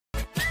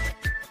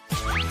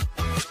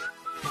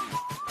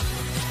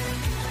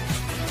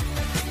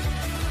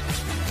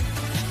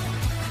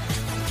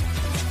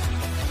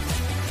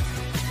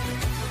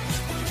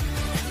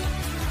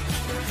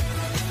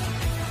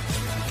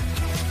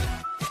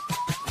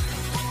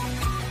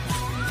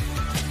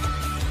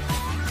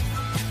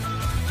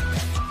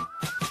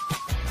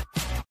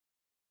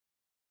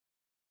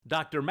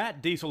Dr.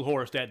 Matt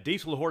Dieselhorst at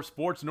Dieselhorst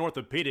Sports and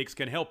Orthopedics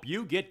can help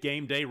you get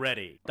game day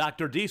ready.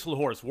 Dr.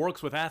 Dieselhorst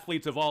works with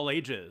athletes of all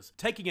ages,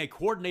 taking a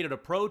coordinated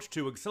approach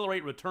to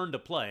accelerate return to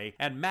play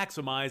and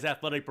maximize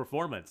athletic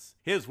performance.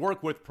 His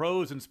work with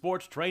pros in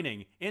sports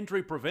training,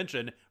 injury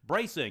prevention,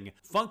 bracing,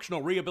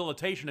 functional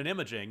rehabilitation, and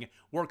imaging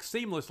works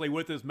seamlessly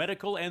with his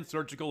medical and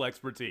surgical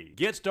expertise.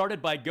 Get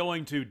started by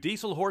going to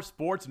Dieselhorst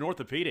Sports and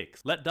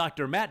Orthopedics. Let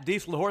Dr. Matt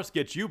Dieselhorst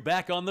get you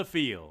back on the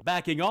field,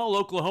 backing all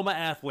Oklahoma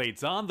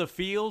athletes on the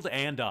field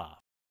and off.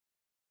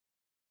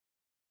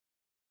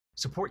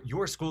 Support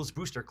your school's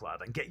booster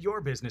club and get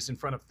your business in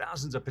front of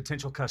thousands of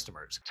potential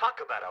customers. Talk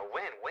about a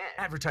win-win.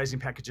 Advertising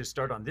packages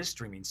start on this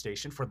streaming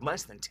station for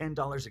less than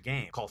 $10 a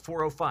game. Call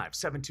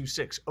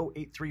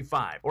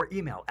 405-726-0835 or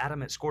email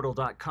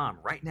adam@squirtle.com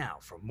right now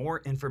for more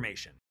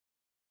information.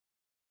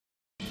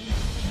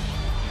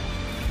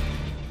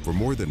 For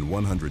more than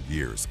 100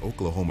 years,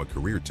 Oklahoma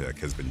Career Tech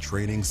has been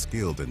training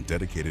skilled and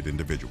dedicated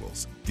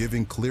individuals,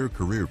 giving clear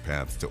career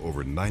paths to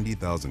over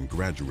 90,000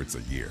 graduates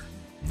a year.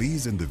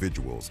 These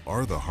individuals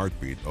are the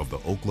heartbeat of the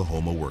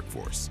Oklahoma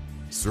workforce,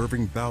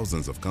 serving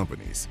thousands of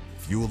companies,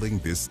 fueling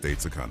this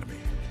state's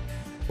economy.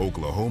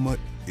 Oklahoma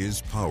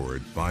is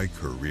powered by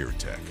Career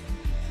Tech.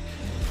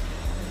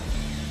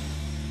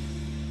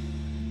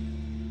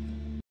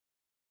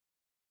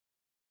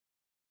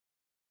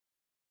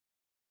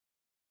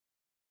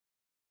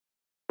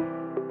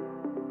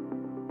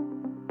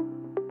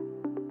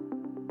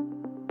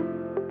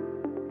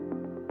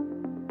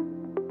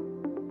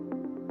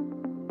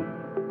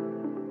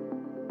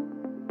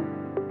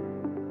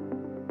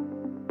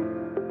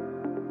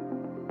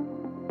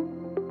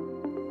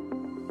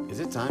 Is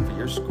it time for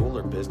your school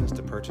or business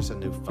to purchase a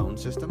new phone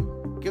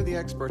system? Give the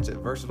experts at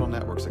Versatile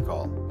Networks a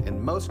call.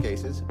 In most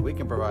cases, we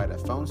can provide a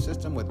phone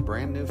system with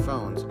brand new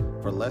phones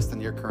for less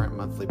than your current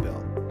monthly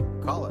bill.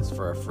 Call us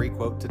for a free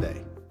quote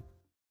today.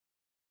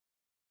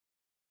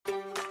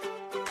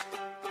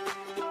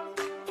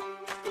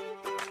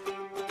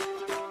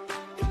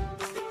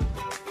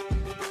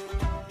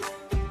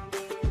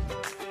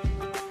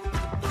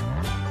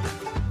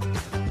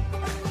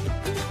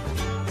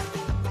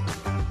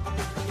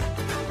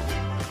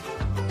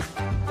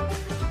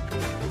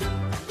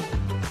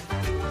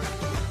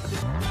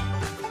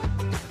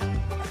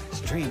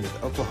 Stream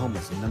with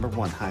Oklahoma's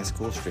 #1 high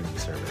school streaming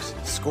service,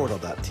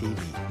 Squirtle.tv.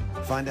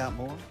 Find out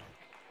more.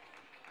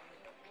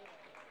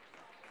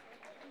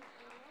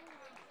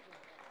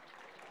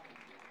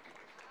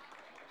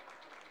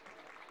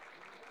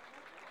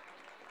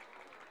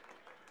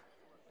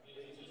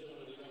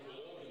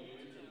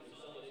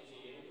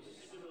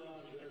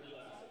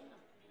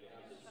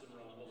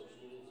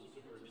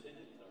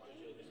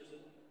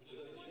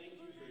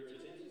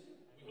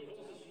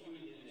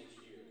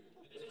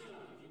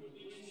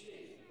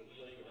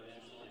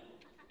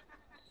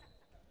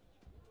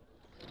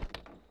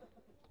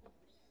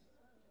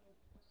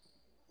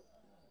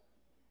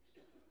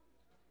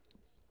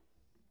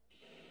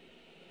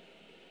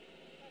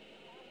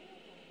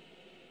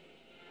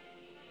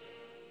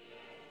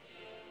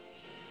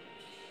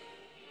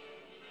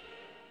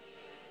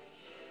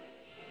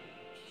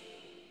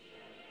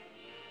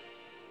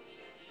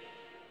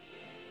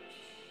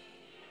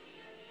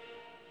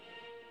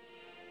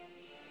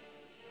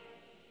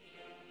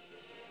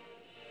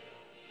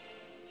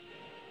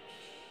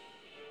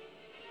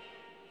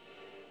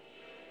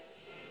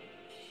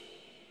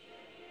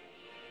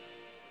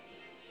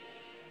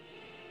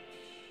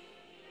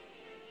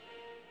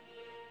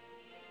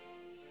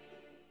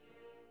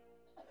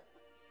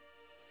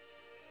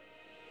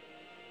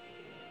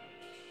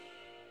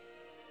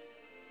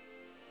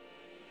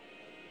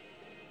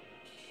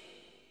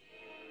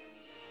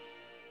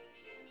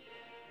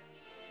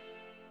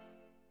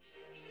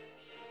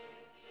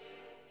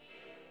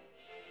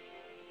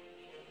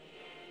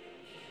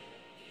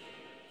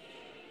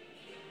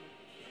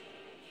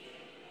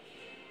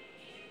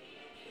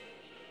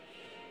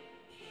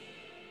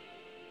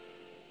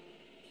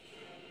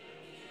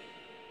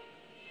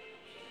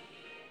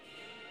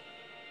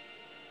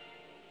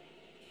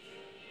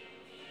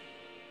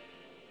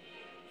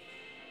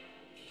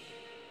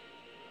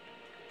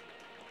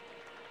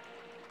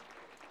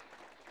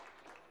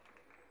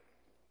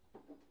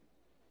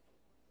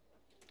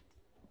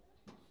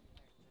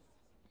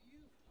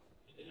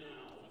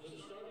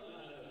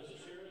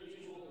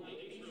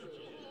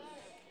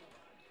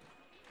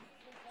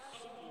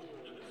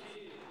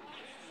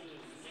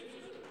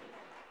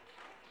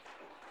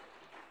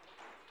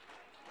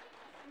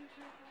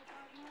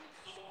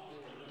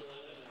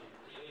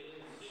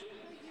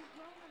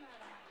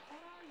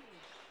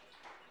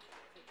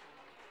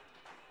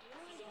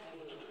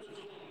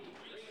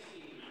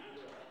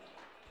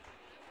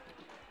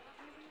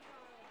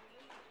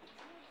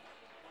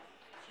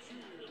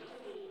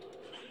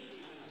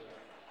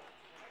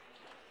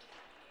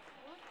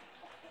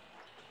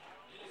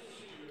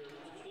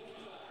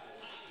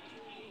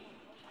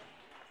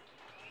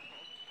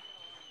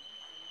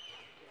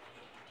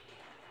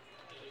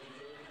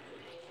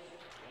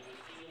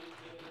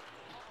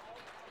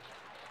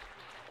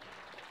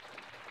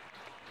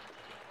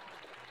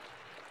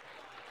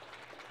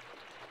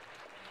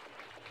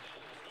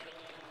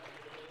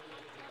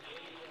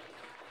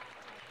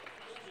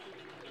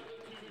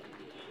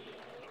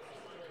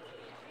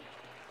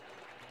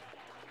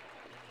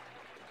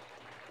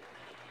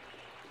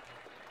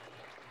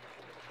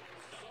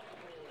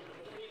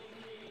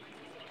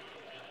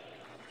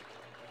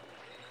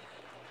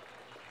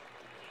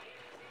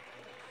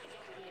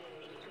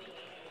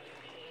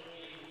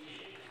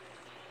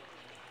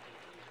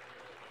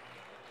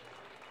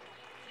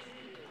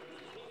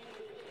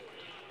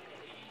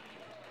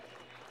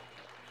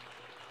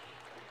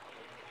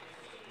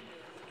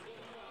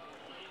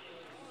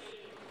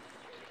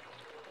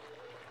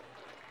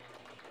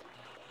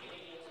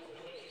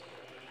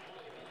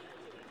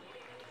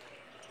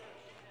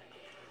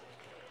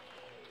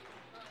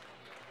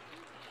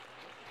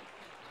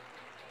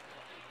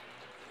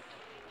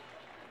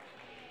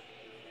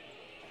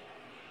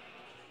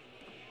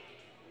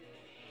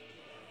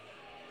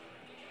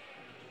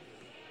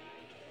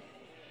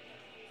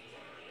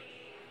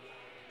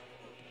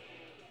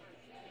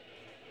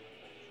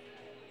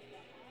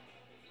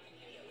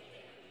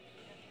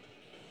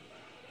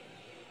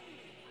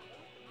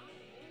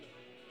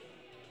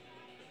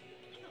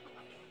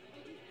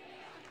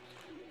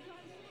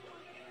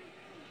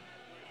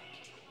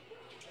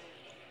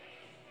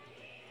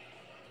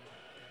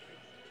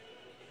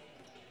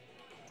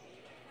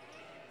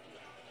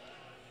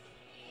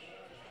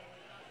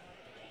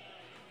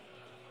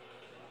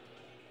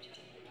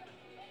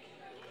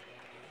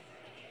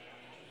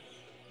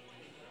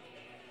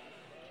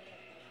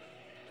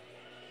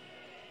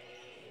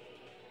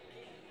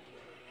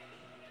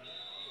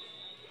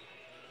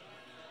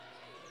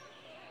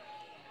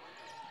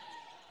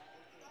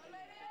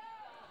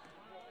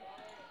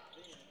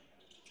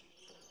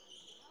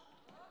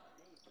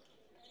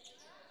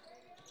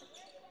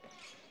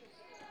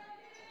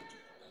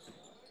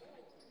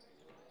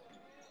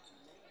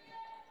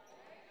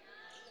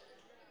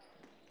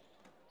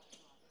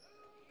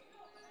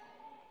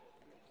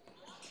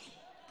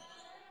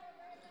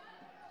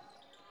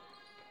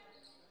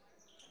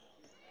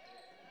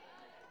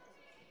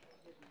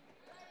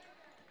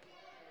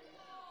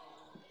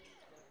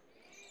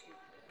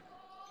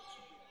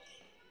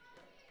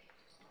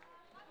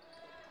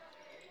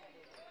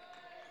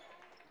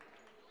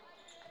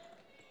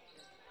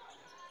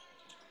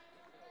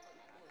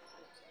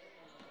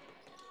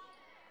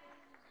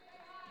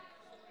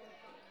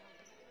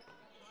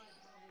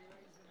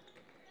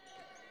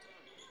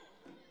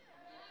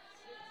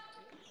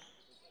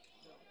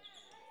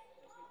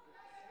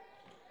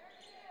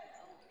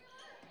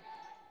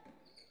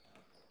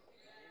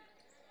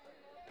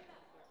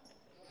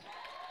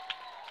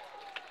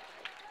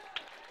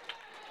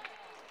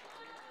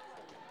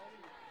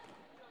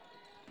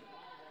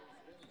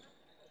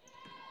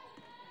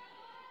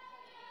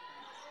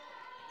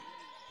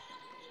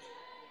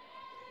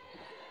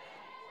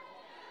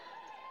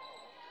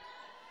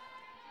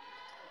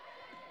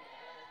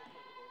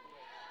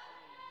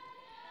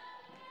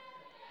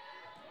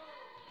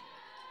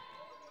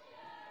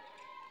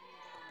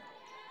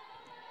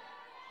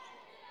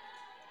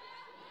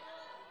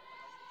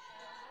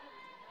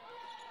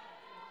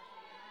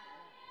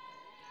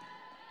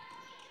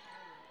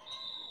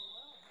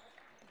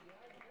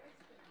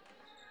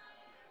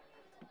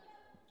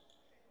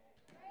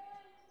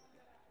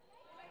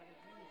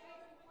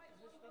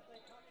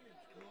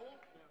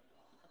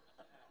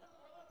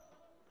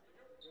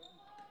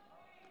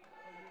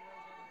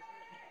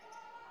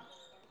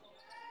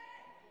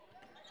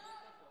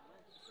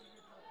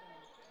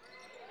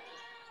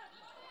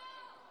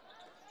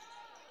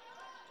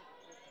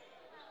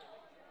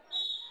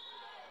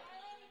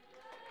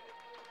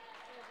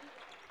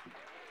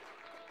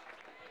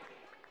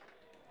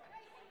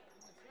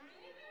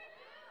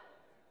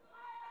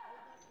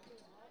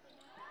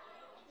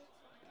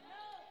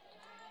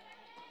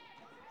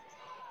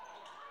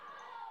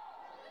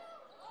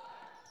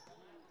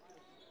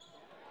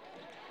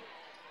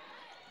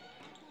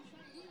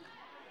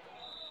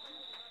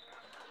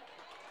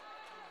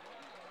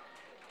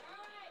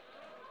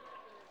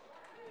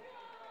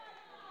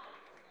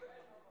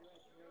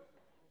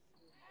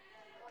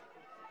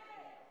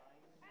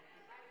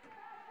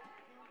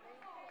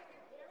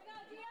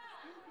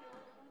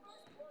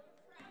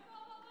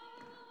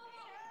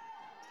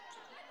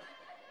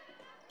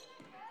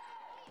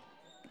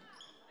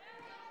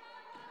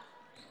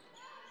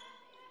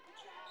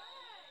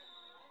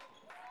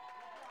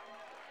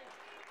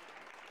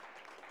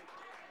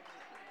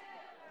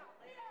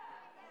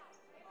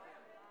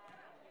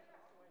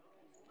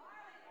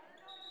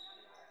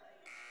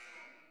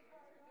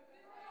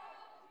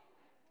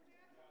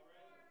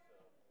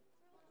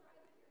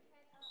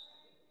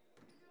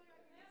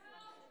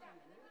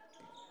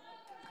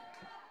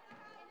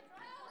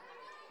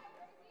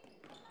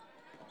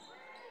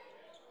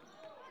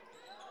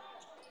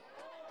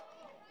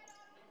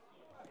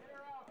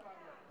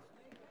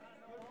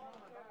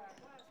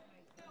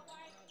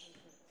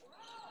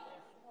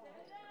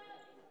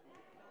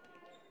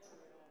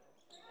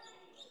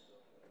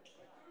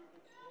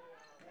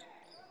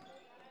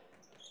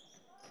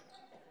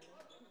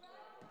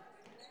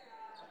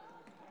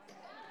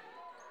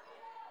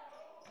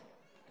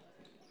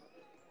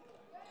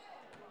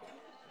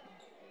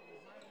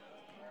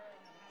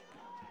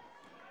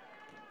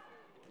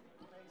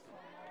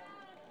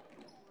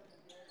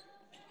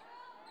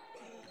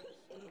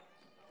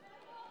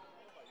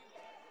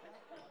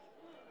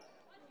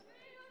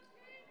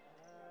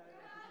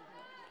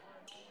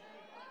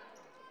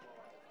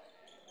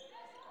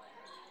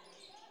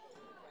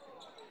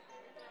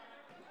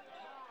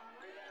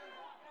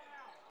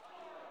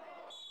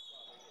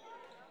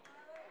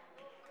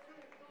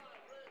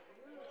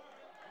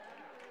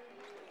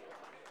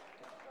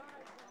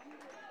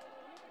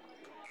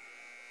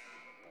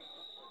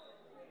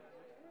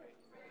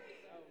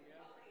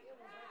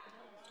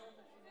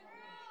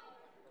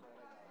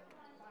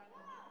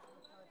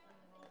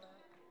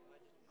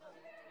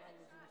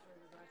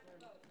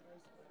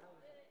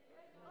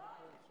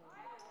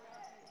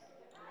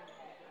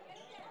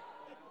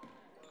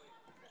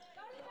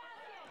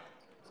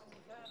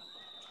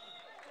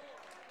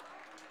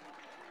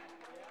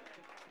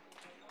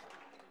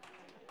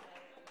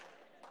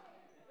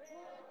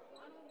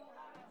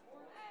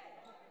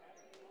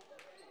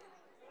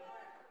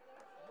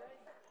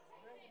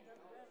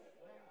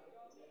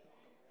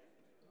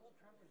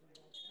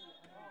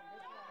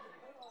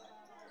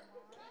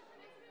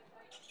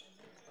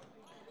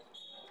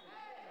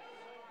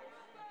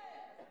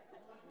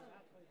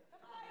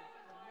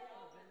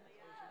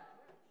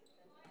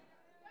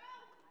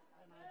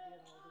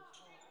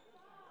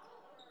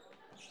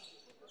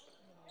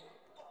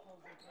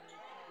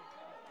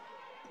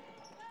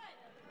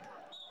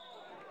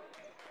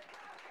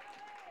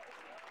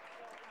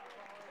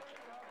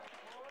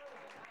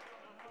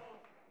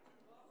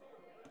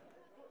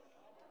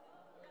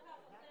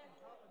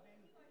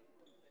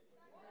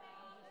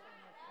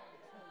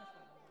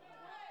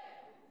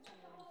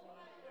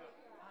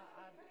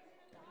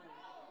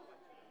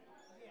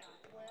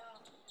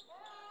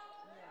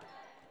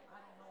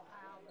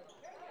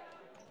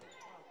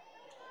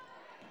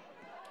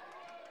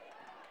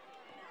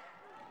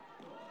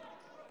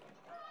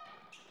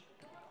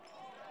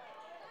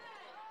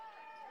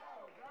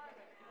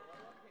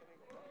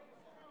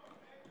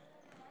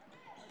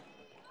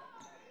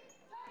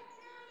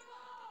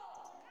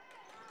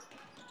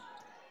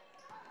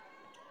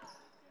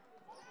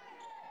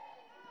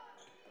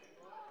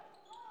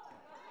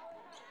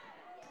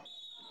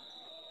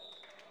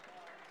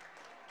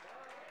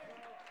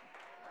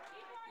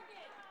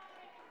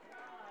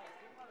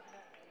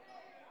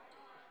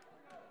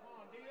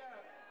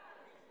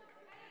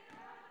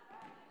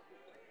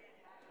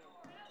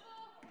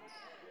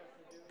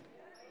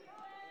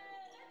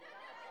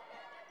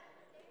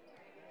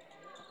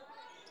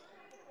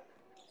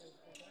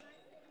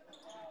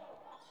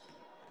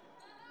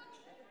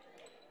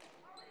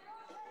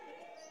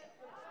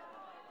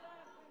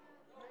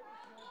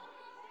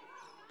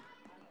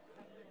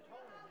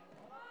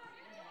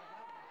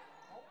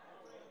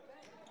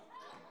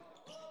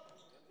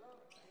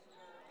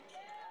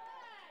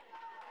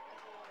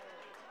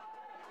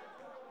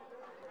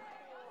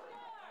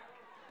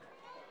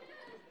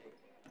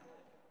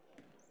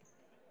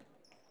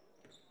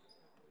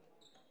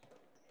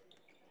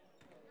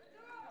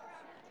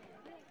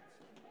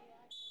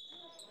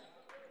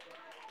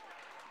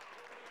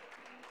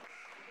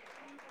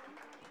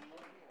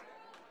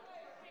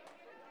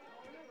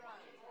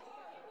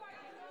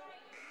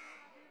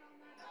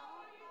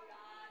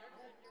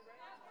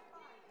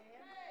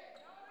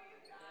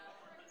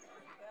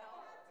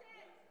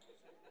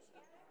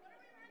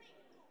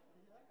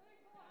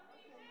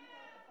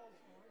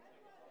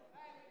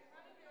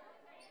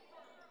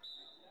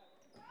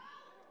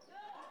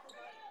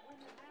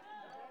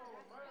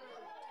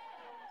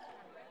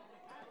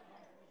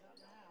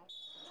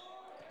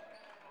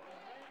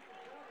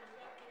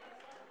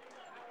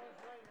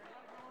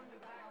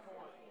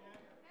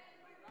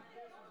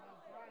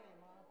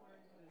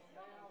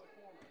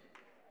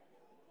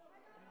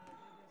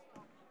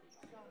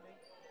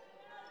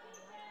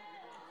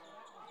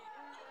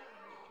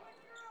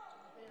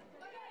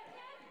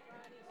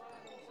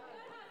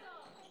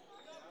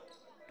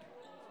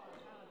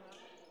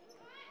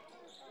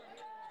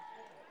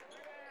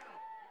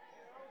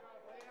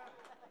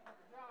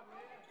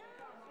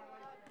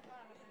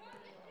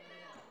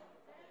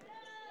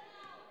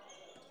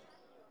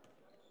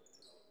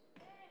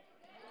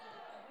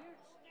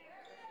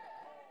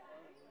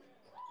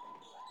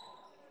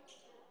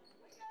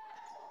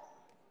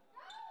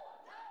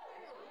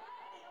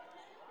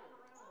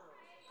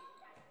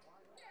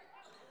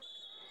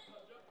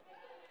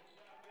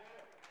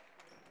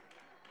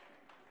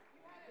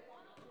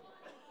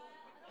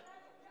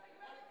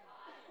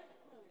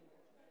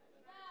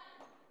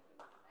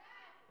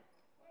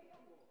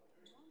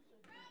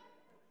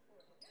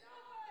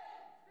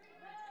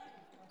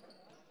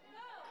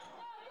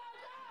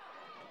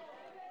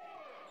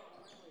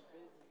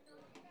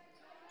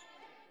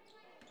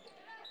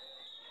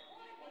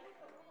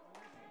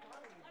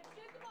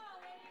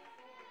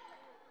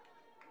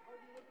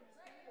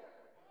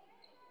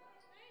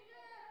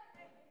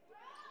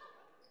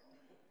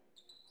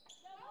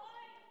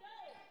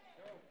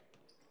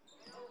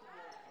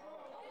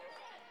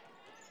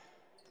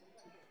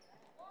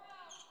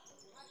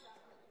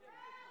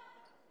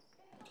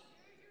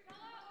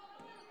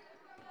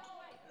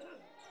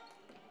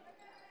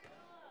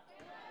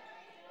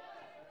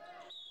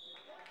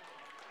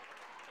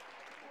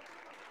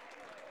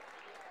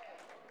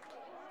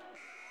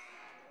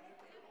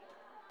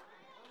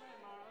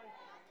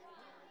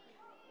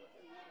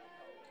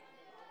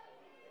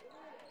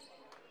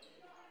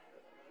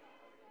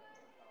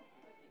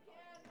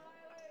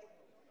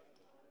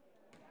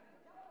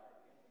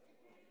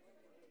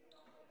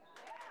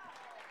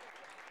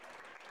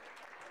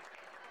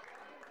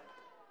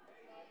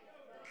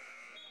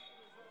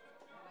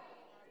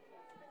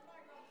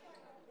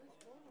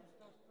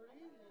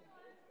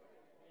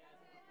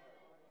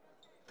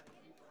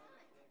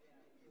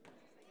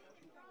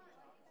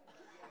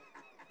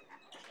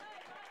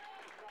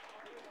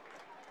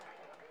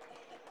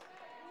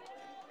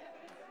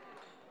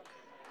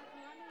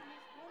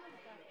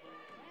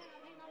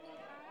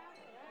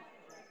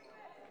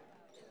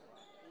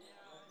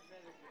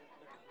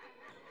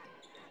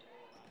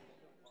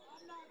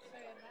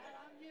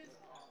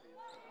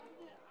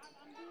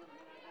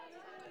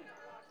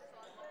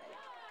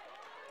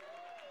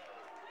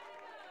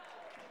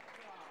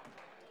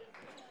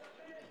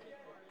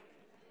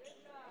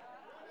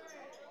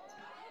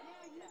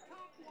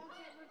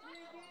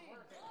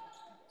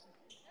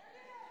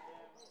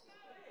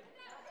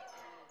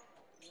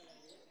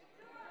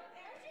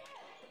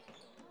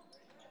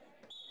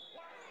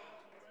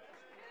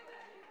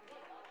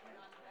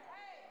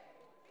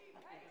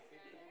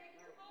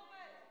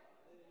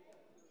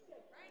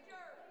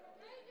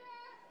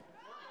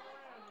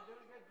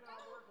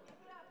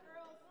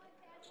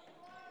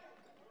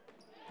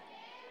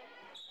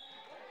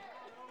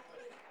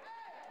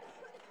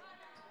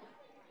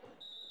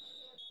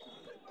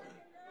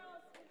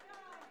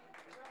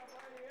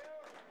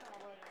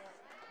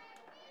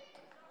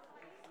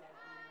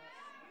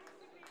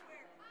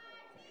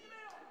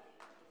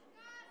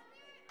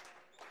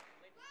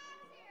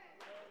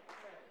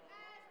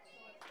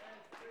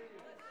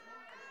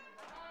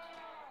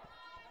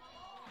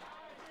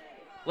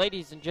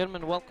 Ladies and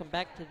gentlemen, welcome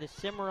back to the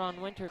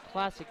Cimarron Winter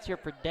Classics here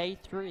for Day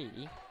 3,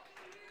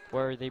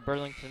 where the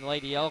Burlington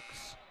Lady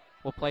Elks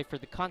will play for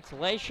the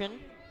consolation.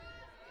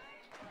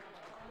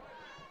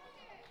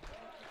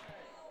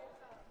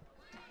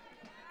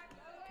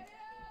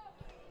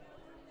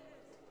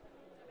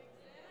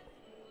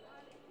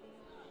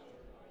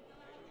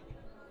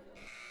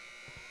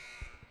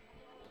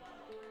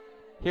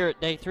 Here at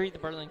Day 3, the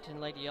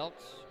Burlington Lady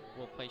Elks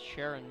will play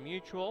Sharon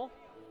Mutual.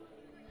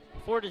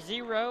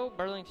 4-0,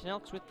 Burlington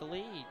Elks with the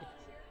lead.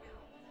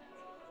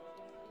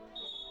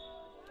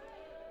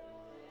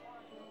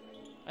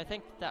 I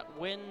think that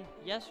win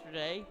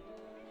yesterday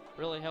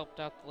really helped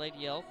out the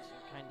Lady Elks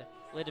and kind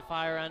of lit a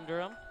fire under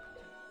them.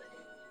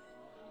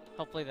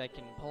 Hopefully they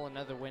can pull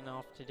another win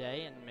off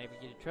today and maybe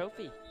get a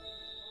trophy.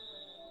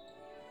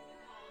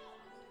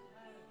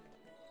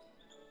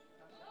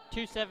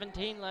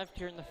 2:17 left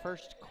here in the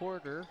first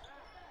quarter.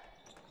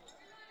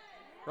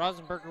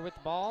 Rosenberger with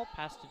the ball,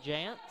 pass to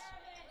Jantz.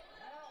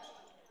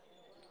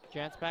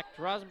 Jantz back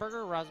to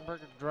Rosenberger.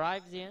 Rosenberger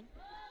drives in.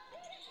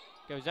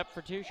 Goes up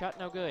for two, shot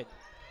no good.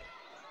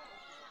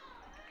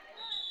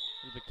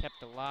 Will be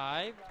kept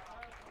alive.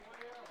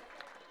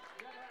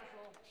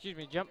 Excuse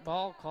me, jump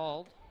ball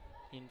called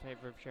in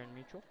favor of Sharon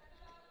Mutual.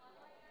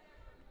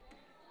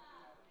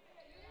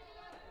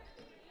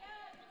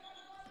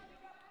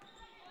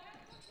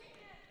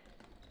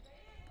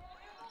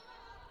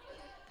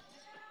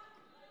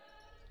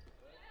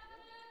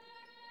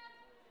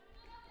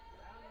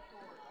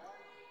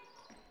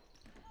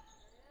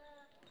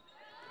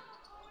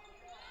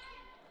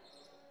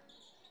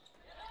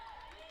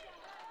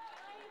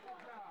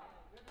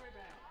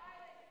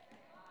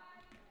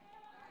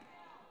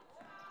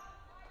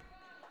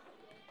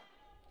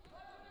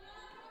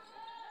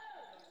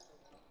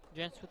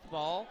 Jantz with the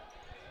ball.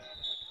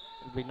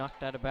 It'll be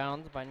knocked out of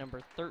bounds by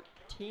number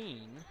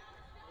 13.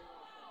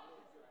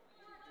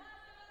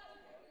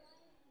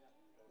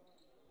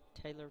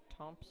 Taylor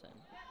Thompson.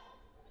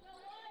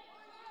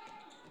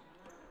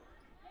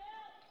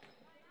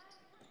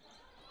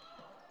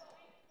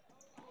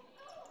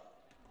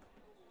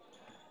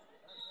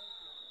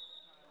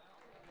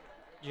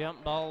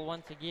 Jump ball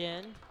once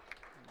again.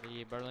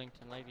 The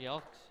Burlington Lady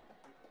Elks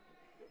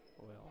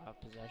will have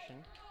possession.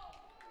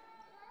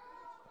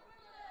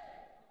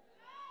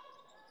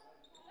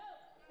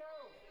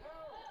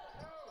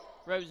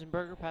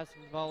 Rosenberger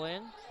passing the ball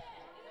in.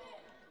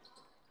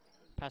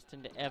 Passed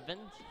into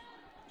Evans.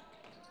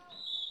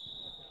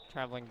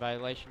 Traveling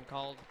violation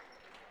called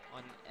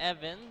on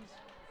Evans.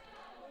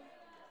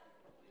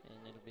 And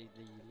it'll be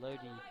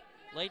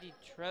the Lady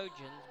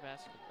Trojans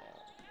basketball.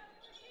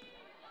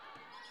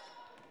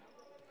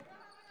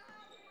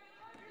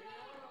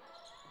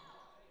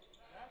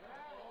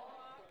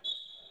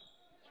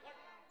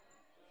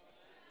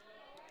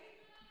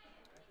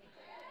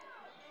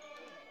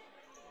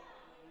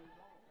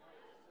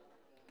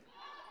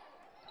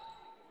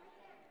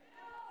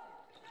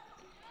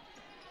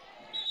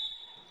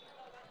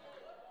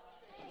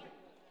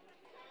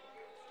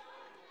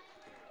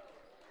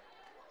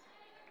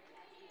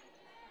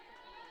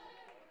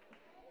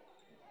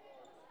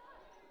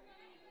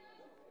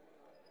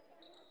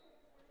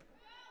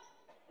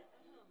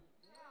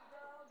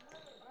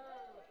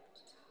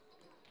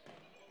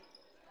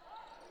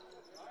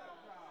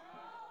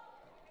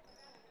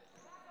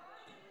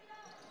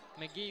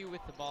 McGee with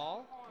the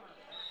ball.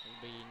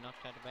 Will be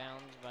knocked out of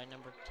bounds by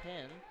number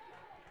 10,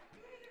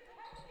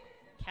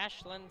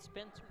 Cashlyn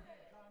Spencer.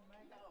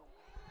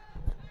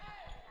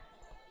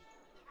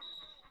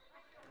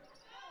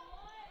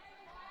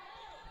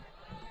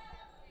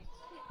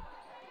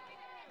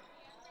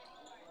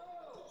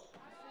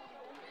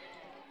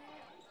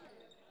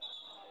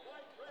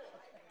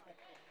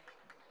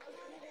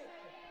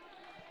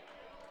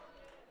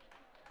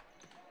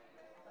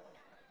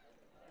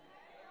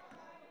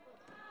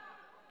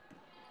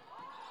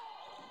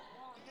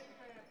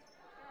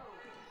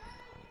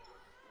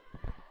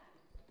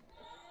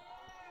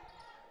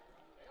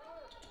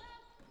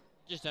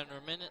 Just under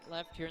a minute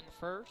left here in the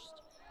first.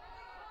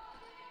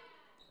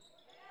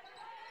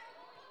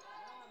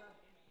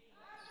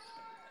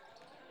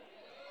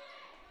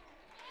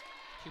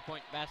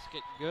 Two-point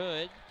basket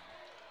good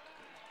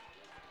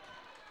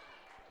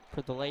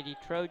for the Lady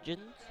Trojans.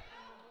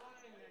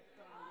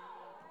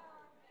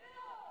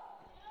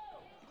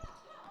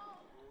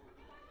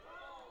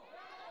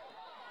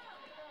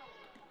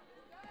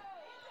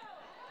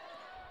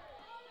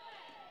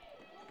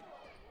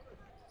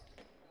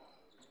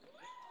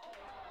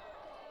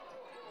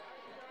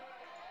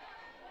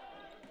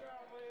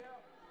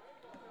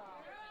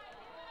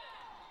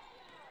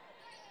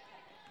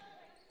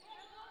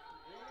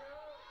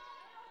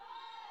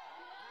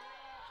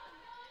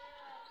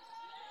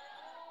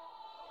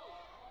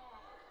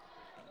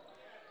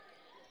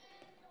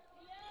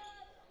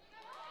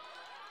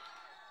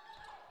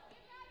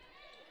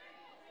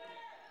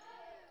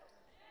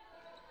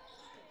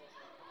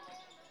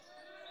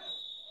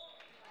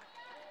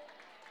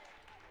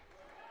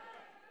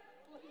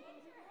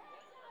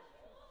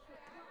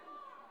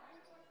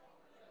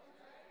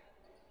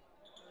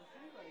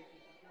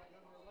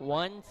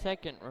 1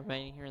 second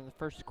remaining here in the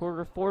first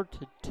quarter.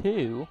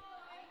 4-2.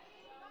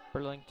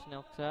 Burlington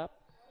Elks up.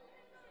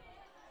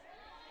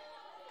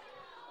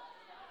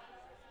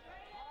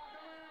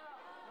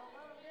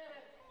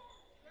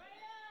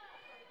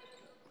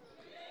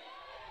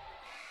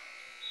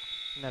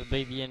 And that'll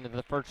be the end of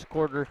the first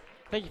quarter.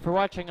 Thank you for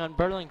watching on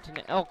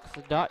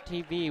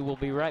BurlingtonElks.tv. We'll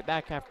be right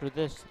back after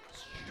this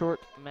short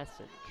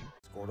message.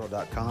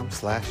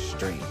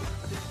 Squirtle.com/stream.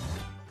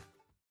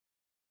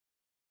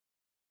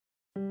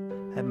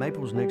 At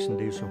Maples Nixon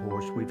Diesel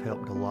Horse, we've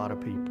helped a lot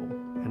of people,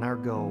 and our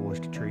goal was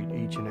to treat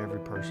each and every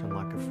person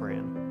like a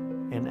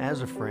friend. And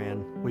as a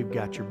friend, we've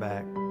got your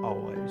back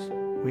always.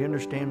 We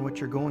understand what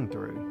you're going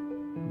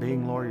through.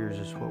 Being lawyers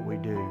is what we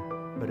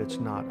do, but it's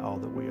not all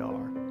that we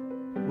are.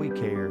 We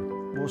care.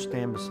 We'll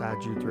stand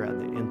beside you throughout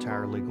the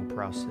entire legal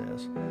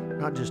process,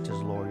 not just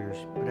as lawyers,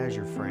 but as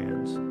your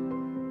friends.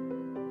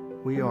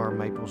 We are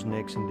Maples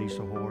Nixon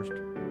Diesel Horse,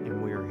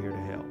 and we are here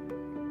to help.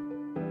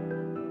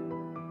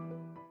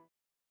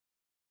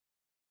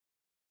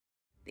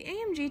 The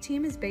AMG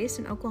team is based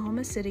in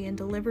Oklahoma City and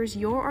delivers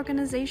your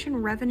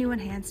organization revenue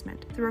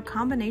enhancement through a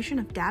combination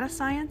of data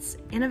science,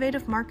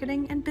 innovative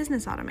marketing, and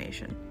business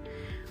automation.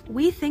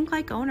 We think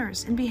like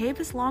owners and behave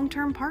as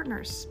long-term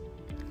partners.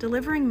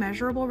 Delivering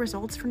measurable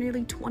results for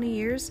nearly 20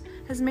 years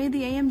has made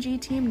the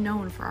AMG team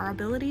known for our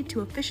ability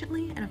to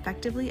efficiently and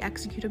effectively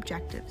execute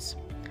objectives.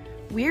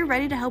 We're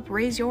ready to help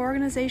raise your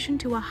organization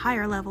to a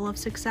higher level of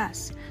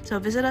success, so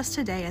visit us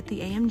today at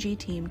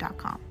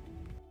theamgteam.com.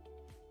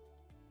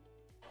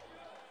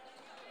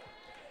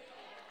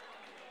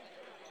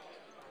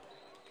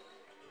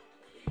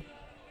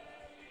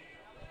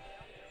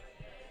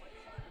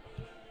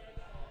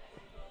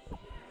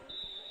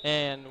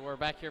 And we're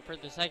back here for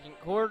the second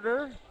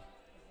quarter.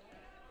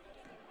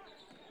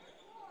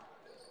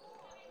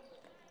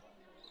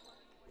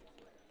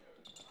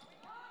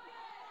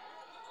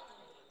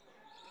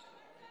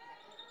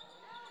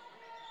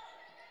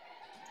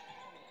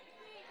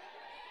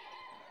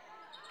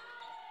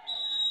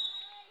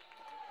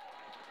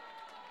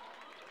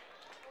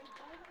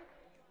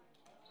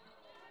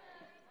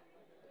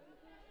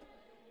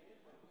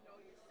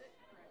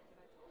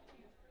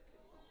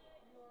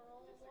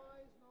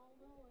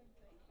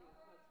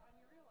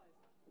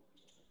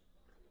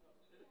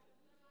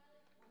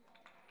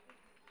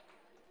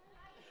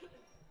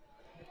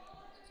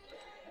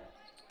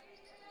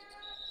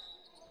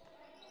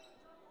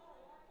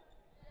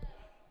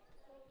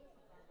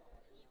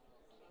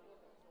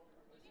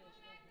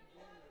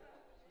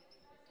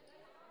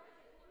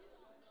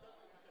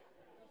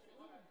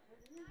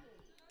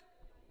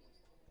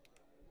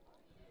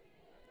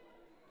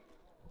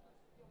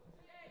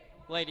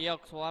 Lady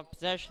Elks will have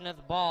possession of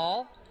the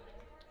ball.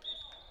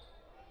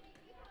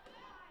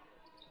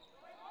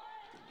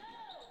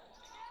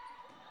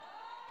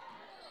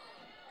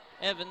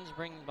 Evans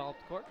bringing the ball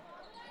to court.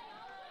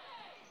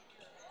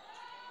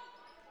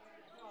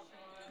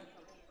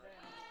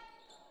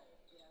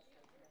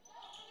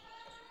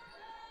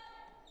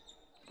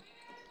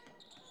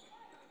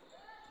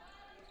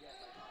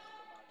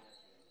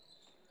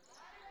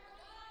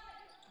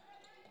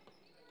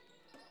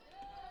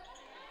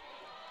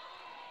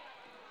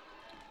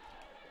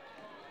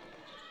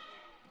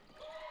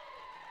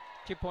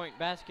 Two-point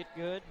basket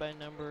good by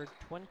number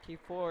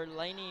 24,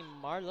 Lainey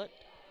Marlett.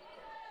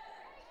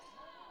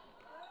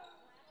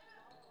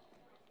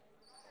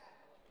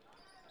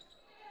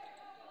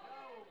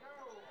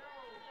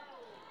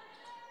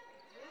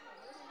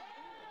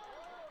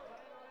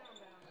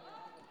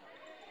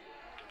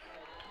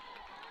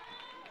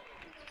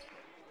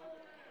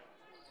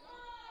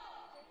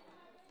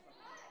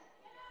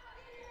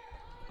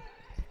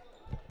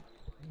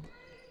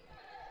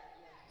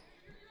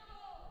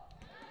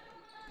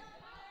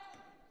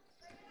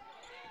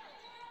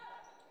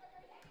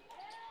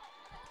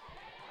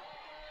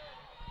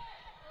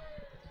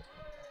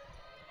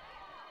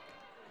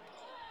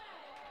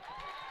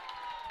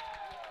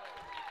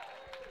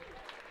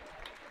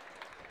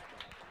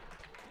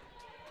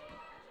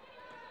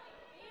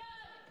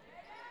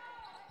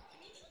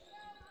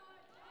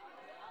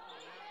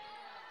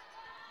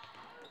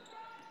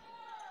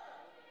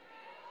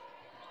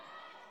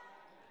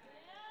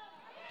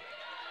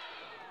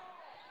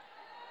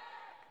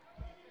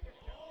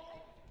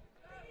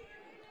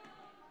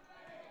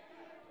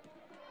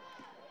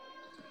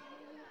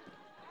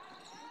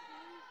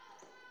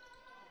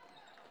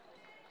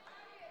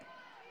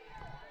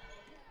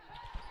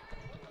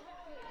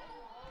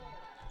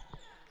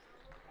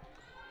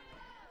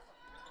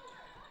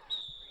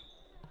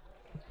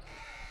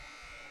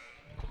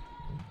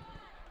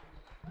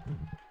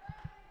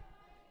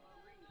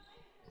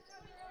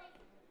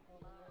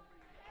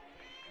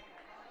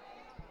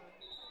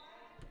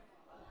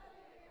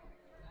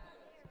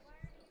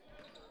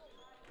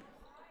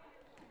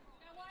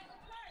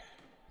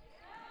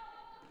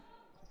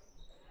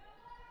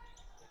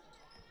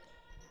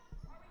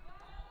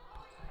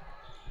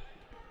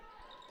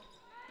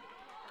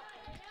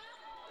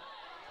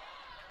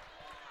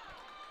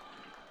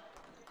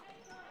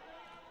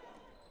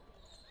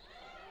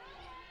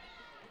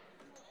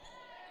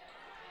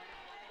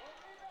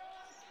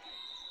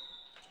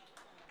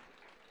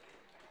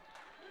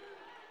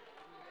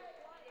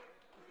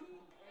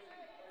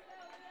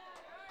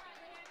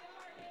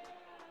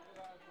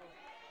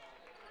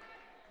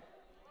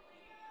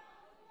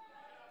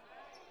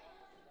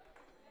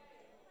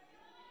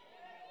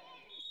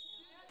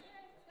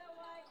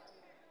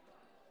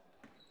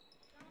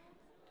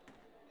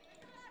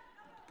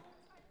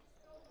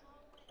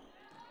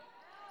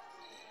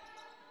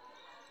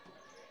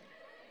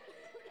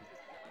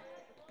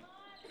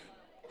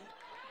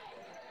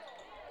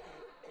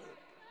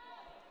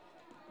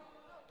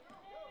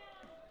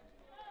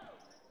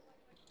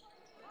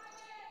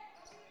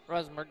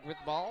 Rosenberg with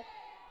the ball.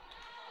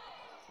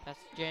 Pass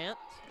to Jantz.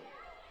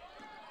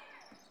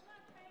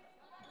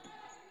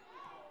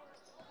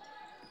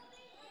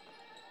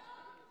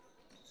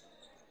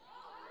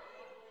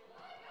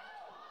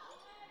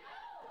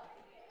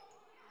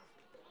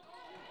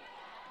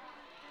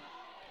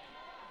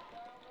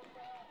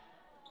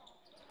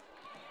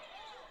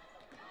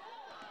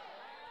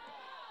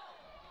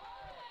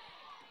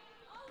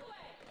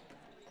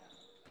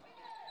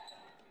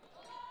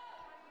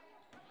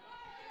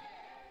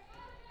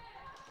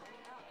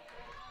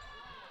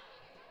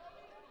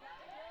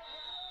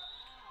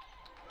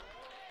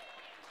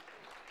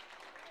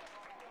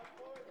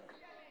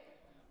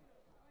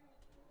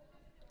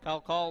 Foul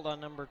called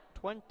on number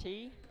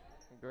 20,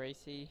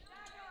 Gracie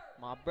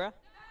Mabra.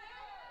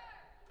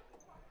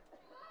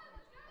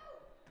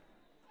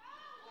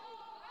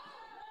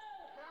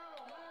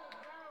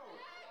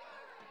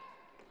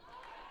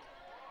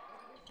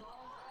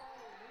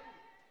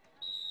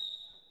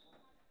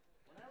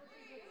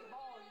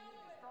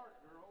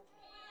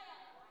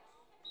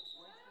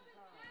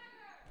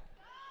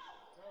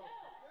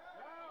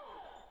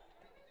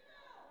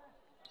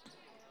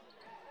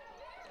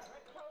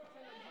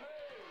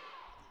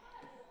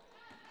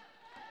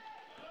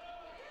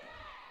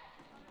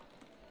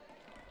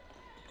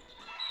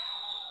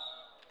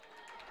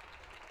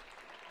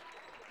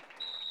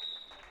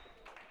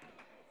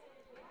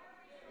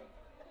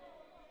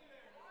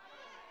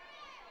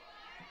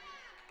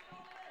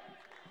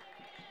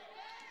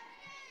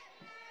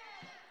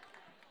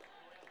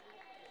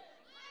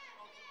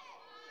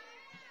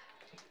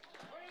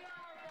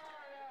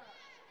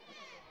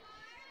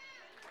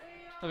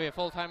 There'll be a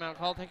full timeout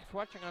call. Thank you for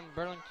watching on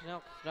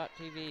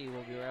BurlingtonElks.tv.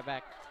 We'll be right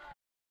back.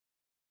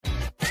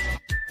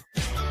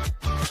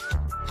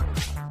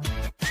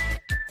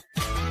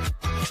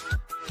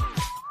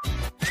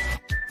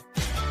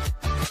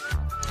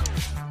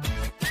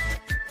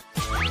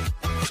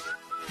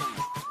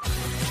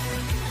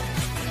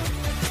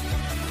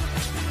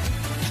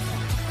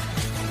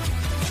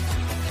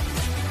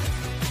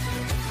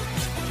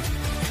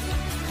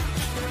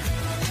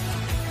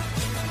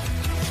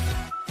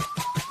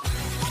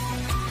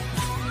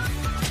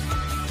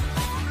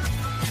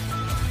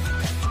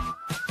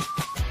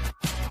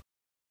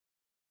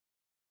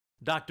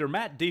 Dr.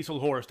 Matt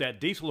Dieselhorst at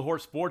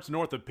Dieselhorst Sports and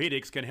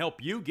Orthopedics can help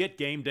you get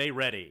game day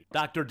ready.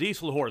 Dr.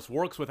 Dieselhorst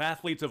works with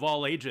athletes of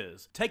all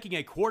ages, taking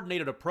a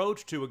coordinated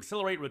approach to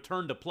accelerate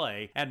return to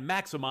play and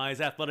maximize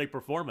athletic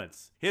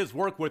performance. His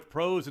work with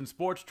pros in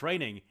sports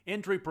training,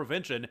 injury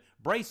prevention,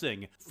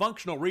 bracing,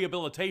 functional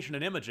rehabilitation,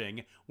 and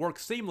imaging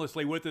works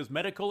seamlessly with his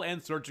medical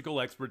and surgical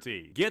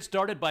expertise. Get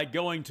started by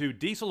going to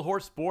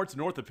Dieselhorst Sports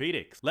and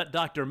Orthopedics. Let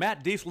Dr.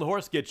 Matt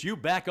Dieselhorst get you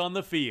back on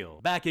the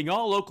field, backing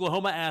all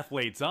Oklahoma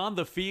athletes on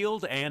the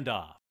field and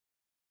off.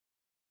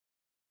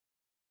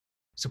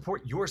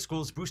 Support your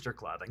school's booster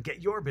club and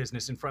get your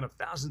business in front of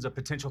thousands of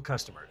potential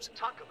customers.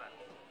 Talk about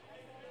it.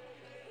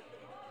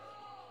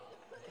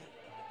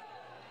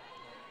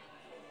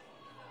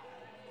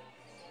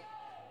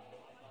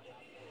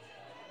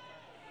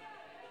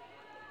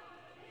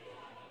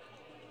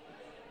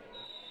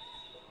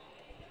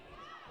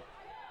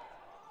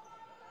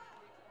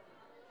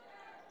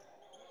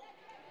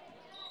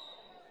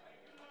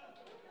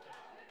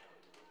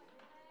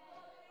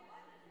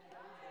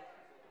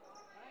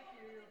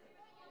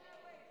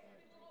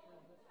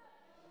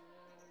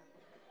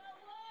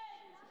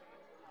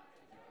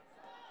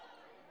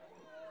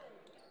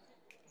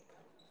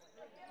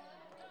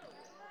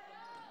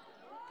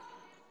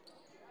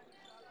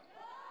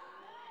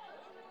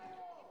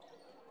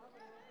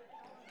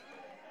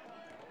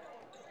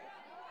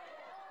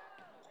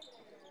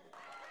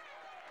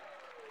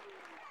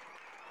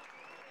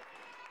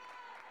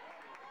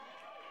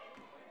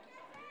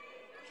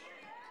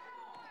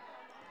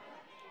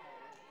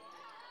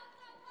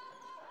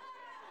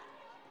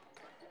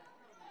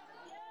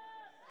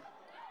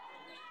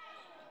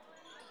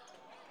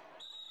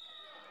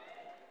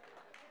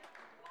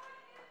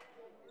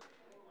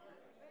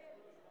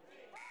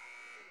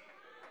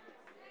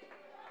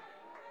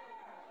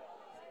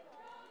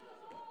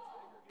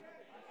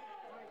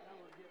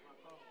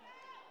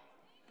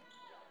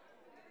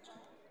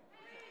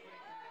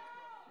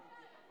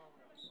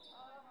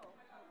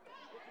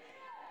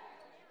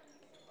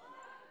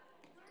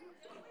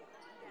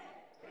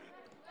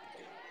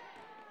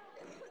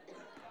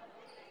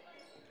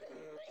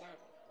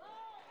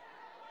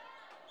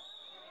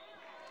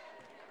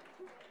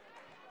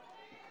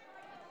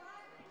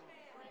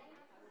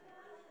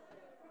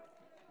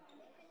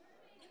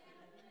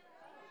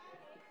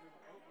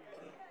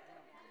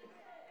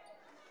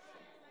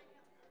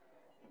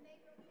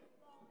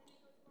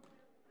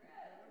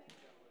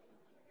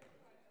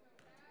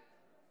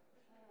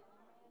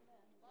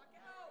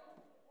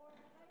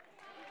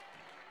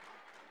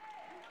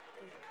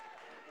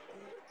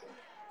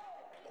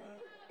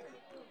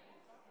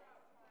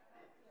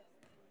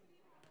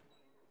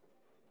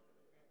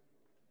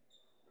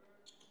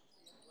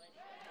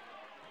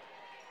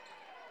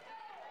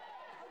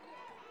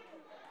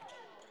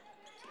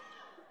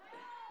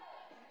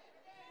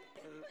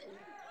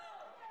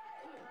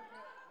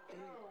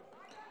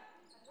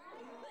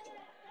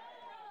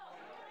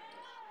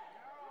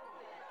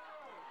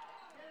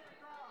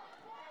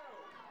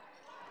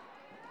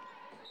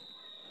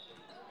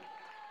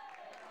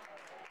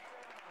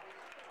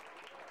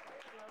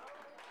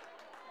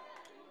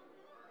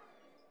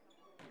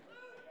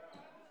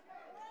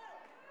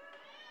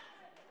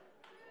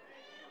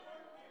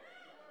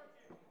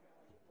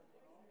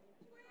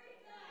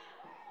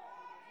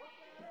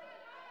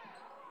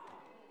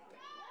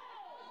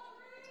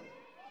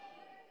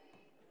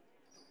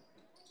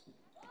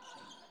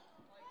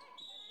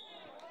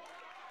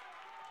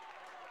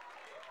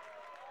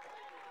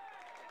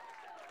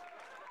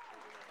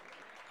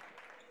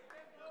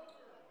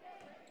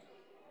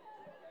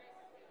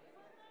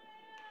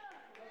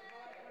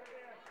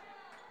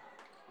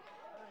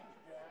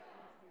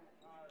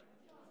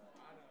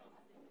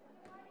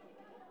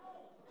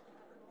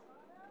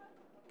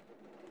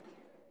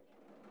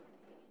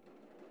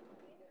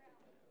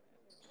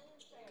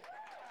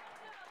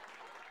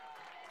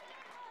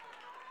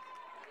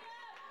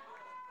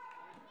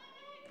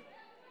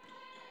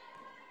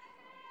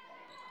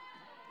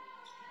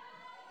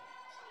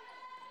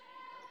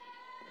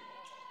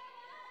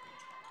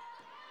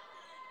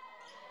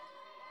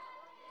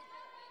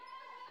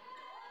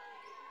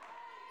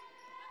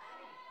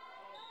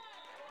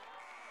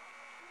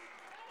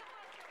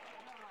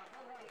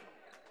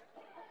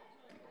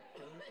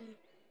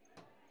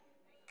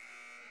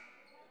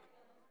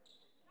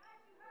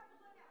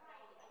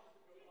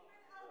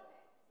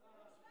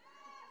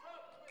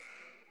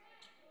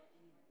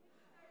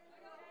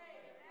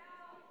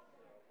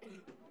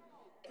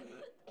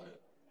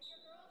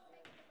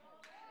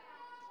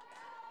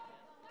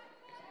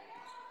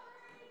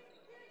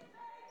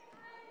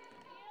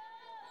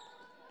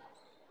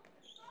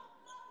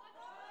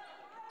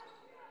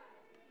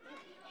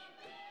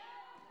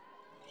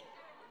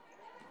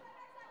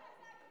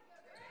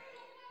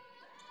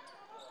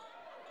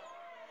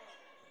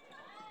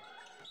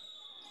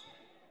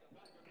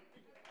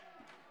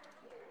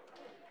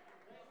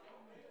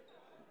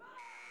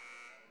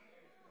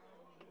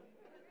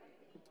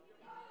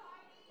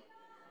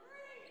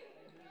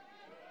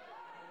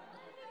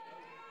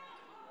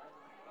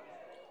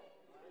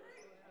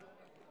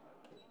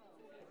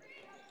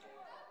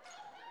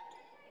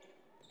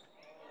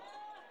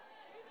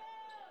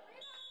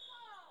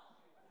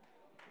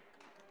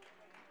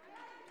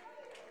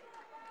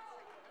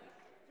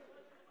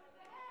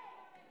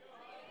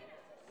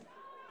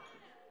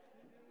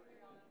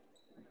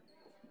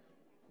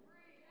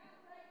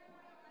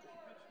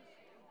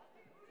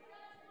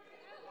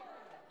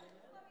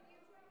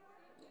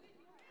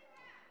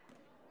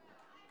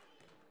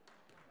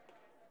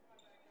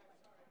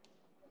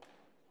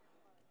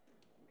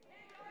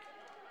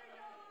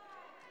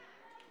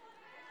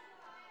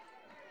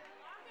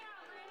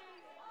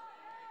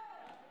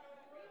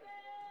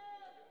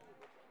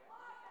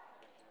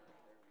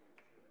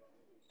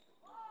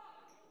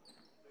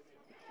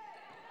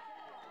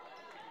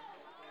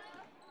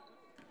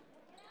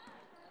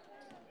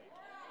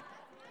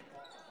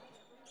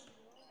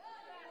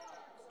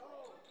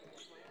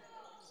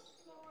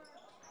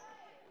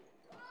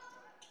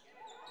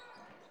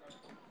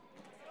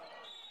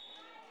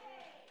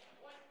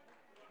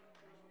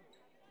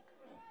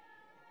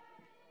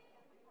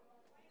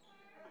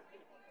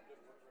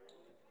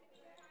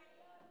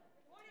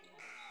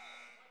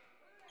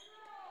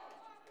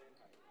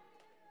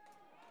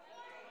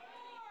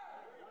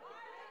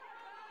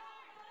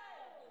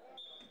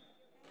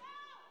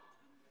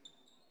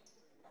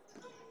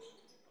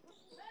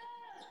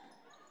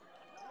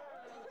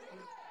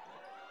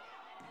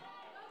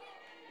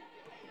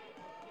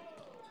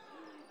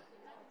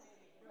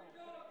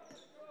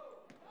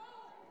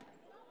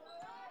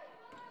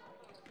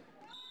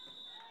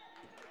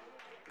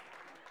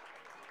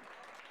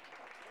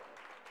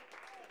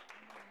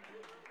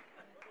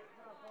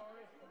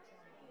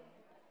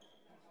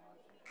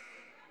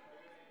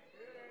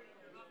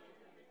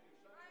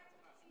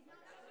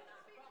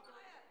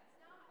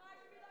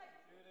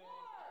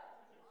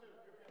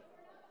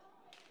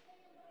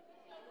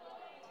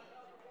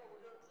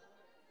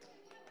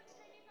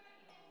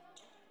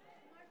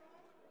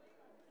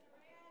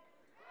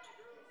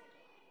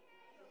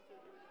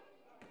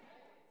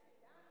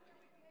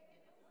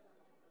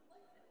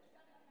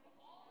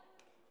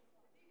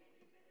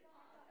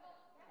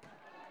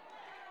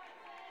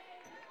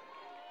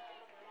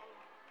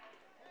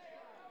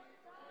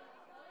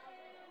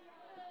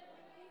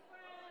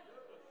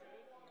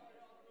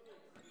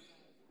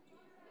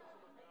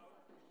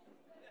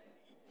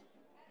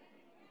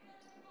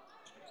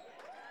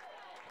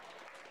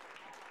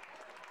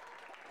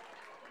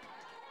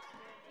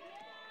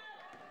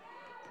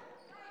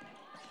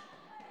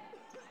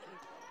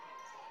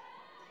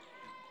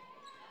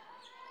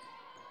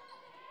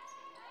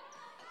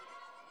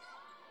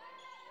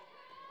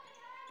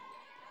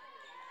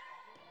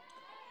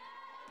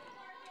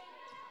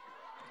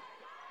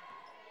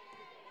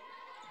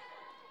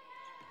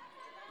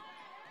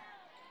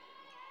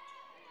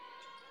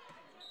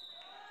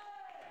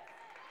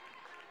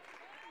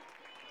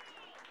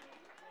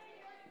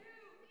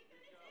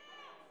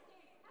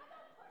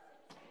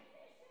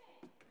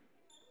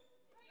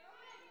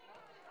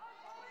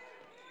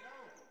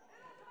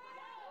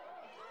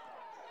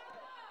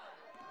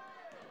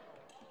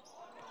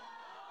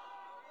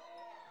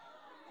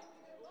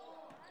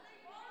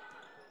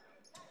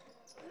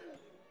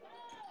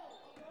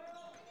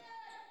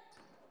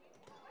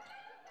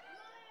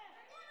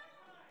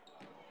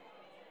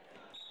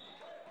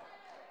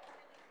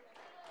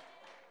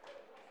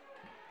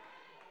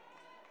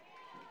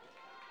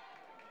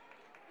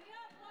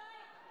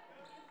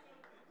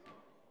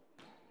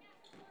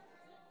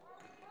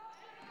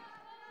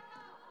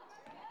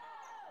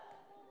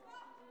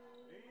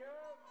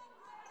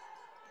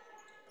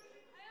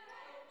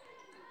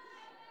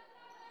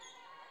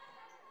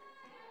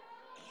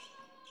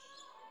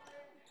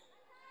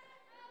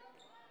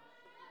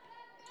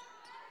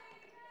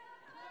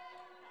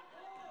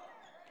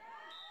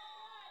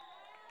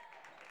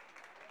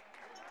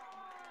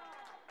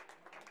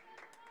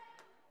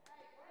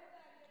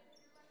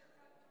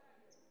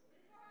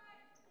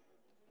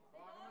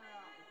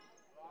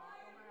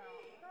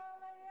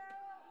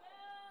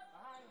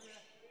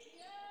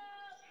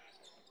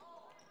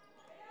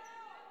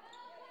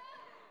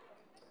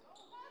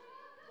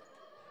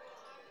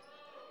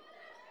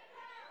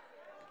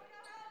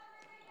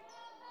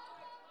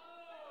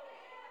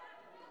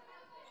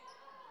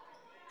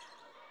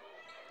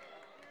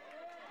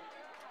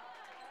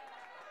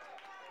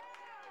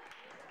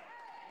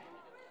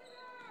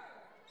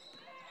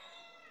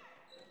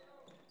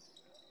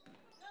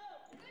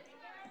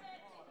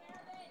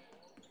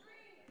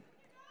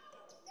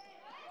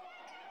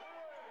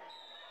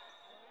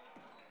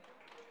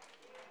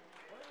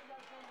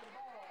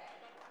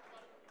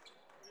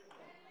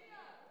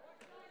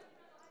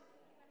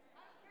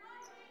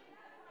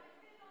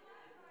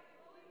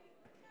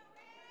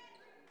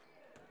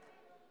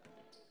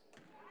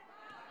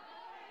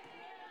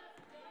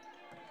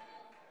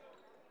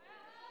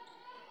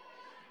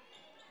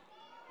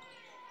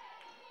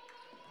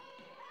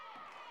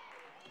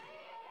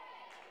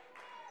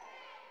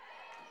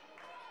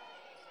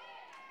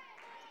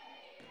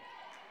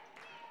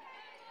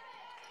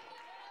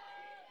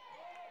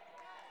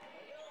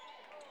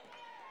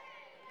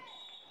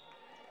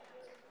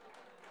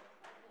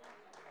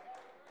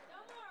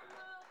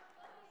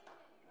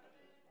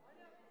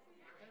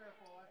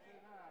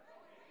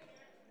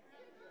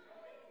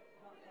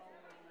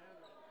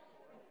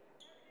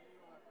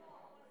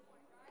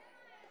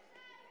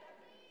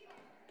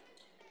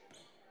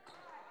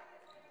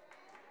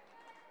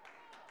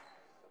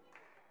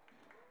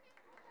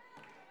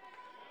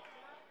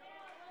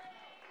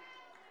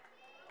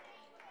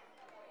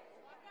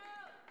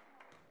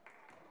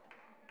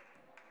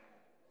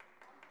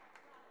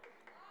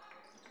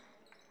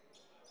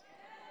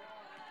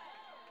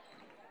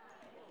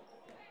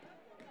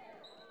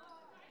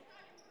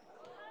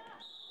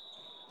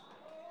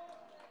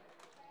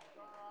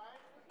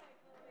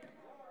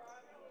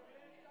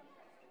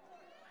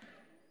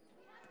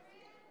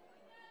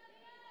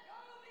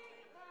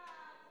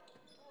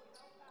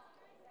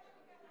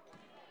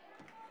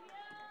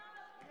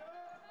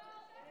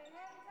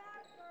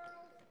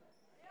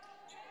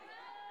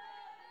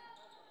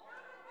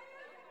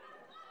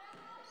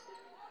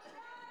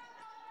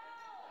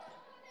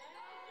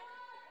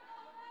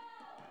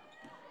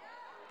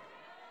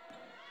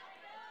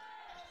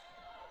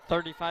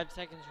 35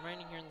 seconds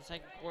remaining here in the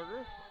second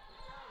quarter.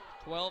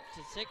 12-6,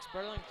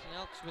 Burlington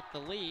Elks with the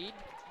lead.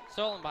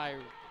 Stolen by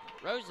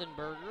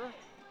Rosenberger.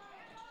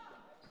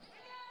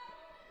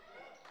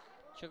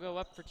 She'll go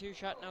up for two,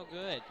 shot no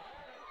good.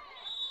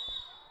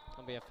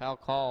 There'll be a foul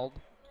called.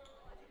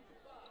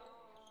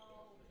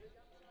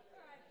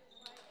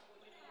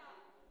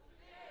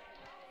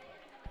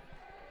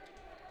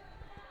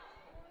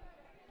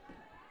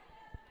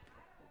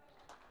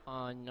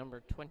 On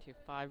number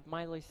 25,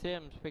 Miley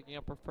Sims picking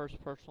up her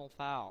first personal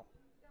foul.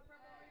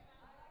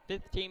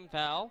 Fifth team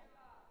foul.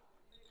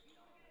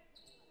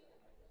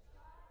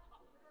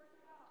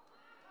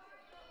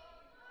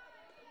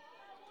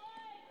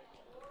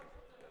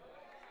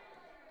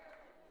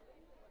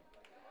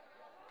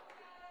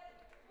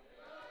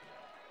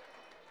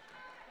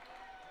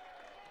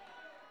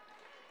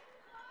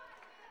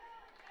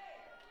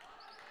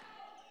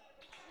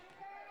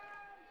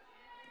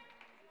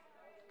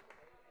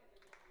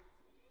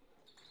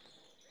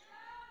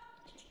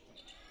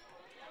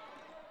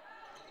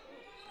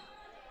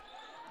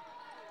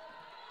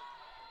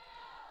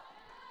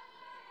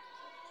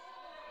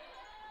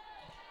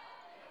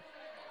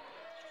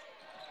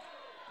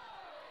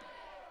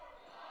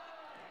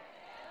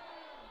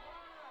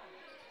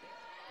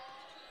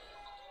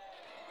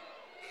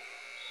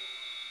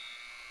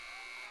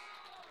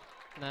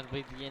 And that'll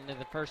be the end of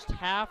the first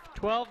half.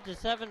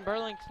 12-7,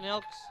 Burlington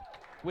Elks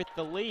with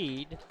the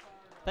lead.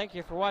 Thank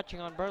you for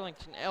watching on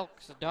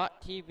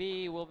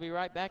BurlingtonElks.tv. We'll be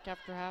right back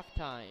after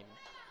halftime.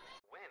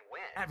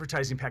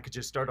 Advertising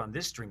packages start on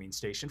this streaming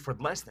station for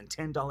less than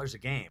 $10 a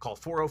game. Call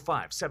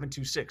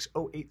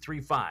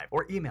 405-726-0835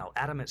 or email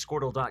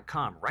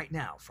adam@squirtle.com right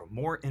now for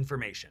more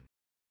information.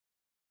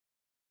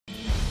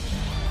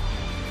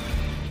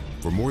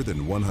 For more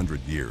than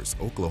 100 years,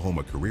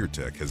 Oklahoma Career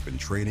Tech has been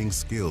training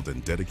skilled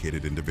and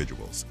dedicated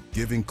individuals,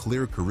 giving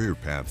clear career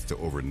paths to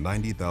over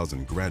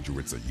 90,000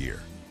 graduates a year.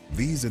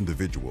 These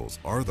individuals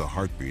are the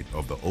heartbeat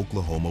of the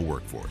Oklahoma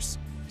workforce,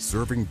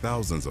 serving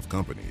thousands of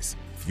companies,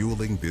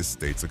 fueling this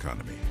state's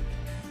economy.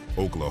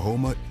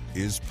 Oklahoma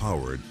is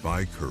powered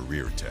by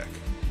Career Tech.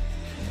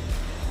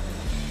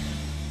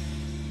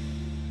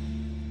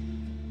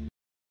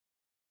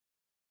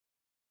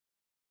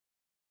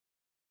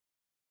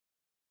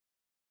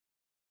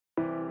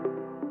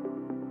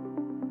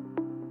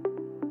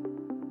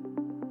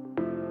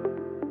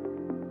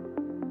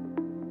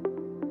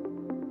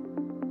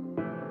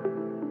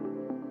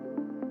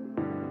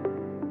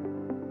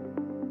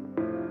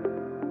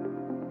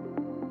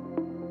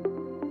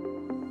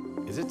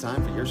 Is it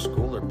time for your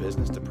school or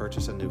business to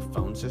purchase a new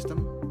phone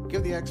system?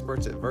 Give the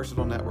experts at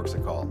Versatile Networks a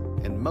call.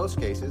 In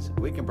most cases,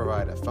 we can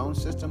provide a phone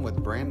system with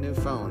brand new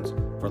phones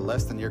for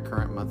less than your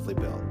current monthly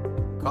bill.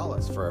 Call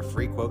us for a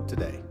free quote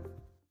today.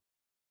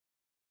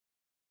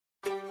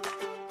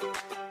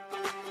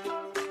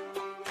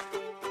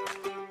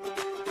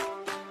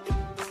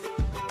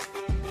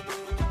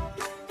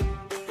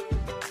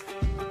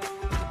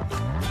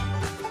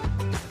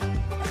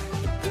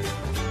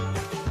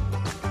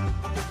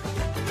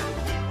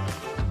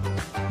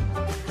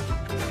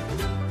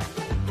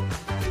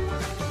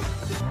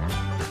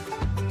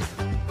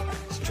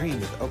 Stream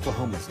with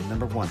Oklahoma's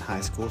 #1 high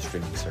school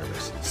streaming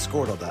service,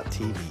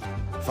 Squirtle.tv.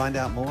 Find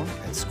out more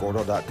at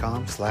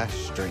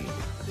Squirtle.com/stream.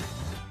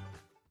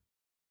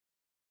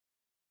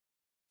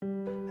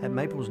 At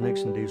Maples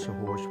Nixon Diesel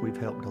Horse, we've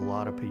helped a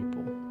lot of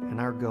people, and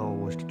our goal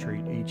was to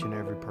treat each and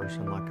every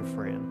person like a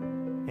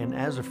friend. And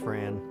as a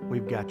friend,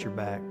 we've got your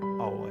back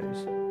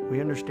always.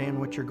 We understand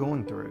what you're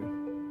going through.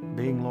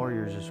 Being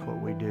lawyers is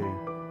what we do,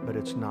 but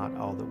it's not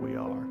all that we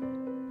are.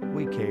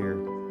 We care.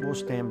 We'll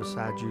stand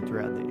beside you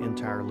throughout the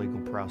entire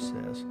legal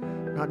process,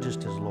 not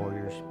just as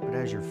lawyers, but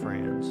as your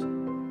friends.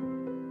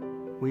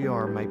 We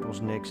are Maples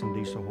Nixon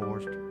Diesel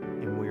Horse,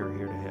 and we are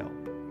here to help.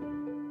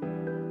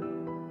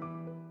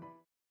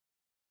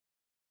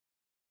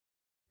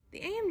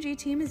 The AMG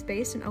team is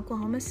based in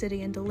Oklahoma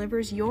City and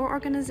delivers your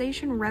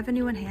organization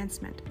revenue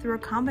enhancement through a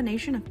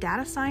combination of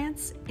data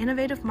science,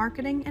 innovative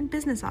marketing, and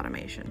business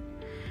automation.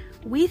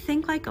 We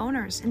think like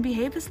owners and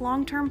behave as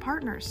long-term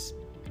partners.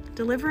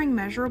 Delivering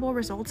measurable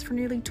results for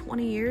nearly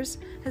 20 years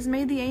has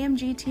made the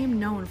AMG team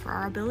known for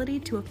our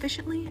ability to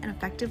efficiently and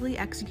effectively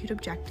execute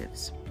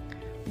objectives.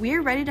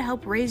 We're ready to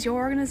help raise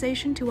your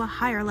organization to a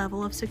higher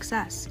level of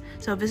success,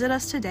 so visit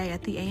us today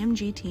at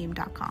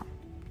theamgteam.com.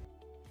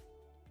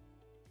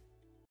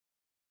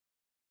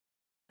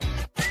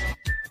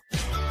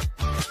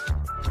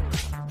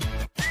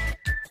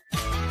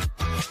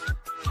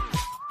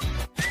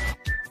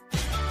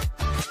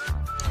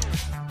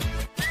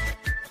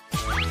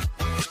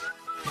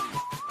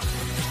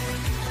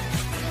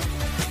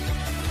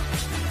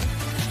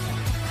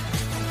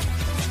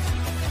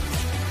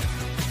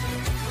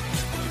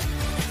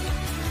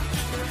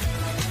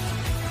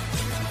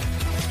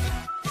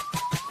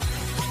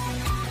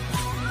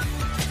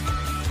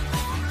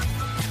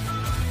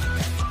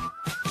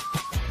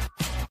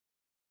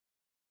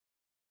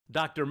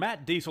 Dr.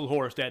 Matt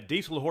Dieselhorst at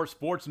Dieselhorst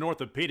Sports and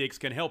Orthopedics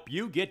can help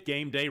you get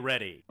game day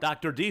ready.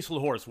 Dr.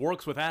 Dieselhorst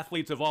works with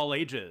athletes of all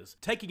ages,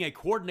 taking a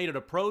coordinated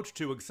approach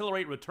to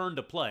accelerate return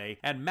to play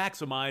and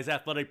maximize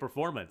athletic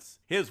performance.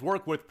 His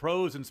work with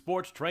pros in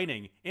sports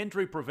training,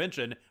 injury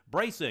prevention,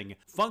 bracing,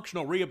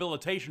 functional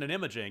rehabilitation, and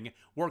imaging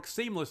works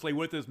seamlessly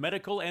with his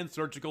medical and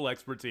surgical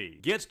expertise.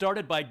 Get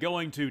started by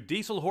going to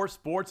Dieselhorst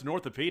Sports and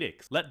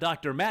Orthopedics. Let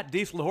Dr. Matt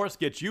Dieselhorst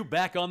get you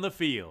back on the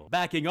field,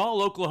 backing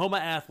all Oklahoma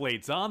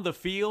athletes on the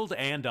field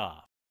and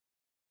off.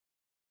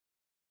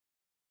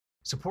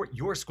 Support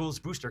your school's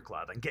booster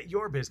club and get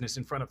your business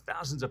in front of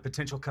thousands of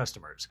potential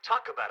customers.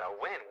 Talk about a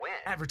win-win.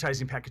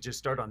 Advertising packages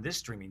start on this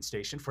streaming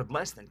station for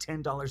less than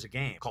 $10 a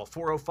game. Call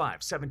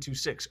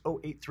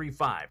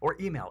 405-726-0835 or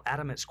email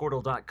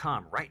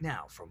adam@squirtle.com right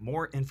now for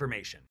more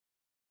information.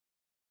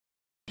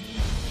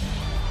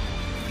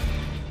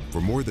 For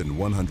more than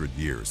 100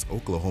 years,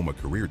 Oklahoma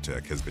Career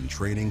Tech has been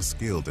training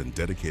skilled and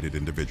dedicated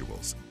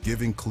individuals,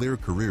 giving clear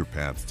career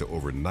paths to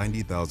over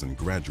 90,000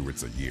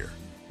 graduates a year.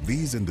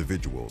 These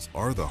individuals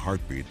are the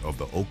heartbeat of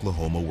the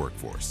Oklahoma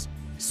workforce,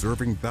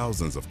 serving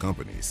thousands of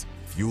companies,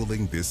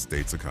 fueling this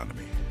state's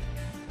economy.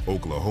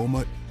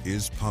 Oklahoma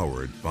is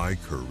powered by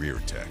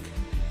Career Tech.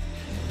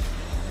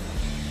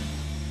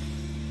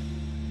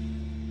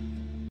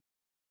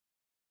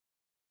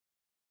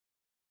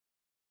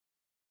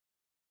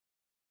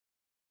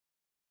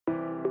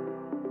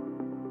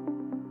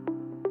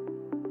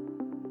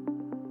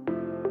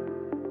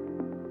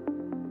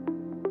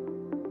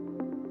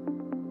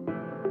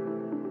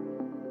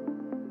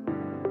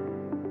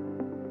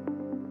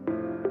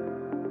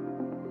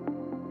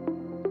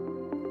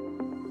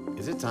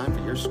 Is it time for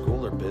your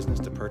school or business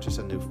to purchase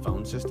a new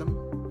phone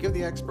system? Give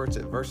the experts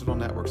at Versatile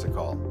Networks a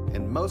call.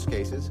 In most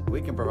cases, we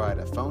can provide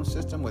a phone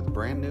system with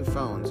brand new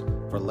phones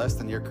for less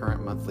than your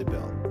current monthly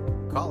bill.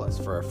 Call us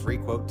for a free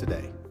quote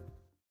today.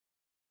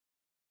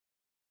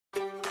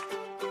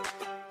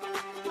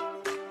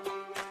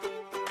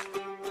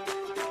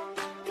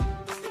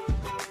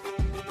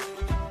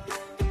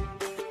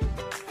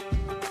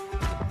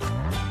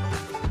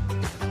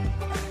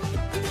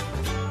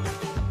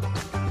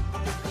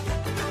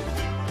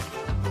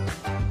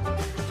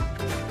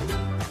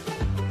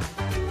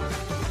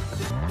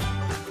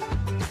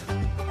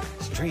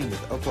 Stream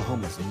with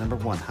Oklahoma's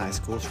 #1 high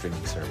school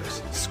streaming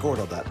service,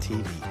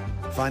 Squirtle.tv.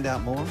 Find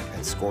out more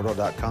at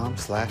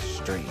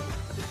squirtle.com/stream.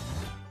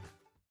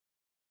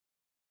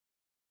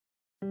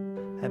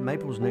 At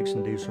Maples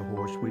Nixon Diesel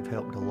Horse, we've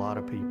helped a lot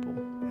of people,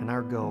 and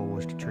our goal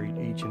was to treat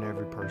each and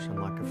every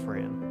person like a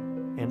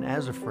friend. And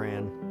as a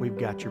friend, we've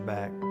got your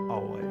back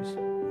always.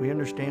 We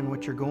understand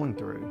what you're going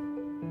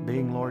through.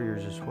 Being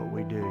lawyers is what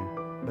we do,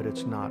 but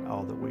it's not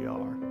all that we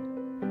are.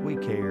 We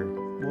care.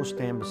 We'll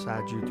stand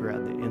beside you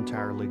throughout the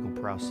entire legal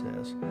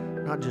process,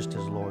 not just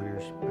as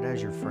lawyers, but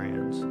as your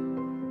friends.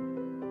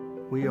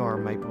 We are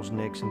Maples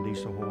Nixon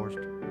Diesel Horse,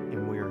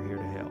 and we are here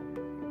to help.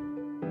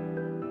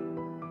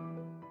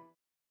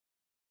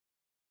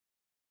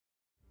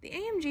 The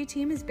AMG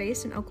team is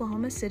based in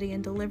Oklahoma City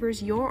and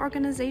delivers your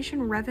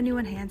organization revenue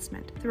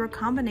enhancement through a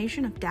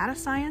combination of data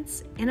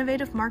science,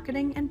 innovative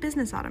marketing, and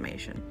business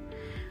automation.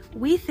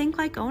 We think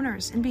like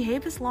owners and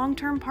behave as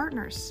long-term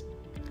partners.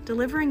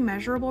 Delivering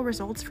measurable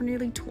results for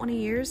nearly 20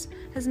 years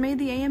has made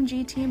the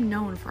AMG team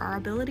known for our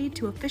ability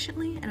to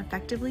efficiently and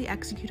effectively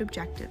execute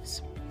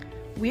objectives.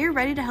 We're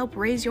ready to help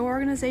raise your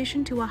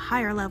organization to a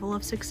higher level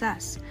of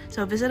success,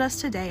 so visit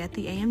us today at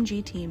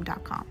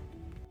theamgteam.com.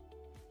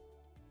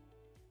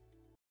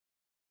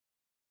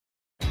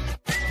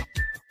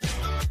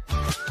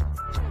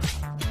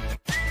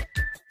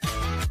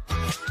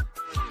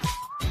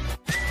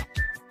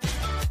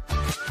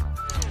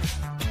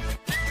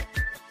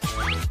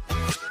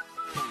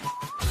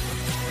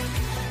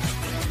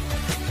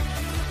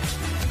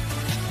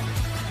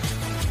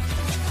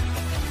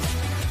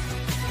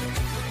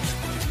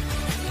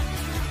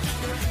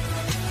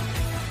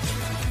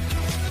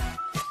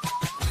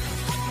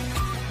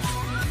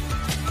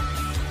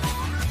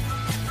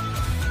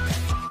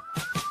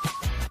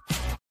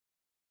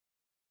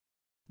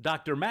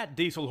 Dr. Matt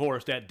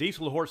Dieselhorst at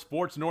Dieselhorst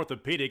Sports and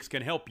Orthopedics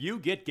can help you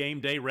get game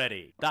day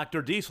ready.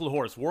 Dr.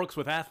 Dieselhorst works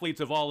with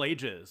athletes of all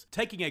ages,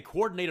 taking a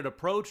coordinated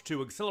approach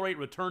to accelerate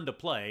return to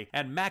play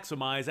and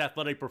maximize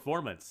athletic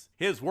performance.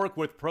 His work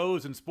with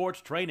pros in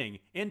sports training,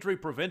 injury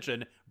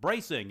prevention,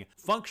 bracing,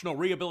 functional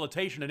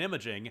rehabilitation, and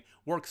imaging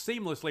works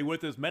seamlessly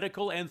with his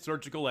medical and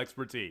surgical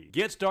expertise.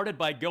 Get started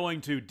by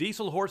going to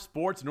Dieselhorst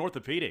Sports and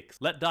Orthopedics.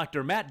 Let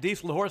Dr. Matt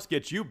Dieselhorst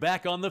get you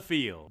back on the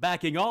field,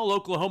 backing all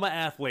Oklahoma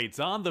athletes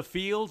on the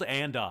field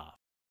and off.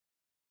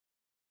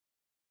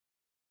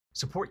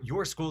 Support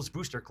your school's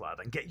booster club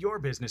and get your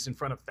business in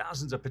front of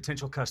thousands of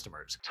potential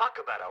customers. Talk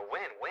about a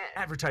win-win.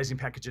 Advertising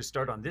packages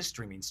start on this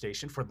streaming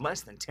station for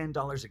less than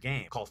 $10 a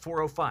game. Call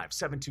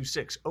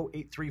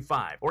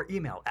 405-726-0835 or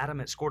email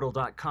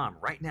adam@squirtle.com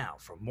right now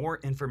for more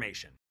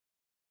information.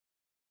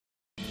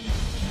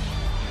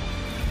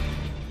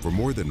 For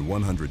more than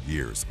 100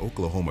 years,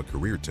 Oklahoma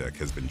Career Tech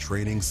has been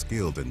training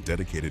skilled and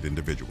dedicated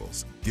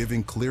individuals,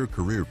 giving clear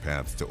career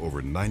paths to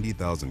over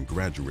 90,000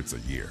 graduates a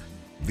year.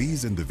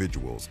 These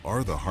individuals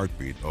are the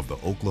heartbeat of the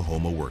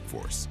Oklahoma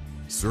workforce,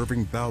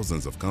 serving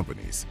thousands of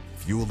companies,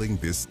 fueling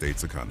this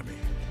state's economy.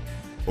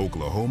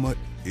 Oklahoma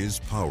is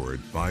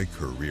powered by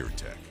Career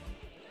Tech.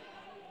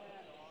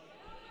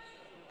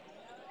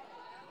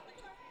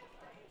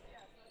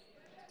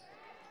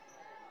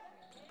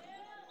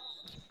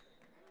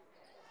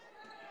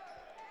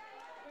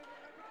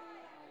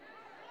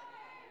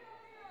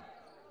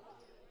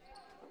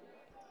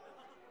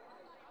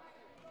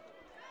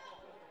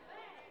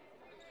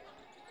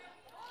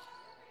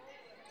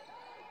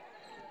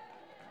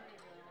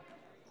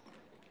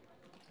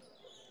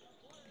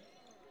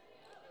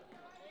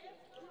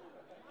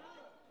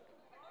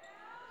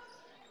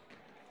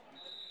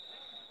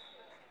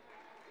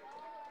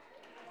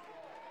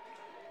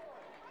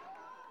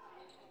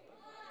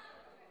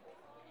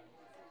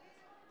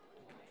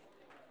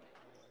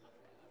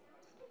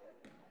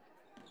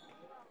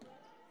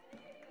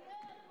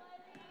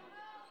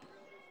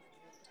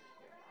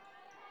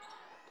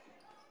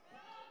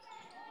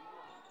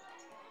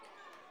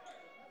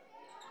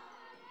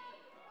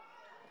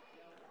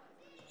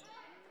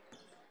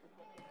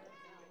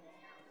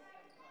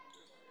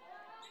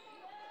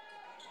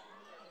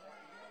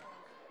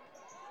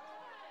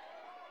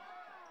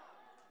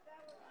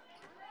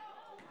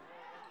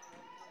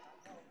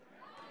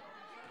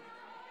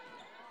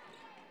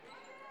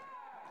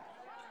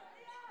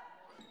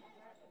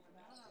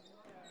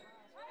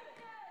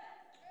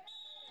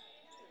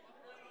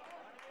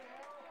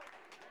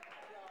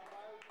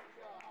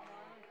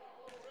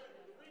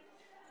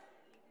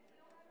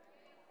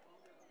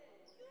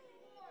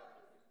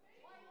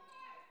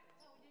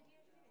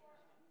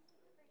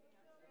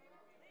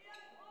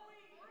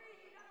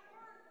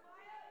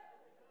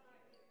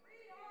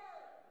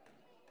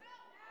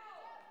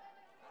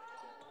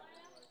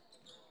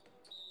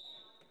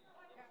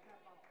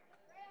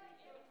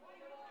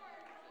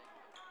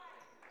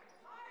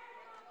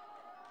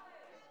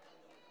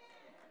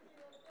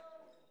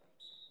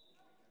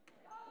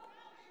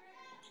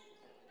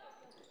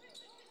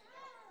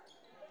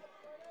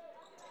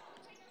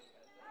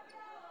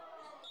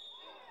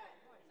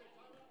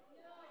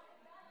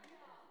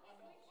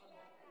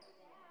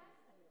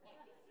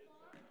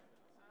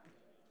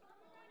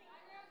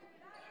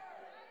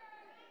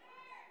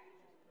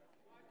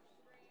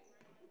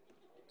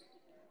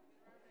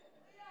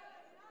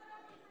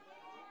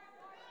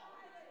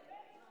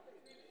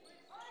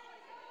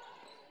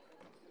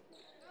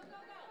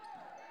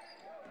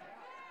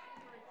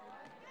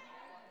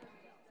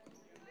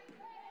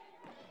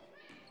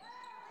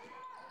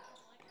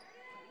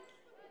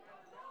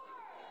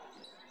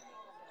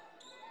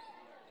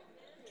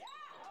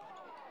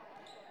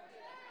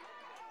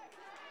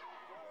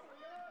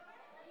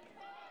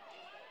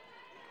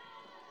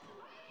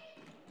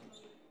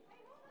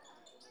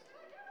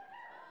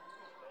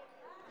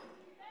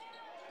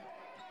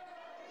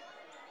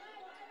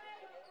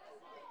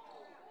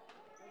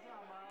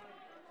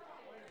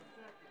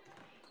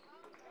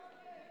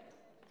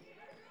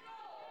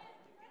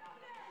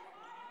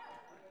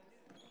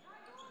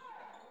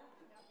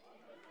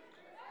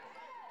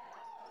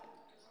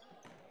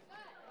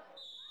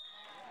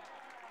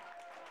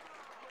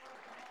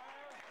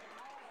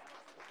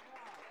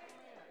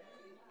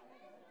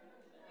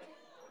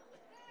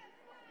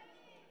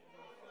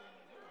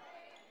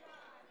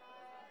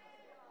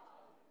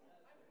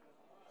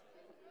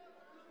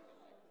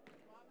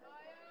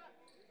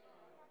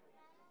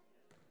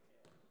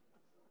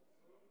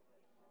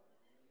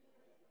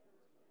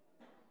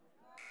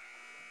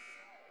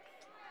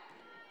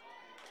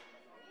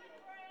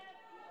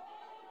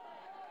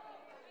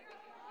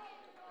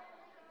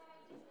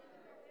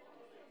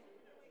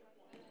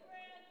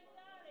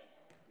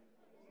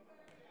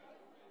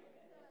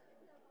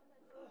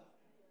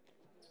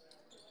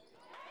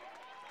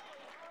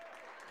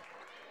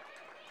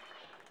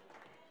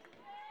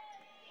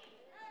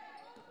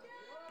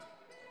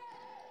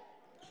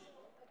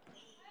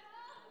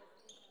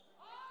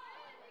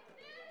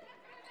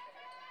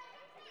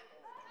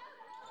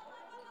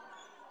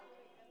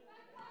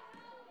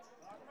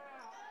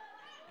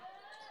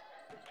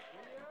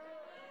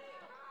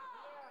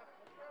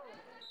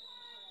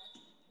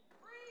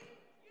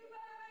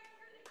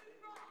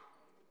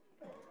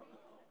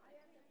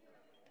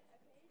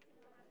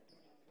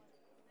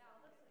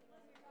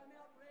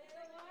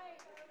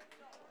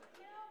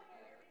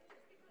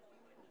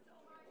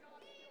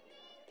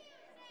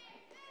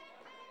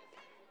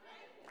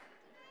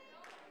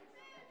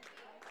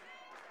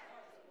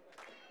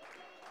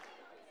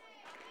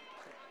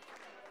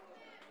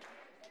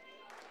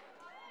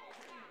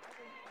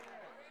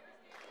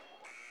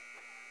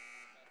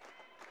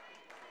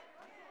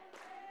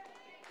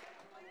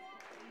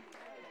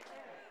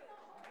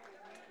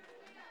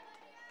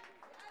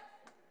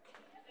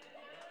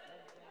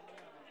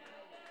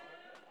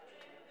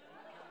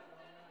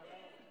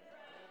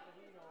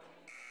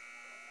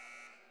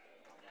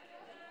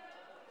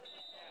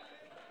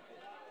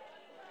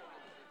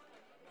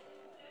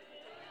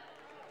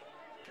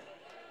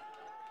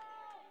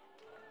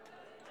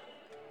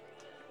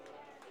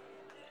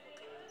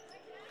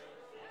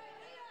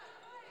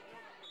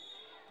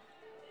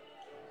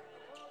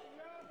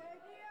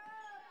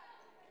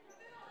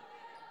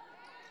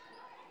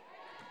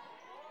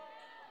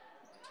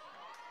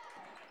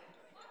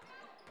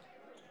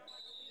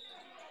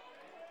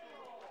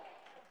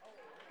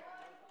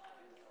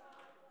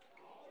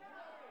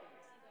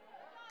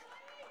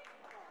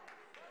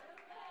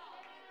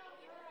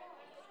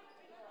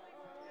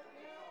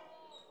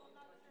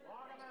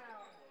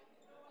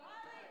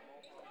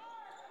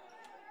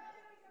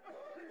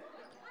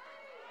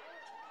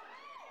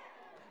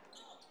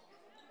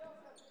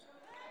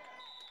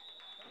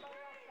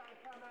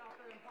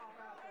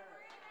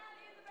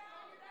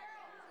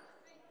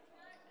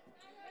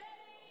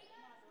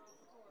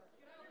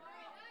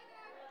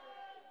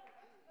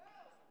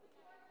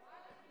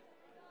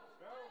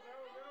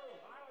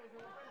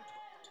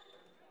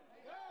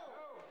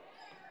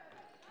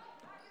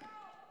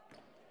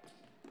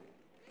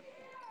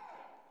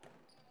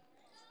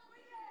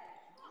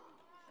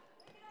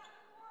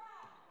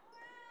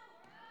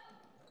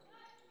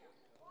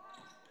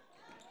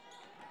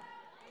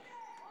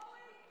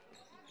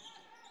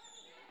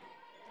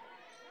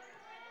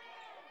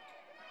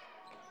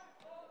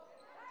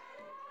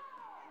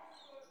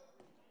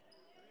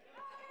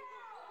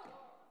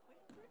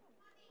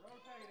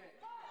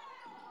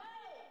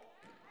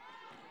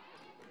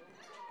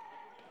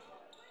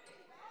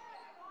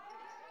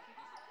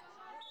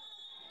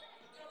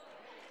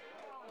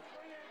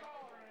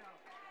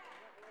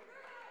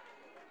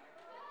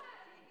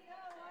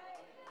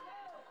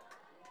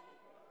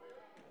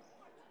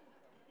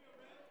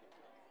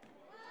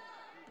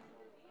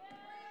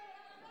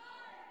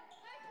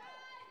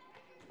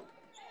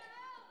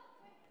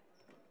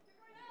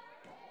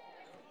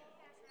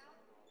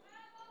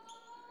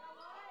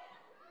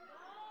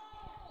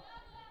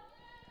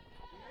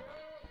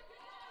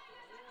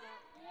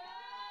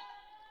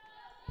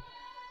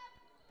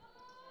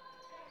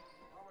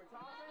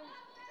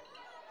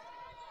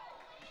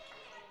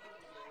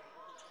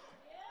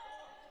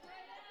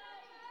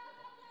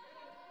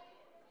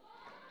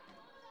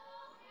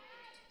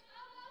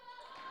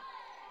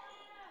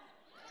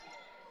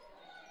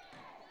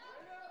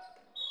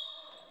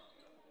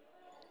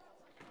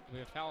 We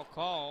have foul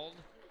called.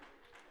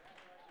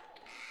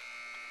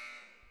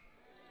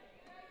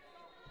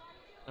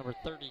 Number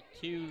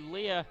 32,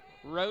 Leah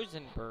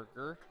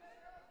Rosenberger.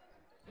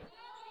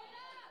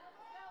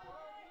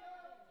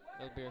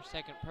 That'll be her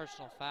second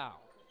personal foul.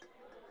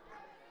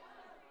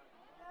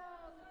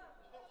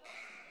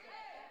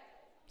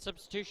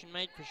 Substitution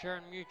made for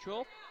Sharon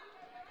Mutual.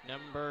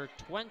 Number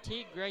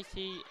 20,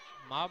 Gracie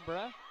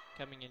Mabra,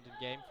 coming into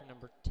the game for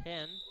number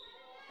 10,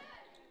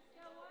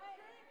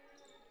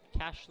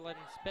 Cashlyn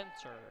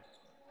Spencer.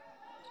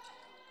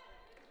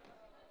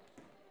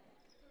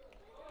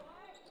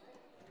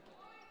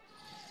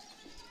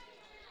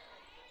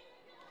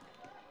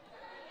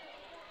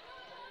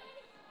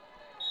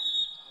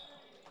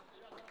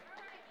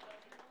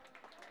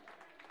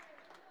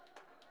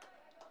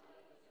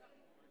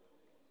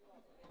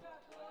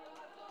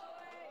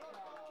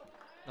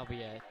 There'll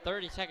be a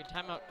 30-second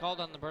timeout called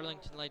on the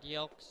Burlington Lady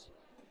Elks.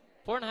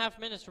 4.5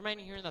 minutes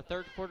remaining here in the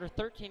third quarter.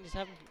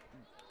 13-7,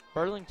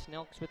 Burlington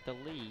Elks with the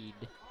lead.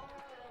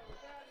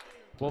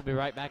 We'll be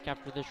right back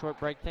after this short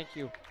break. Thank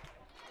you.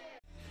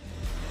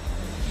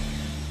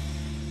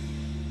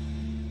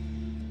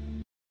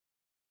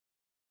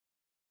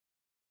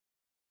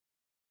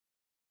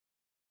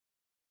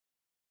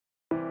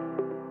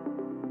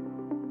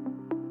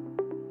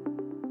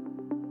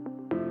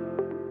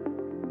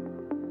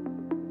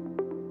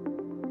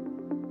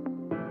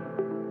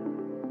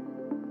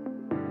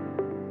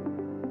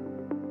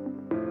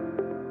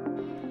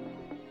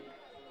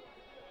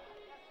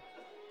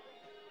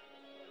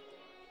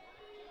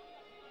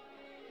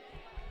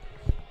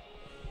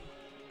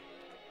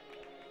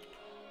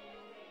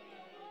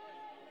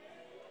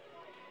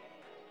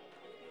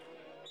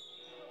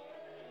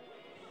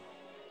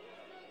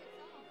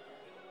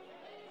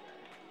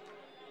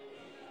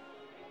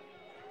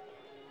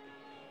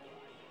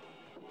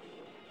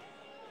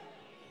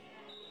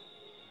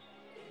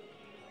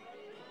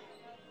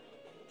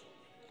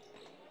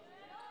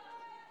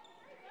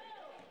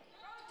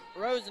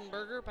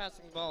 Rosenberger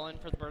passing the ball in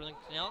for the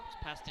Burlington Elks.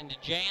 Passed into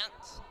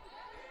Jantz.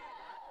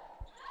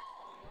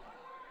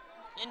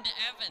 Into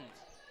Evans.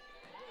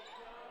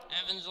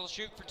 Evans will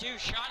shoot for two.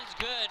 Shot is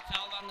good.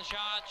 Fouled on the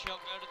shot.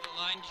 She'll go to the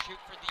line to shoot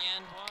for the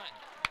and one.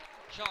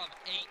 She'll have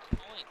 8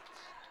 points.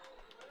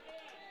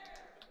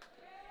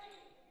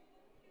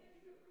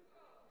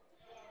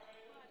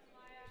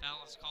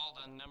 Foul is called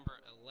on number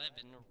 11,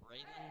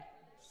 Raylan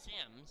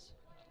Sims.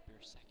 That'll be her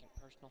second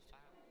personal foul.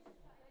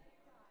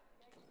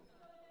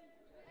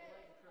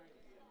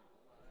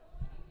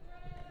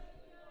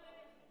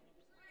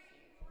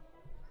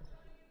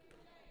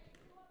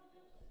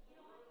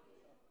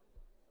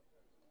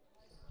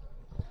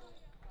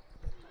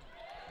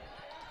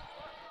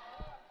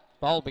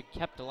 Ball will be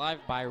kept alive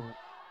by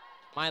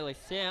Miley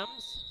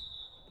Sims.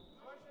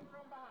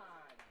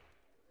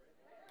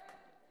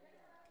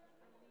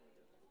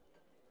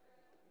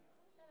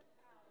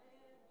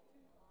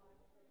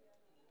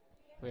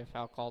 We have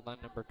foul called on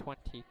number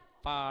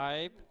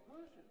 25,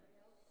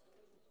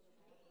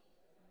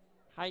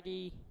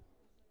 Heidi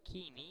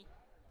Keeney.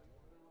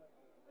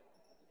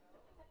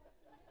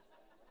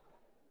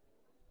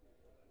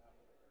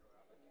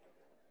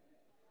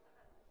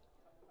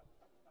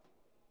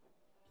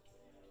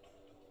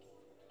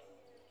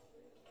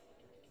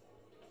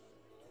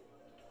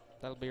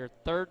 That'll be her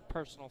third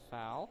personal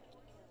foul.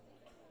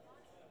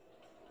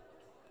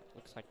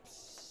 Looks like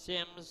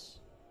Sims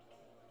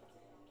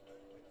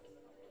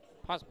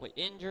possibly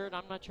injured.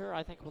 I'm not sure.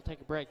 I think we'll take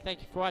a break.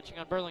 Thank you for watching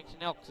on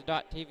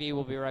BurlingtonElks.tv.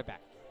 We'll be right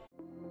back.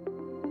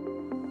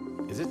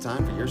 Is it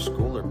time for your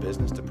school or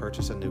business to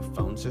purchase a new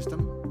phone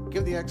system?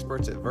 Give the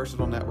experts at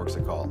Versatile Networks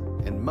a call.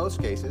 In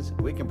most cases,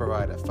 we can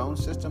provide a phone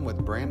system with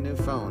brand new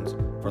phones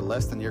for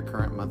less than your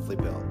current monthly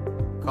bill.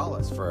 Call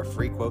us for a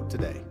free quote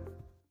today.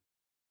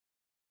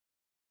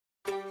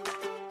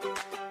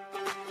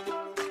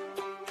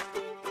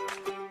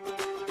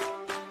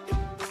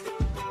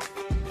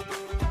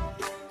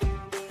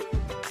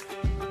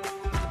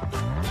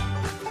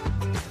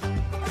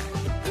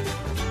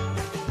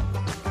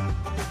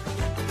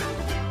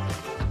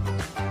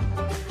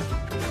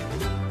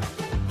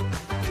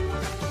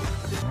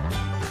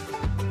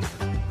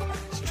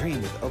 Stream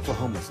with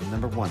Oklahoma's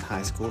 #1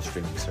 high school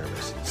streaming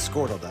service,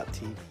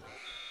 Squirtle.tv.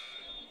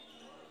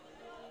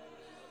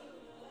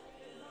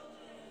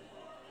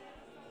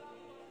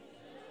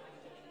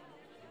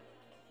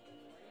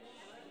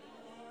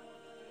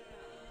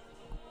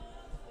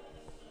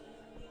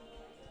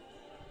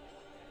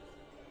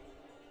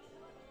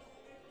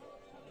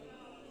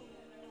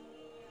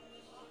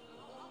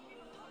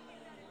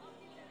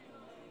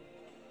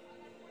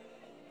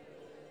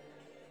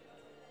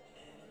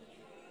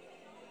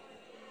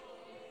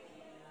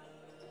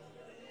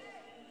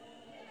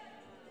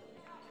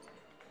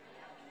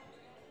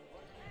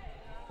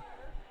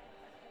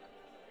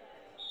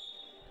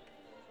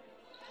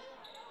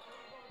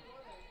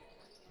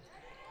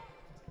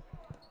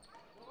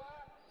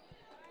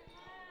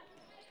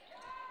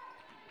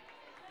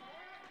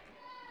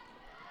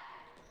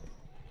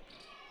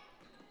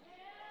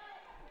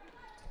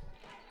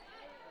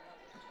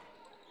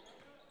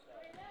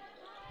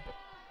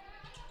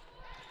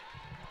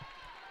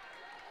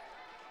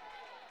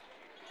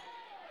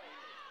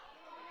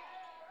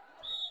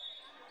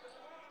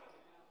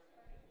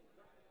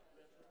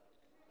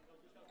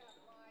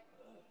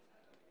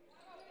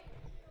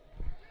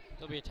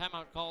 There'll be a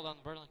timeout called on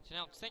the Burlington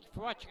Elks. Thank you for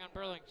watching on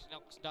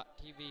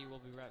BurlingtonElks.tv. We'll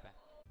be right back.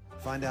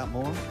 Find out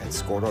more at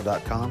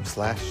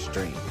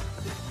squirtle.com/stream.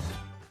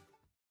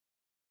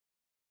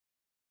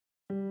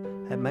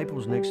 At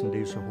Maples Nixon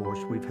Diesel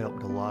Horse, we've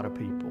helped a lot of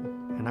people,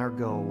 and our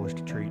goal was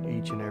to treat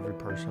each and every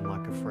person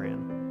like a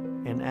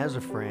friend. And as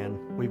a friend,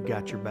 we've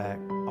got your back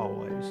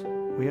always.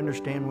 We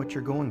understand what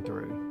you're going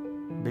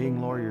through.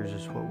 Being lawyers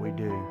is what we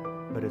do,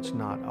 but it's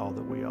not all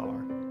that we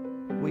are.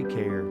 We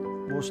care.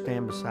 We'll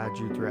stand beside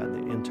you throughout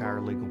the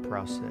entire legal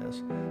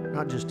process,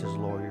 not just as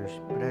lawyers,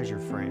 but as your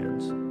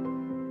friends.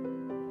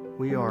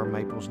 We are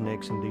Maples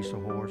Nixon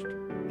Diesel Horse,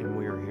 and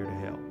we are here to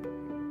help.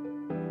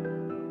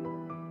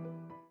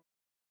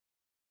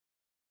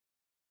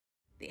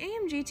 The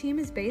AMG team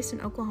is based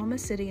in Oklahoma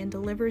City and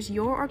delivers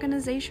your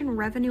organization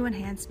revenue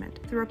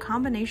enhancement through a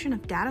combination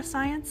of data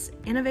science,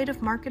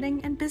 innovative marketing,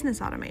 and business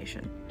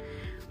automation.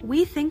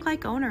 We think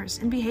like owners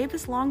and behave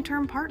as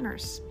long-term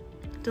partners.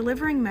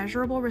 Delivering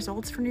measurable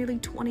results for nearly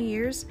 20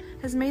 years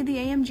has made the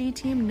AMG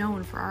team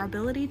known for our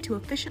ability to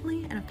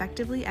efficiently and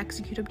effectively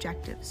execute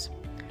objectives.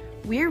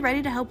 We are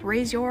ready to help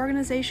raise your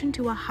organization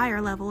to a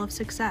higher level of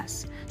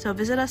success, so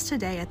visit us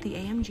today at the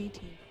AMG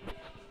team.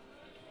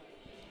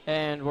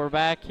 And we're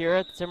back here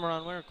at the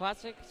Cimarron Winter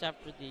Classics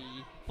after the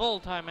full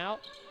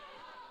timeout.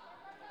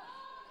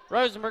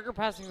 Rosenberger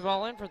passing the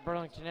ball in for the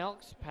Burlington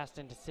Elks. Passed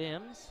into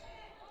Sims.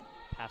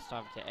 Passed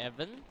off to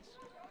Evans.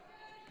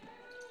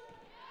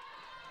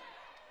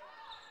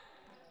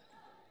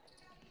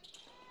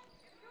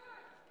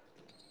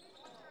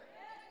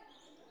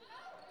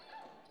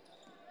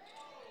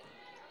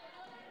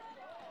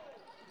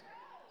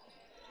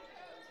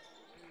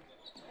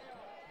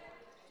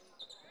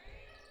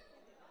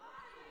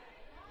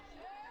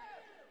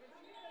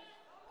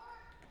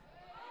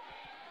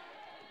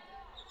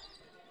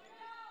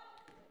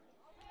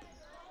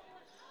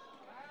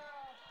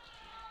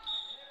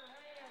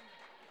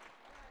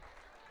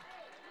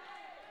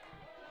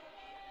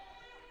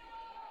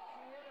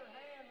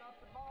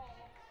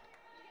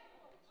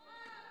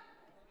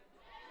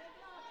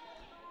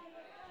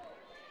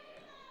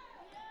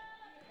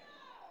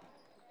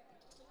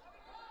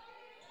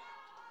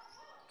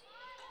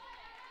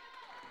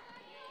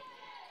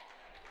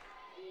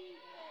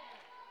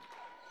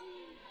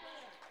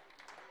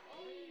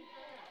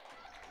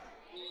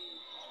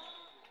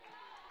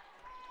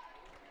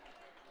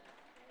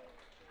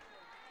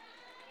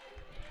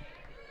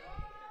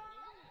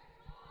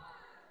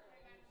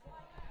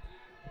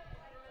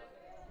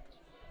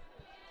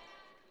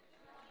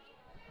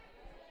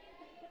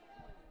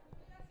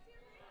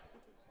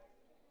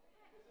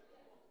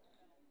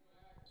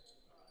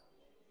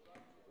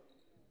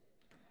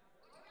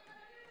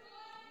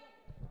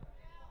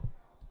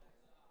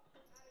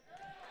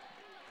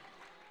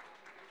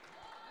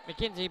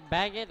 McKenzie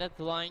Baggett at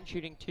the line,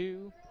 shooting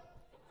 2.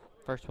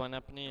 First one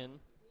up and in.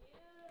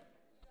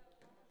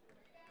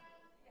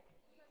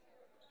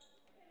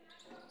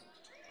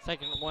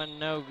 Second one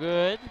no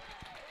good.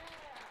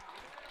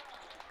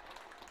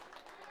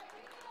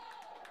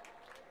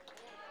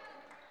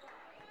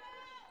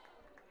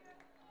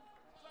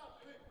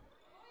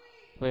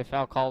 We have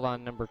foul called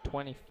on number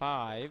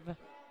 25.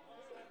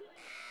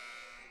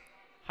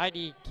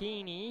 Heidi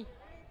Keeney.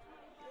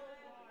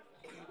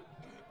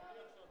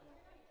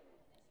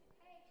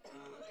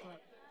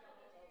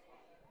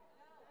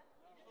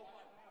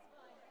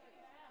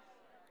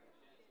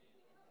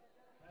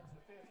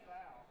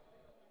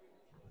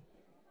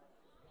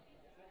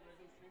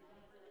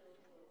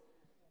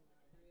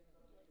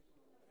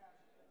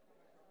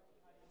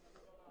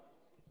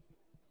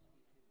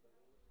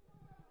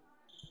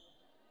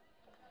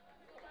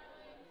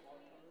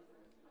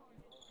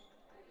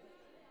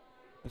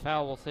 The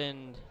foul will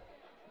send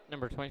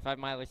number 25,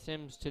 Miley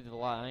Sims, to the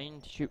line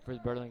to shoot for the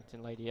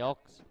Burlington Lady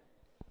Elks.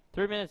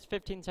 3 minutes,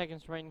 15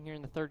 seconds remaining here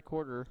in the third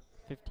quarter,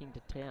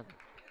 15-10.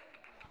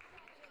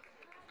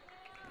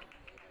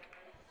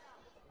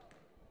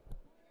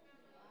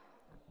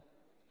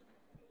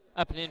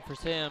 Up and in for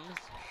Sims.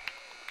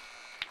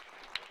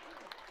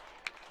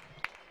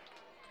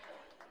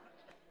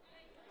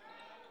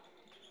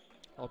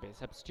 Will be a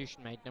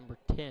substitution made, number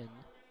 10.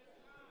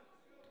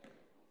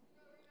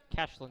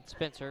 Cashlyn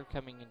Spencer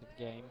coming into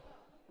the game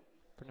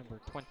for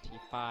number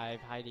 25,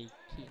 Heidi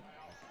Key.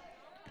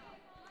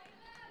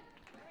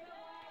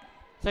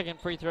 Second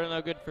free throw,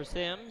 no good for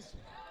Sims.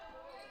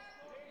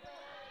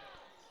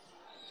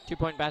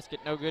 2-point basket,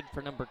 no good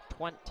for number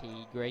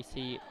 20,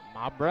 Gracie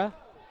Mabra.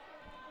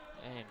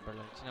 And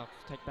Burlington Elks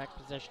take back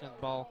possession of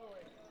the ball.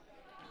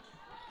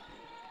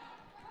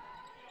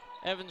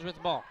 Evans with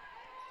the ball.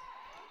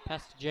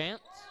 Pass to Jantz,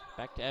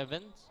 back to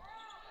Evans.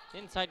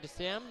 Inside to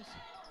Sims.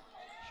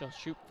 She'll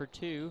shoot for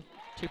 2.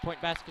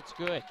 2-point basket's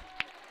good.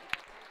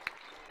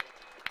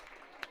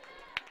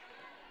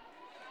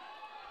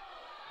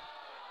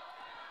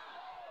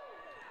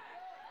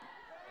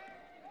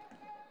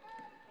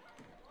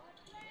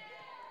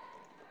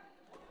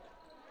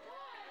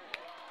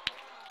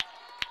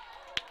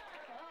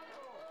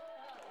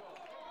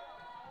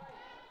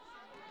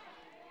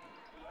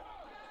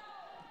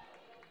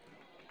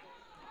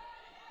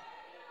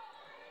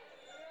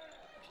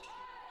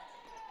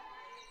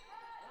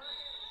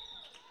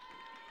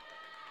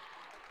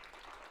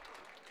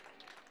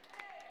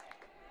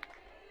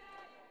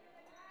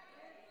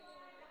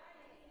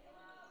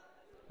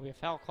 We have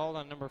foul called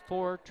on number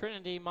 4,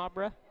 Trinity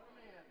Mabra.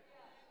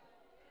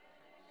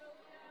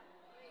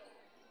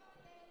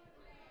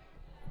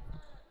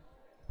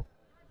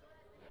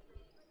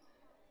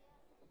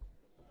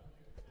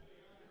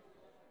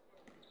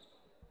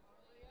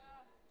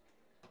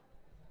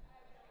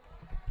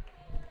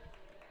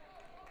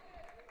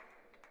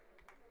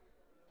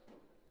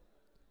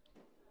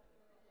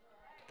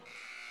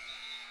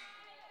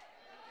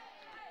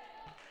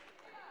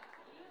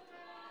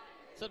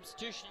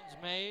 Substitutions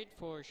made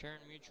for Sharon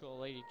Mutual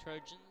Lady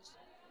Trojans.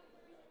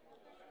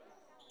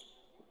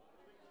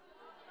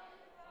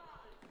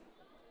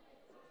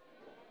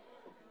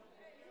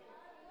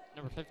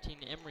 Number 15,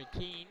 Emery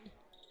Keene.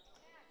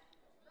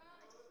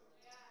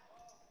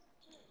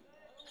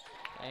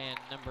 And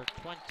number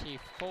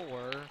 24,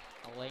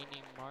 Eleni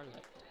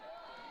Marlett.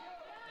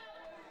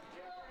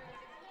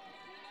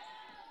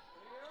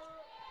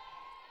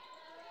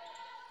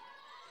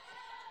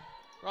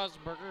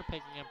 Rosenberger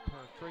picking up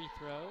her free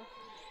throw.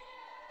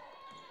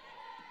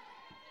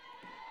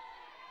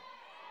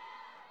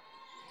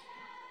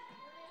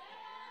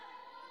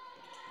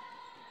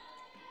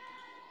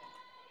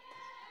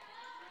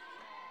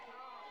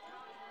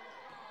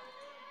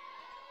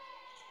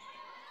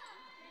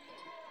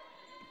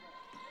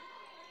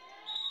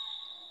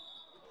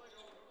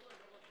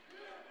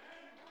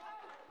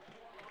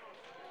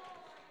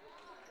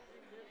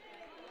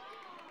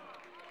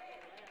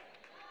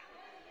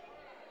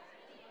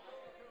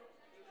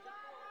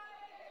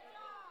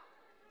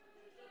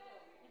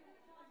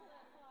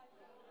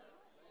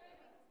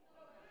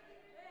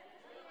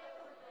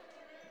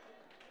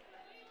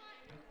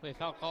 We have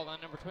foul called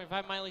on number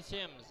 25, Miley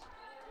Sims.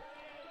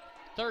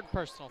 Third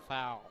personal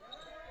foul.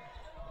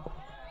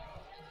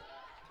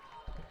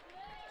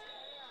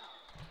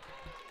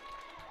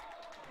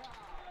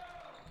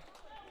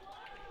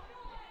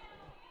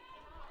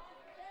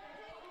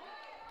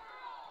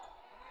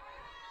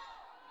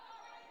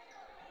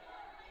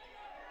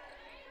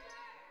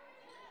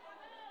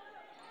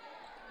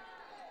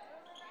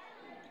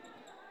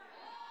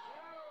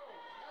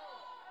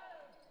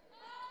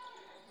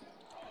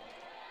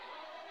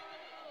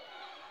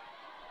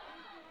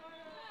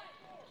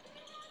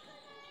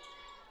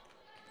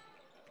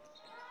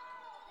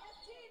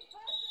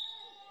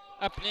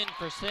 Up and in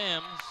for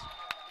Sims.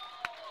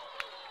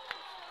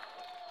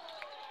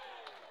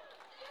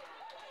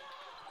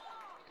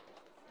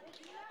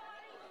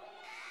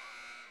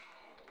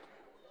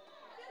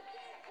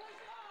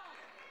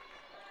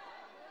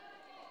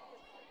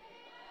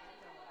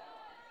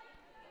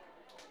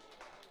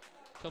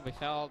 She'll be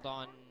fouled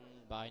on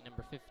by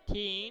number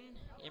 15,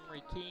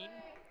 Emery Keene.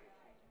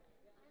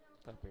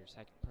 That'll be her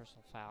second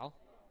personal foul.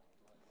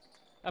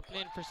 Up and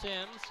in for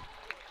Sims.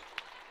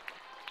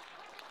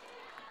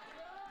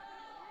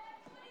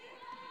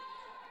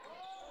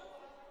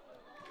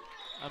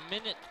 A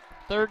minute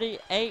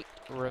 38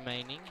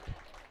 remaining.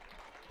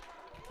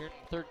 Here in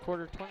the third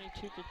quarter,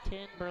 22-10,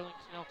 Burlington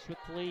Elks with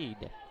the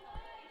lead.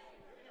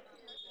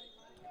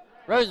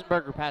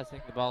 Rosenberger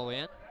passing the ball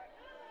in.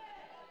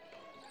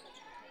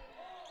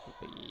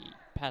 Will be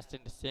passed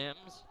into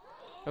Sims.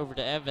 Over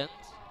to Evans.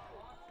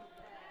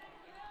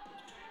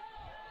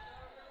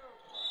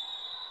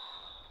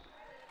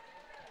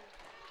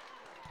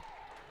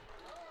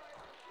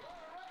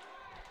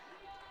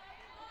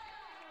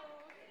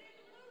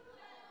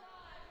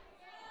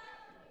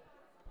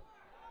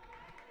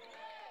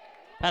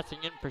 Passing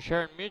in for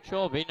Sharon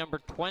Mutual will be number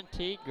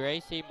 20,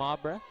 Gracie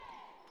Mabra.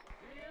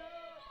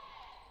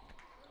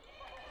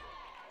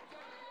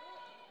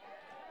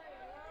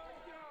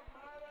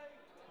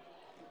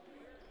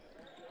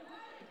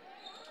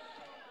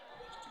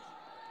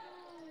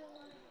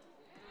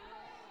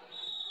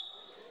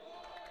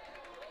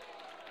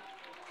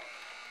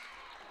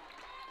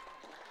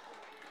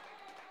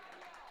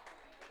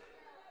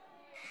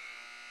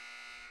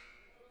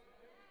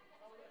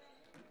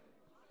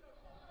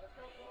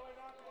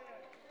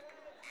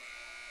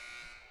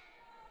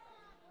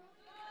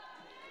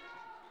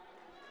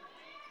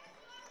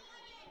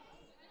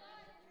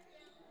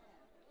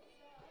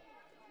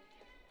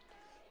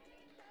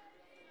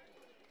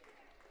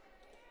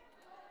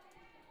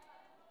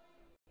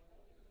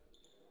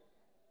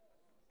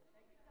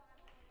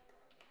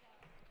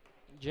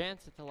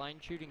 Jantz at the line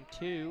shooting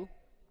 2.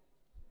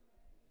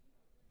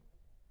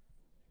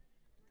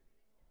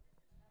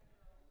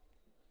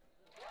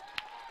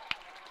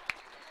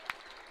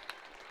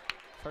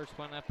 First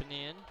one up and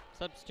in.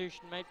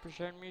 Substitution made for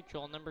Sharon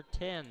Mutual, number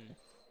 10.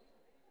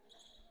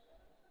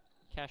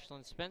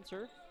 Cashlyn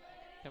Spencer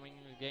coming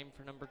into the game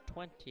for number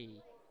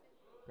 20,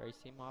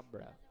 Gracie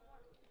Mabra.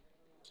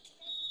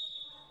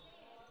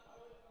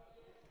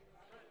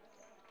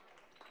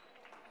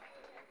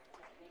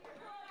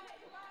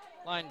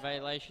 Line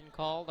violation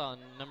called on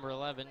number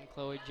 11,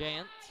 Chloe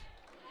Jantz.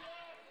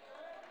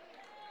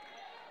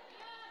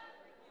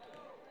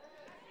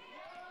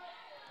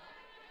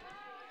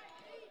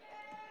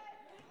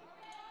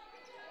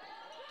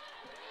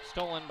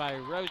 Stolen by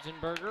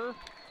Rosenberger.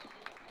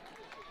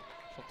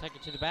 She'll take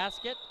it to the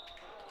basket.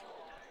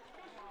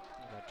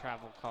 A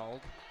travel called.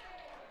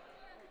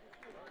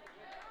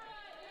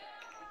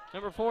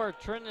 Number 4,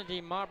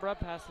 Trinity Mabra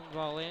passing the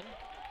ball in.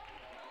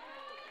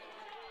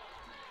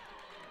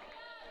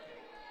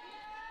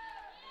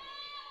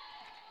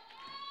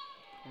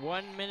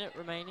 One minute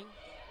remaining.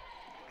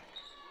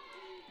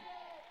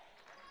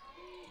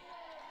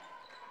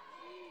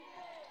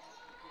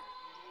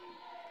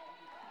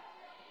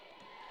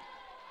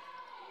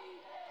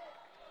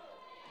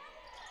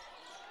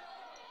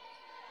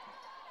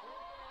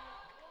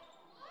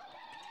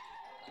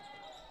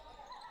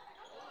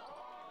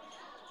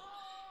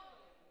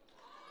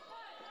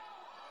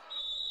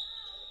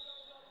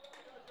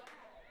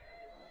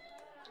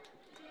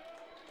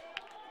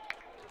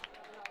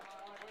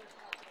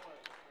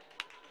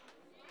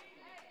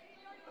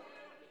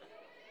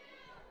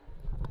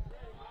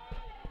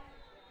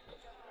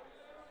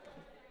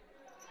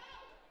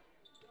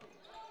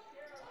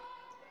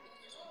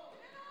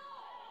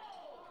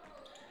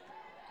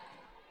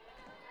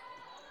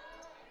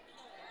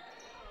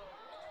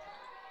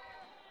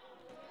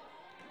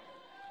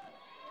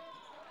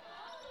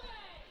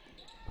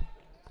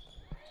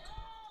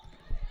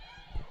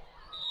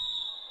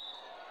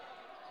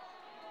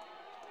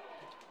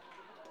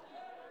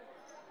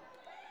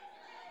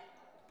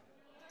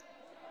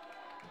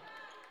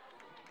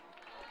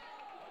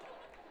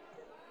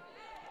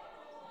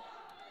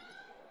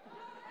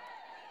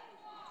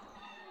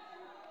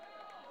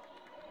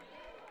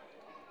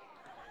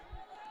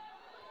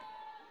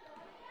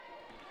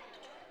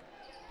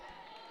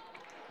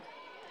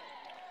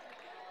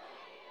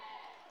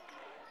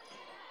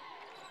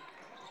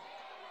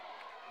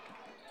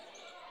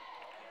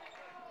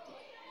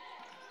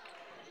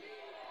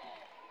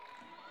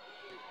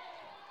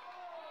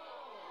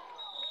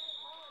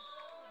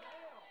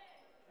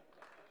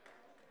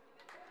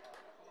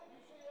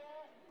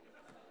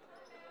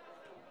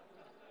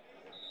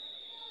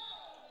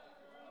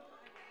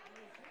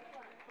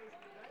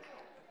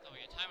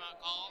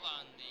 Timeout called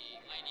on the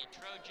Lady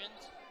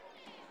Trojans.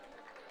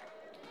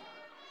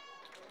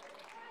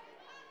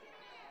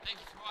 Thank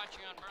you for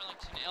watching on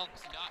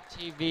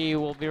BurlingtonElks.tv.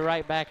 We'll be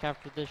right back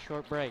after this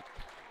short break.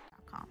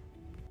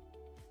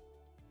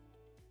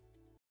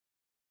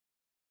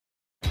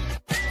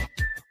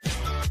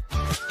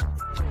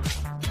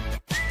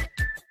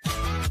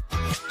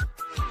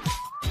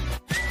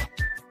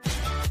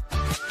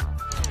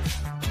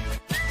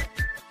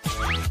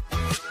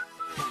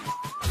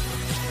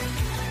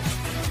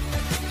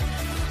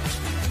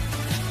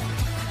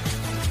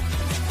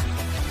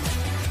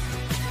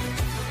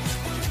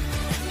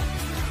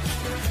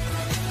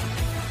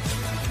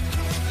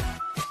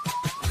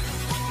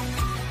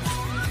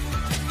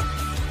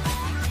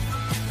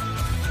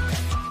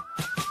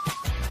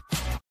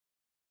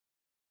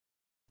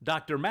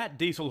 Dr. Matt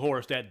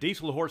Dieselhorst at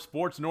Dieselhorst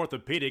Sports and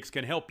Orthopedics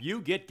can help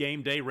you get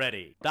game day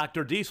ready.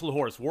 Dr.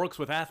 Dieselhorst works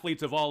with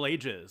athletes of all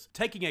ages,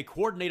 taking a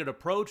coordinated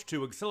approach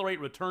to accelerate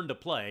return to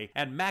play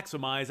and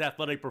maximize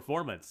athletic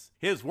performance.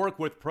 His work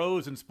with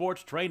pros in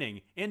sports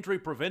training, injury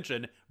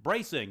prevention,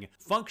 bracing,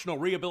 functional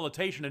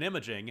rehabilitation, and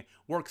imaging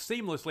works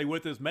seamlessly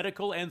with his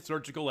medical and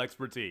surgical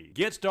expertise.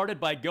 Get started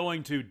by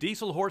going to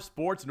Dieselhorst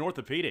Sports and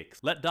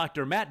Orthopedics. Let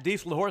Dr. Matt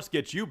Dieselhorst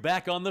get you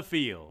back on the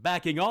field,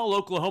 backing all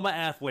Oklahoma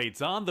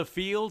athletes on the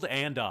field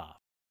and off.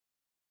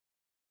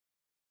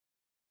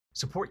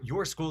 Support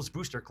your school's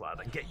booster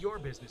club and get your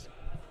business.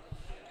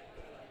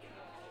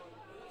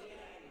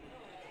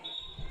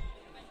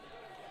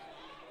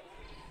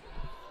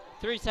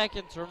 Three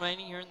seconds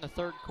remaining here in the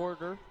third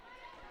quarter.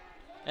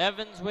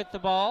 Evans with the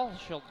ball.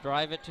 She'll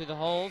drive it to the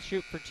hole.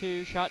 Shoot for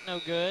two. Shot no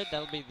good.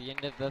 That'll be the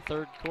end of the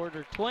third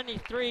quarter.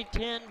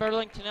 23-10.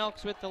 Burlington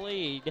Elks with the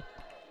lead.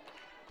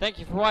 Thank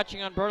you for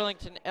watching on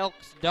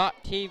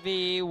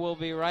BurlingtonElks.tv. We'll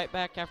be right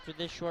back after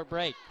this short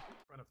break. In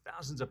front of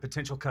thousands of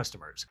potential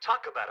customers.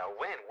 Talk about a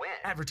win-win.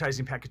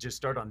 Advertising packages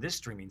start on this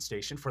streaming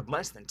station for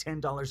less than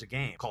 $10 a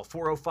game. Call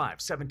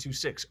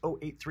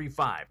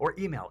 405-726-0835 or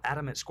email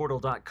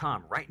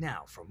adam@squirtle.com right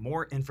now for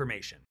more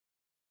information.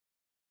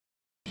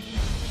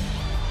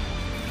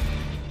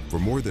 For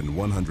more than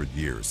 100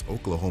 years,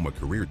 Oklahoma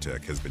Career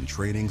Tech has been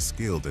training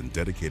skilled and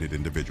dedicated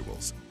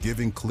individuals,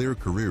 giving clear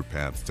career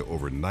paths to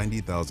over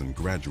 90,000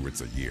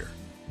 graduates a year.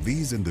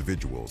 These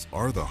individuals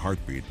are the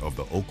heartbeat of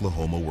the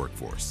Oklahoma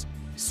workforce,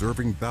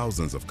 serving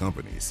thousands of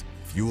companies,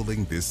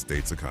 fueling this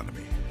state's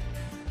economy.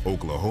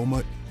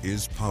 Oklahoma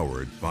is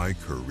powered by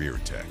Career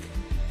Tech.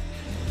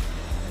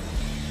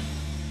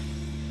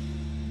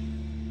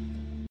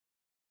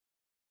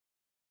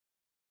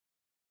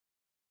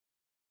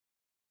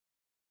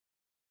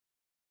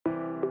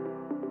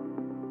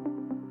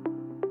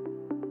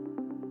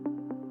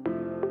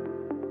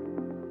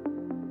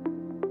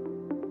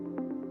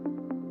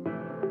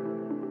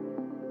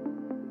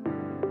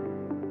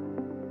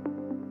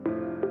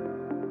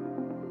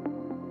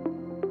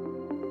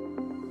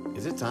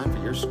 Is it time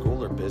for your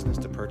school or business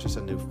to purchase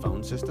a new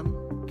phone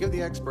system? Give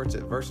the experts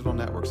at Versatile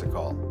Networks a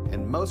call.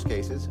 In most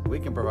cases, we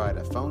can provide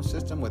a phone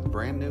system with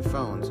brand new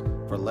phones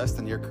for less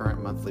than your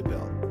current monthly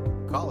bill.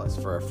 Call us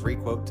for a free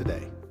quote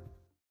today.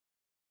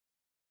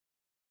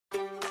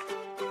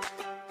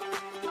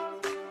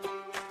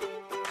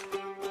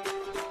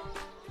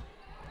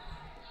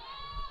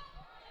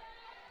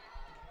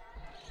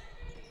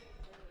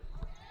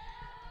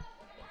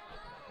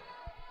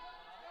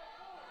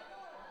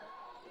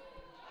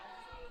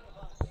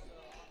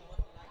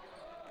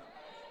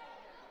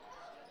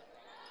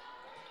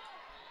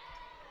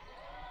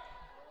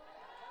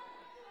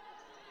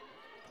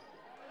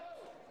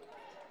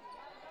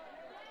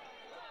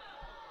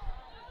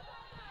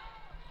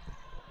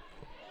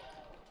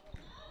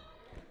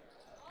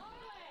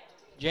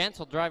 Jantz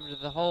will drive it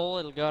to the hole.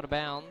 It'll go out of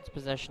bounds.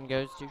 Possession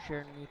goes to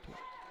Sharon Mutual.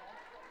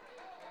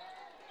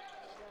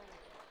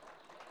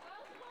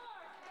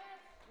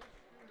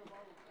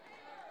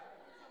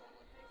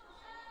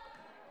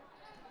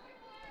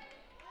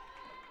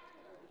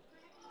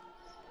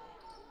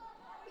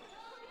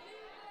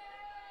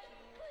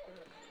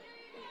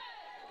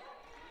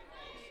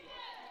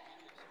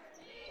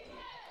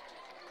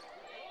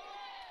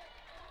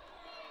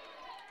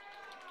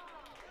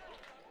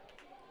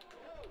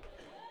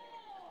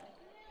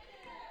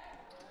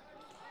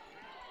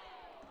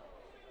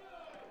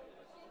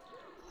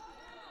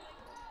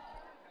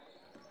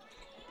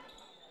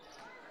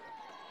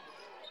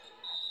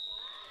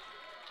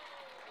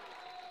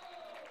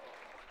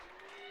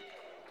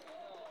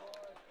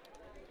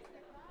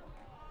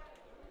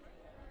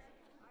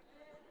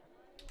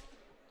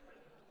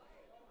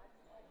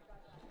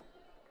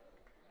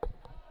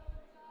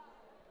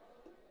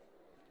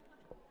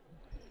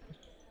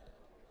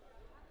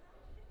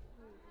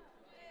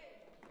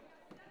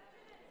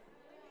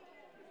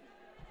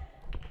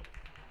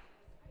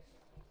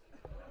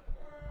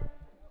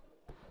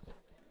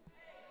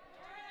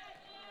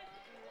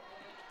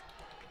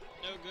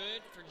 No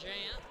good for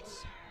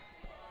Jantz.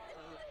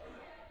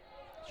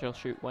 She'll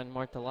shoot one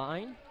more at the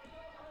line.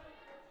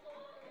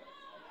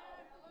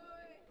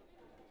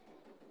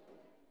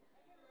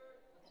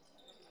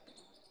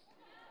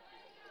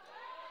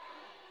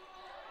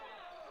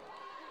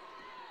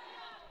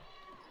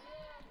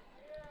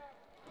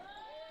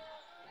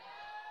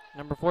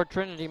 Number 4,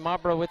 Trinity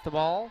Mabra with the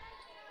ball.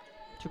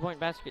 2-point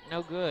basket,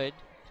 no good.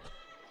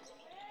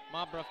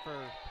 Mabra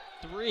for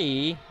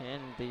 3,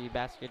 and the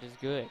basket is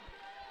good.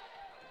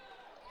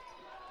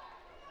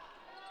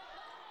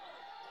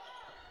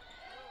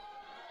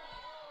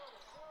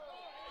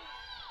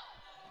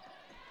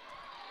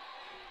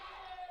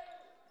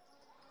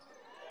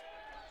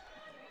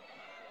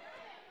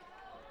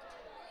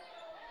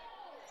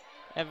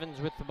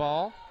 Evans with the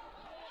ball.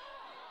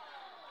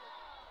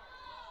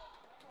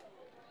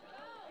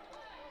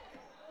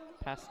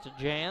 Pass to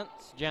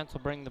Jantz. Jantz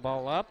will bring the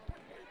ball up.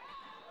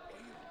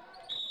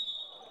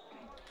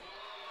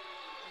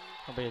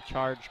 There'll be a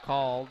charge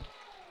called.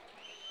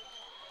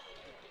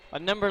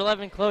 On number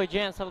 11, Chloe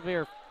Jantz, that'll be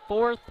her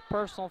 4th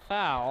personal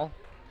foul.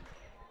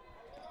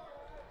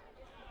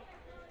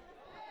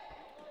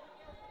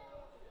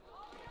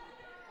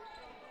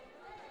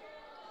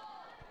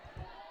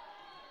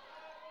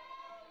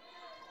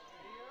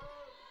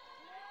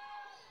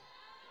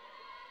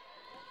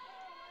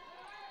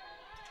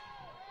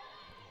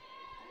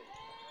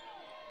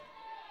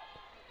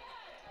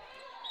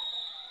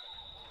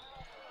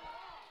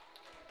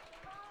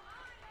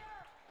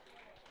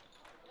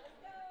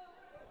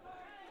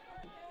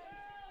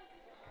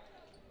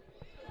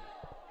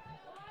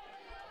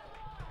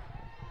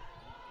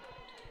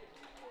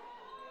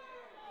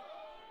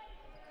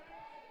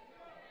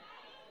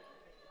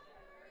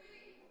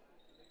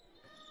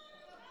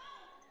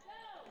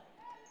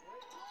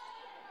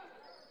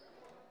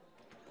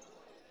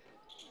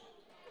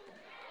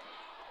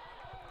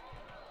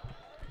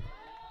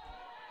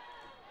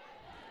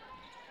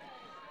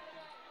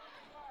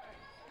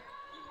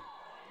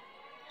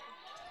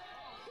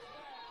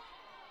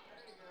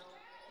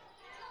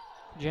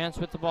 Jantz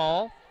with the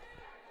ball.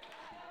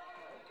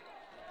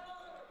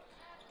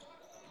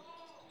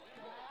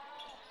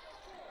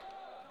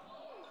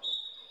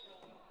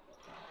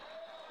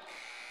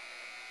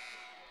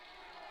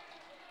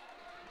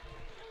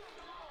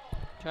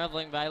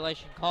 Traveling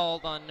violation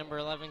called on number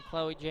 11,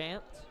 Chloe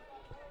Jantz.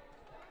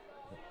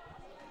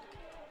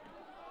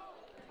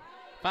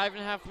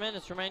 5.5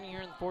 minutes remaining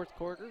here in the 4th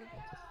quarter.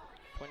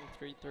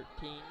 23-13,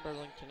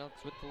 Burlington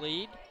Elks with the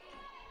lead.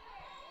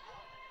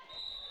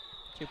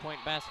 2-point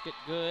basket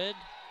good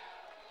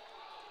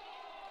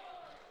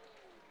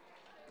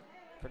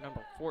for number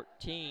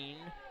 14,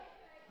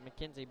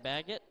 Mackenzie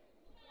Baggett.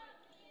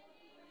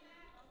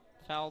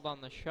 Fouled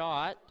on the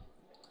shot.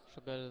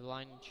 She'll go to the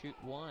line and shoot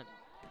one.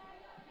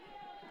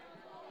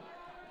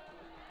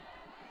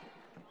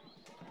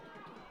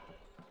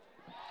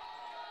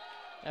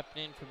 Up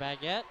and in for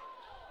Baggett.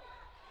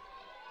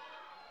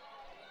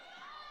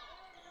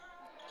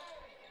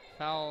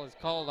 Foul is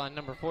called on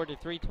number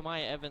 43,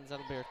 Tamaya Evans.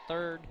 That'll be her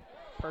 3rd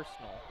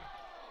personal.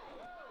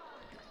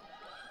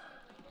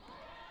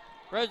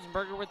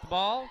 Rosenberger with the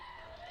ball.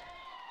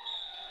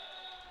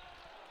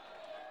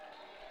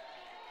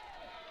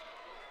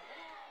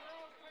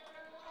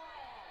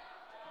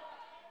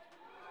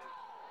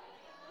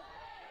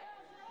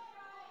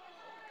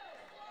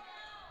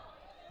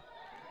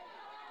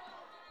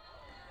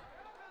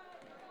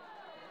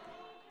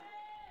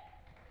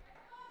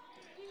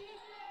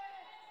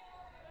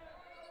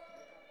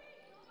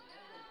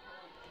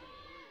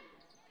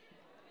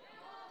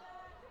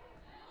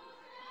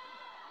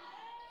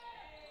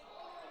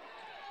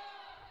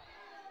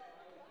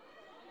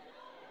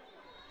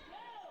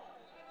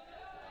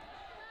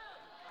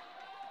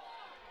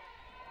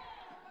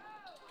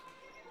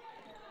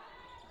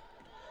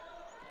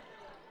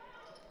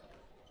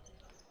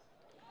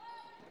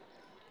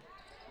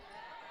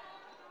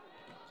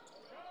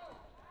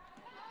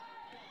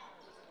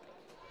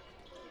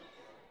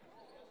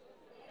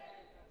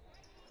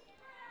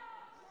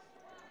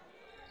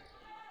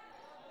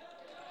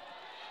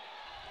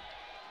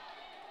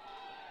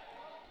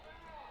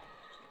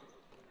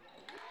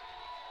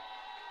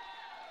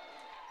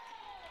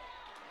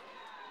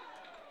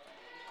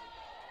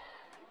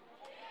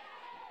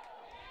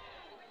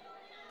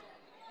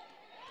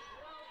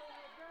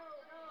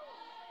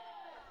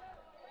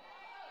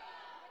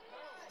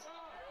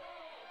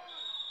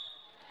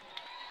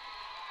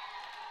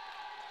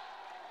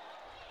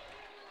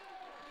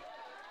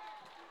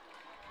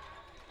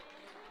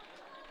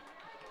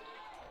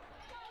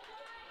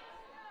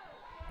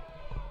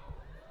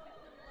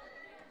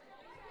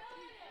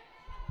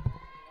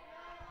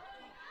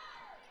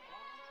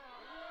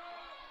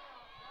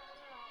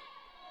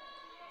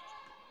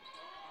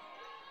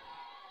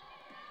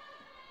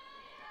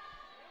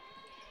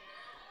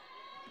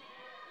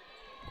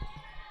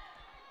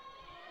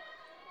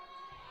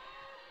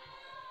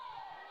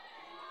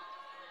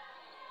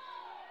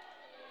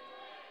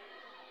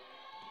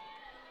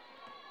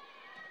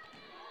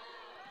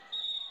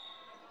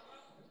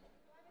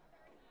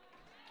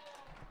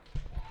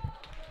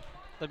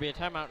 There'll be a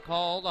timeout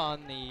called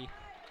on the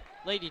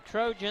Lady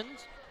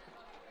Trojans.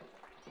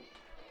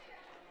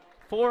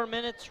 4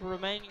 minutes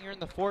remaining here in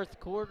the fourth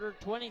quarter,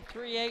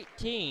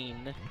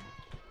 23-18.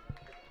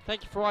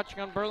 Thank you for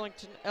watching on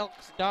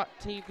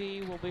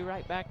BurlingtonElks.tv. We'll be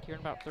right back here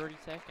in about 30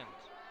 seconds.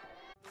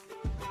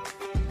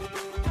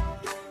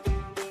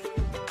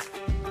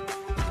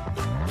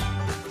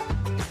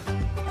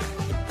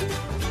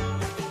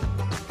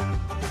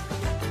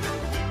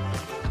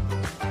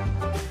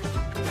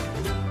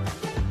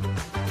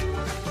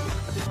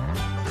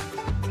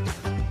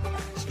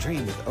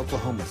 Stream with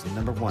Oklahoma's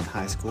 #1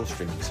 high school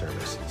streaming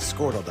service,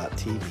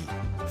 Squirtle.tv.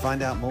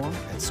 Find out more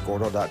at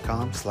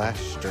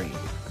Squirtle.com/stream.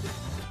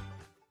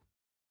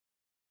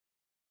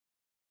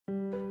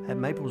 At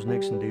Maples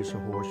Nixon Diesel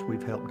Horse,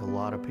 we've helped a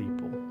lot of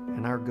people,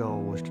 and our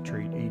goal was to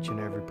treat each and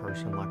every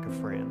person like a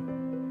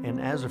friend. And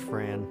as a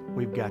friend,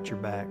 we've got your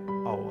back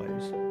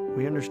always.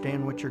 We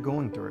understand what you're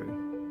going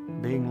through.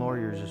 Being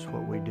lawyers is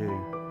what we do,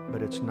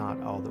 but it's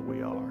not all that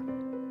we are.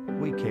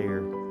 We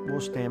care. We'll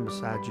stand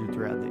beside you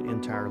throughout the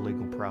entire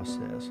legal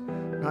process,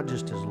 not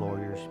just as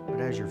lawyers,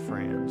 but as your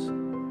friends.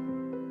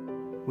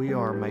 We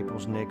are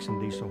Maples Nixon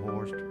Diesel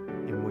Horse,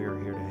 and we are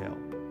here to help.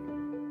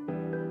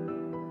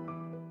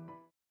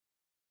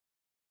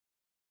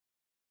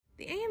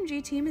 The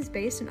AMG team is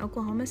based in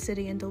Oklahoma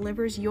City and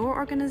delivers your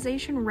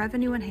organization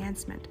revenue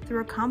enhancement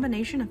through a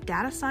combination of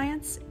data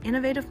science,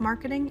 innovative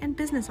marketing, and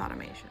business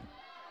automation.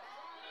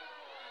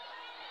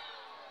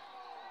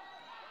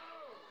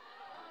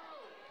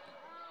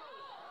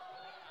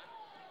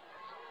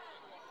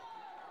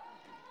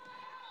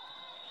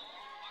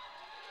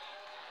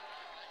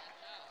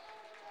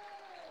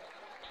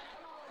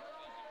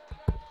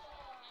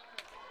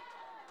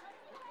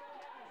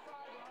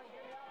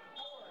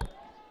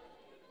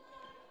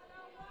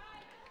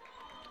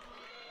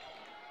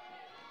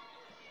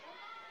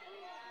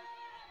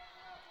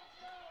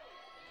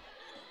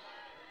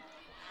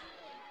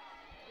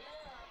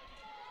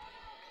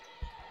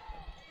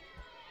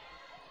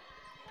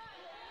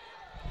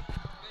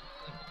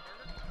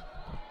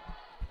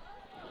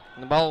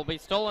 And the ball will be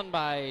stolen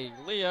by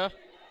Leah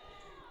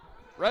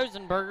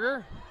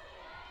Rosenberger.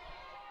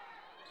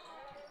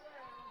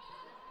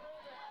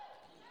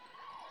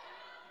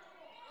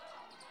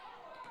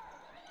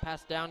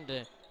 Pass down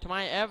to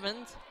Maya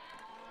Evans.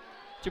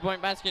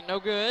 2-point basket, no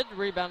good.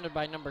 Rebounded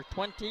by number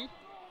 20,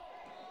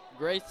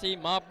 Gracie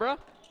Mabra.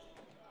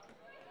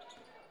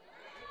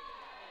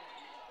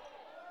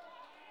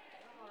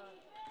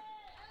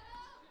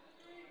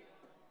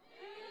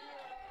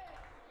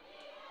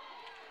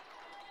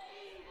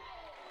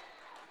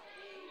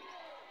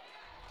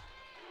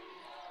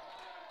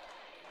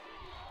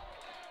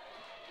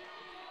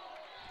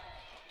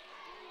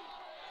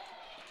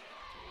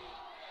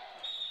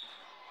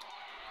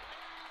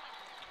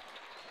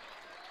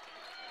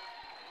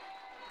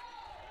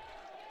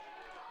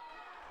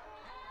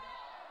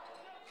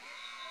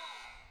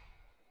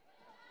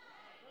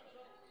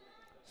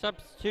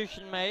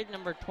 Substitution made,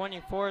 number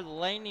 24,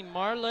 Lainey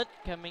Marlett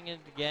coming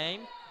into the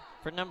game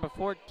for number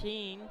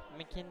 14,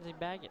 Mackenzie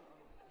Baggett.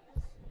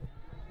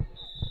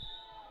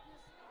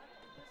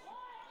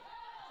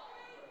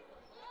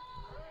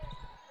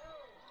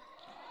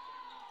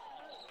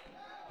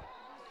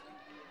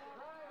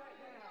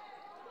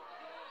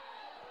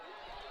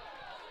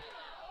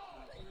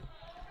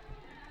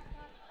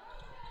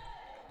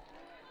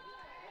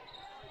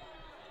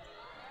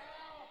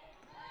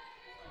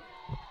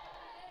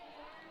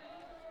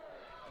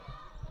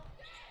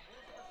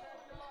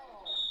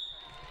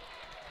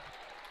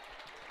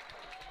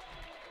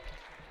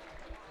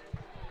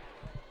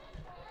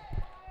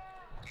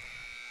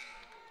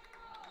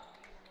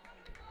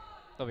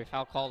 There'll be a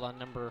foul called on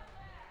number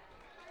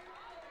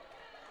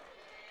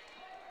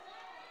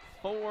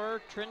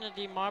 4,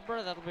 Trinity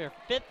Mabra. That'll be her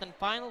 5th and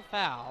final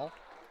foul.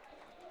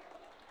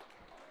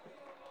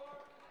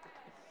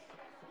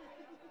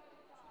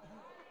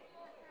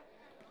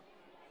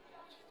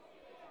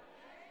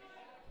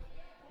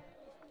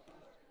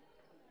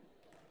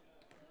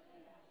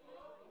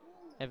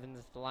 Evans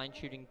at the line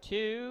shooting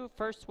 2.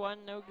 First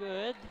one, no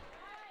good.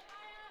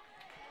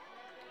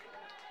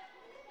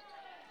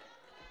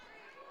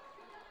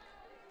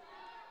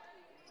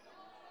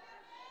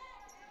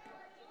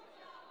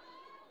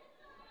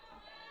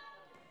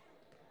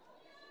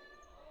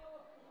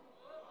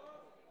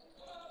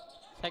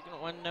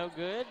 Second one, no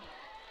good.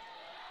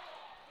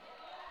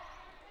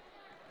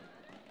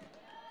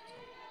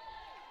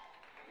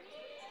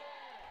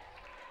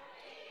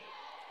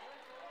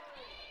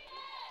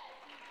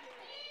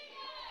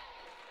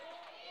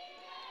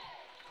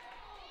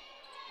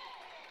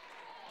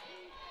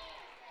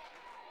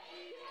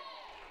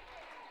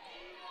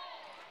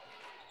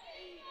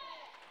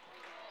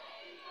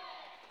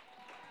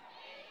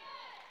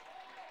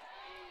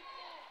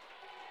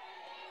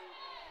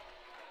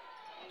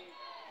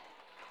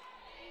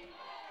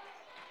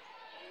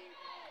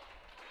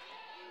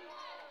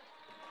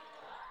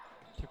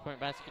 Two-point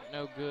basket,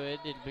 no good.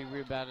 It'll be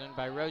rebounded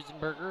by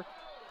Rosenberger.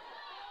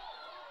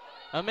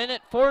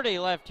 1:40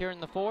 left here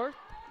in the fourth.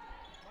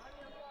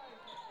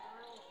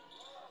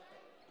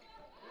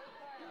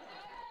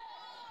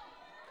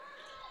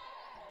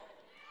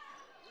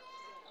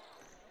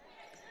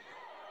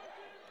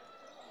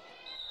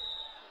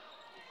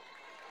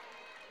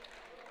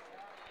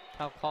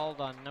 Foul called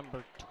on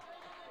number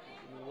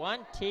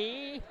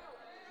 20.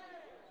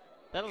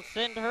 That'll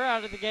send her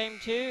out of the game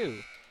too.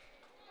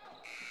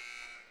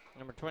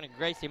 Number 20,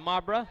 Gracie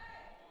Mabra.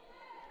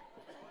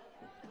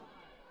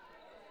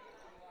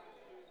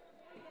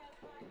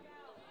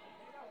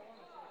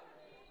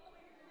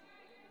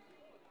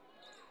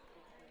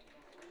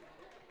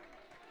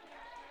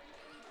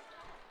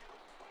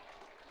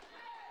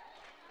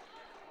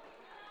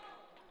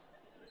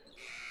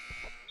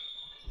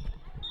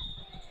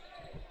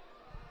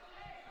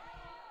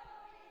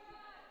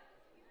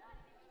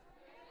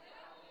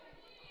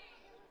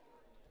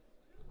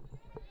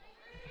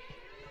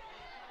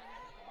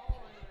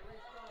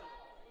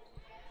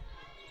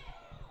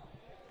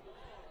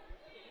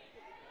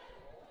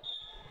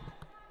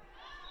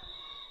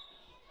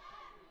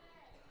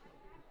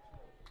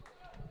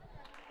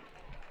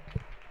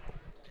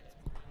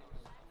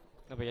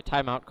 There'll be a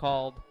timeout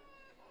called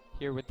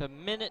here with a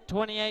minute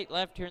 28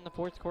 left here in the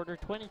fourth quarter.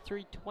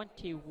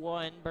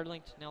 23-21,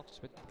 Burlington Elks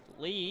with the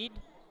lead.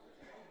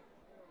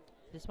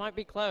 This might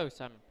be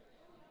close. I'm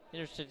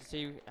interested to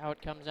see how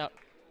it comes out.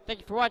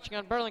 Thank you for watching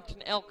on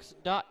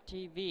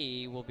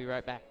BurlingtonElks.tv. We'll be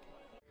right back.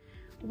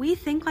 We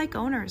think like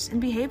owners and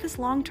behave as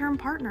long-term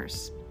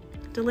partners.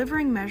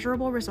 Delivering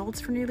measurable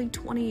results for nearly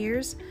 20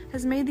 years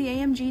has made the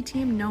AMG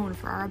team known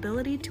for our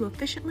ability to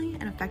efficiently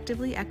and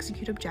effectively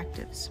execute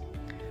objectives.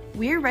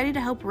 We're ready to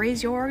help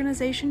raise your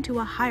organization to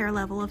a higher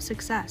level of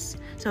success,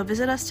 so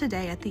visit us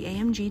today at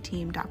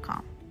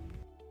theamgteam.com.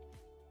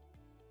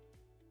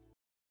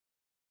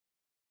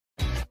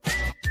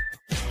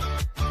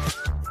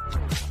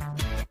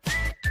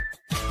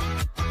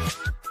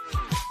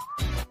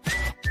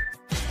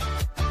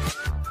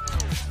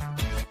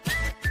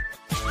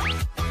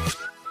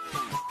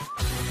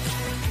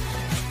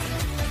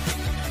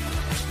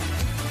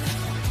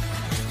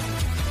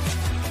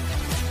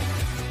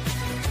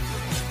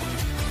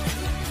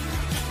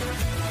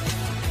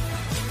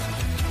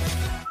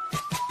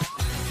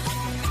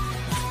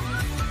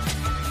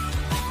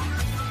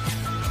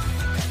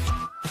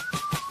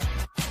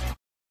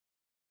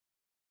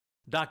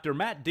 Dr.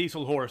 Matt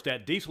Dieselhorst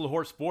at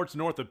Dieselhorst Sports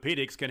and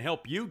Orthopedics can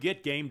help you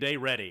get game day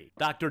ready.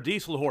 Dr.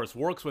 Dieselhorst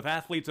works with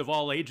athletes of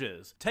all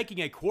ages, taking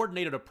a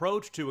coordinated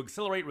approach to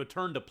accelerate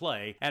return to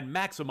play and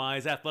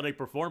maximize athletic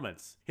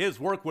performance. His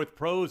work with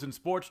pros in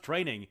sports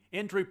training,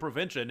 injury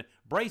prevention,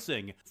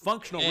 bracing,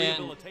 functional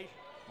rehabilitation.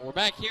 We're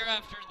back here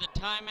after the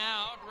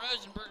timeout.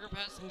 Rosenberger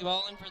passing the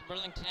ball in for the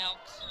Burlington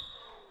Elks.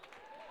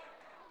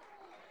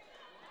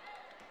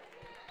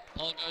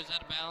 Ball goes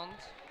out of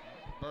bounds.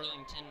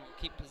 Burlington will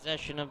keep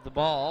possession of the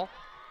ball.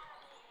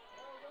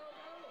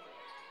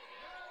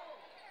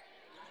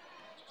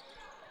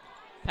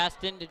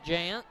 Passed into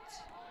Jantz.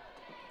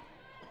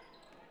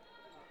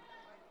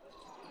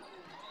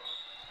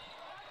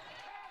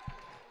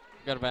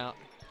 It'd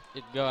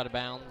go out of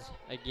bounds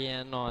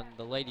again on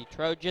the Lady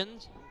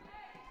Trojans.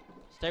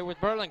 Stay with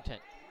Burlington.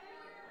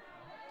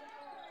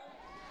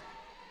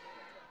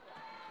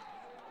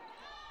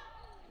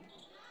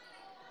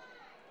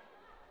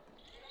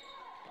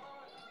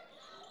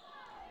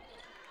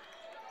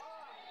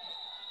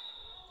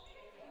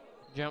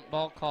 Jump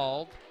ball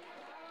called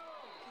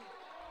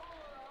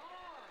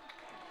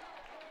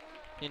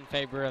in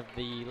favor of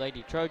the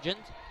Lady Trojans.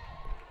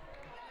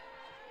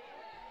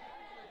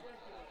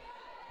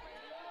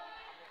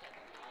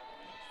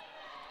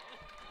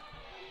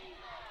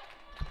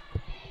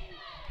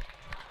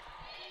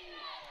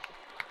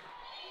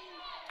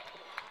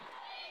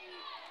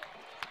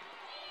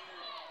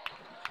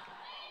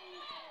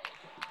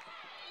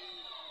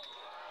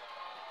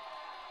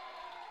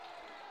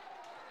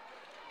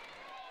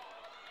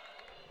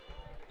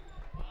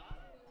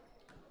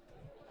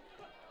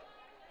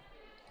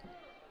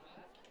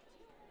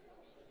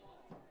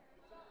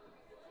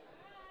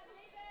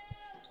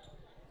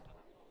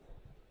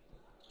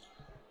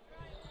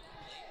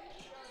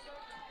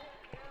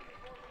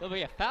 There'll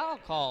be a foul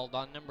called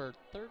on number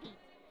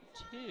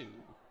 32.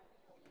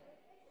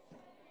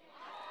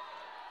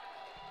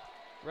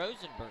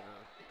 Rosenberger.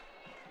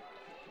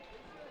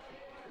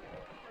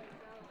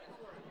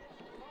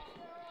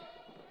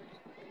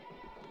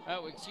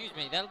 Oh, excuse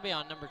me, that'll be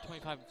on number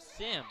 25,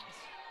 Sims.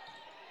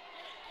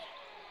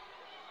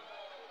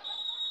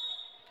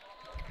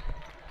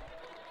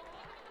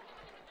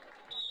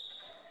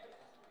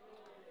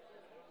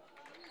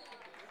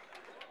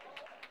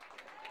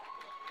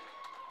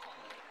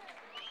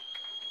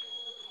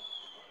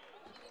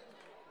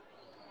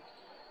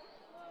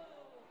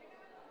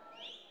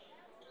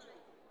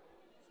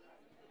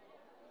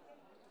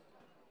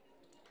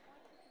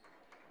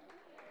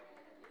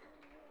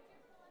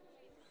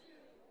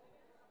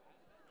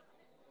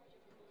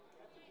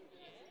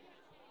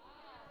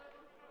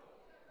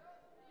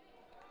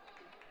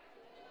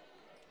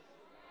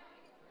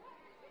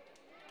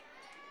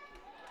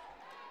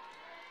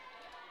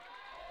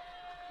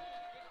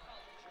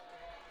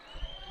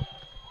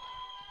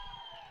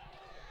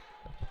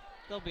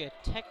 There'll be a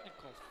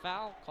technical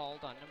foul called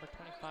on number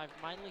 25,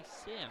 Miley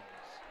Sims.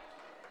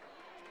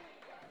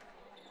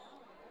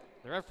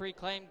 The referee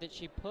claimed that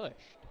she pushed.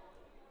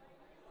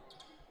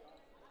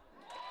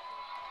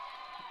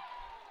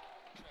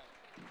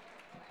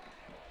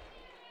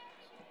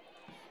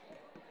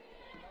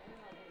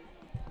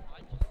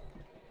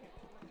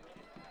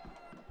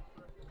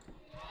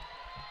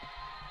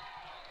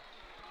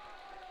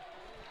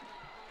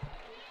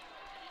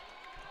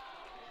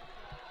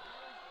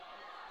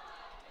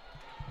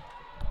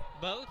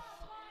 Both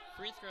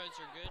free throws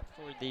are good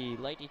for the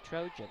Lady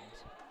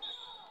Trojans.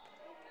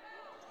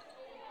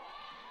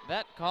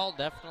 That call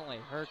definitely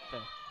hurt the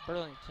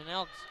Burlington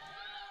Elks.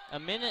 A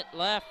minute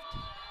left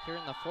here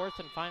in the fourth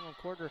and final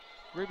quarter.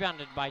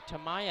 Rebounded by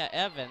Tamaya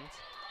Evans.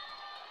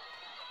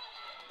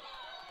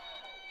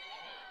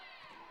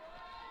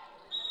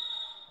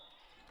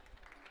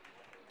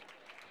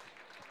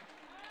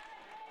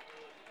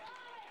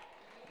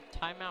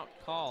 Timeout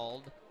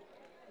called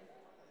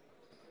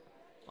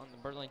on the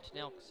Burlington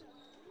Elks.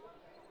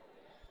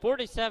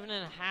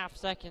 47.5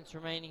 seconds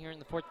remaining here in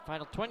the fourth and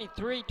final.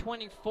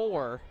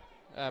 23-24.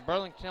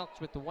 Burlington Elks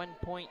with the 1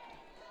 point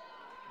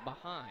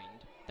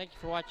behind. Thank you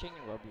for watching,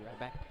 and we'll be right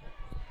back.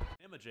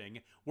 Imaging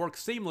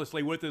works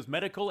seamlessly with his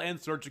medical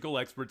and surgical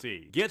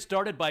expertise. Get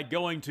started by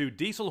going to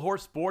Diesel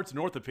Horse Sports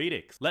and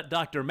Orthopedics. Let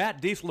Dr. Matt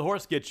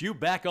Dieselhorse get you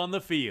back on the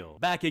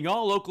field, backing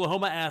all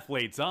Oklahoma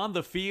athletes on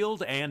the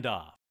field and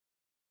off.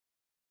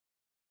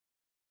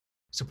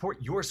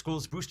 Support your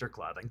school's booster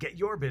club and get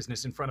your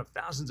business in front of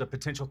thousands of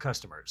potential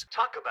customers.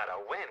 Talk about a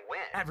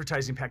win-win.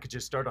 Advertising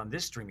packages start on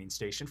this streaming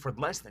station for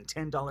less than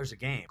 $10 a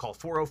game. Call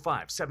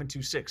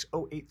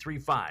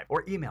 405-726-0835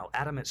 or email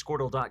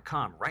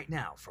adam@squirtle.com right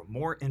now for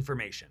more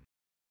information.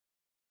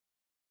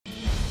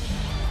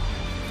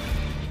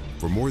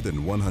 For more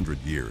than 100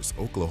 years,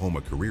 Oklahoma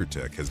Career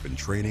Tech has been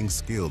training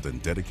skilled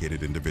and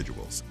dedicated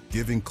individuals,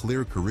 giving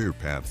clear career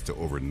paths to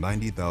over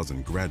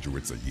 90,000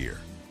 graduates a year.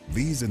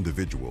 These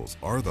individuals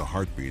are the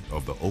heartbeat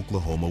of the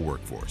Oklahoma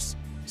workforce,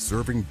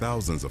 serving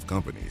thousands of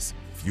companies,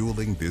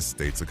 fueling this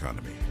state's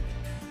economy.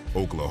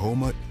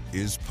 Oklahoma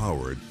is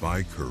powered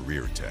by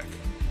Career Tech.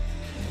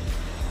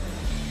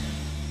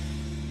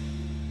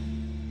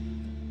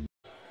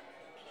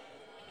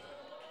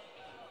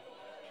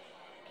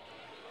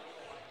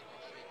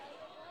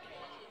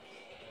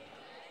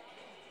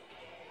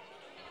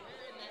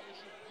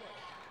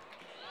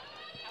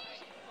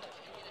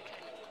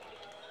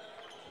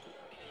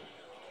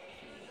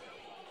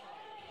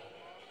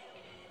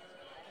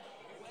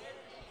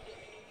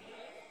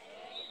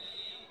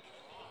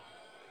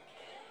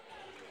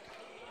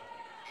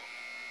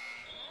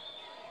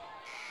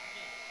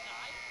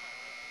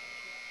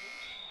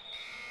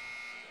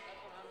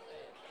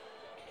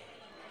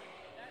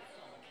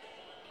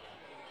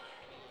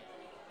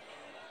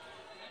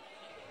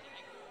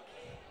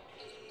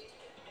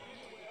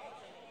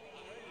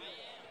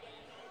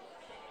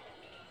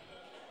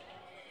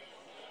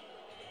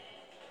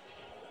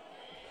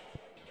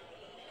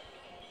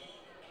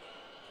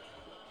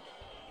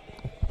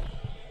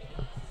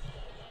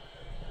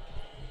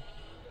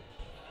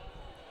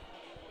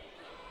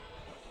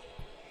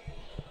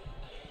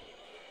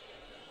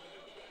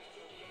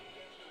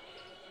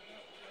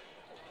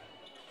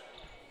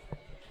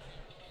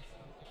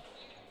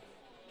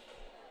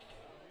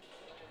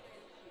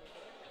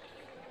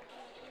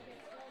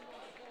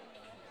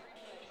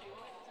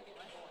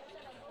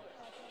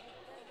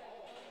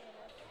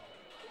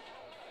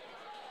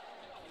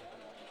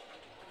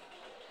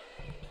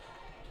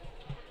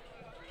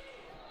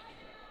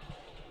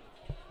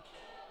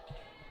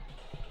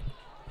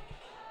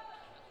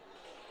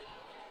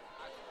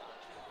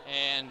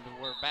 And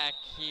we're back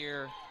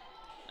here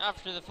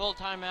after the full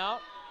timeout.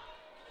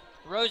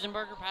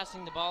 Rosenberger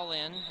passing the ball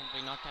in and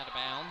be knocked out of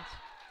bounds.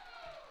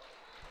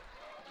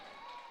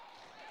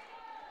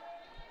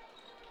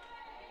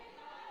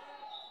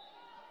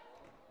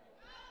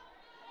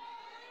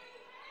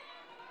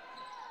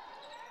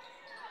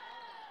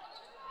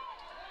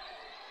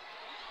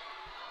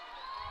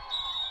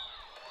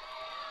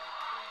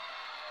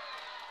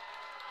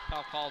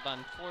 Foul called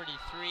on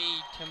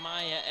 43,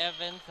 Tamaya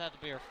Evans. That'll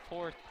be her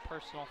fourth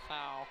personal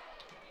foul.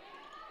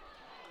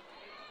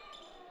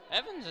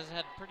 Evans has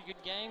had a pretty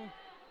good game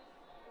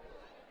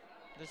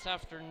this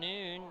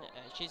afternoon.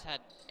 She's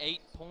had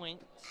 8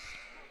 points.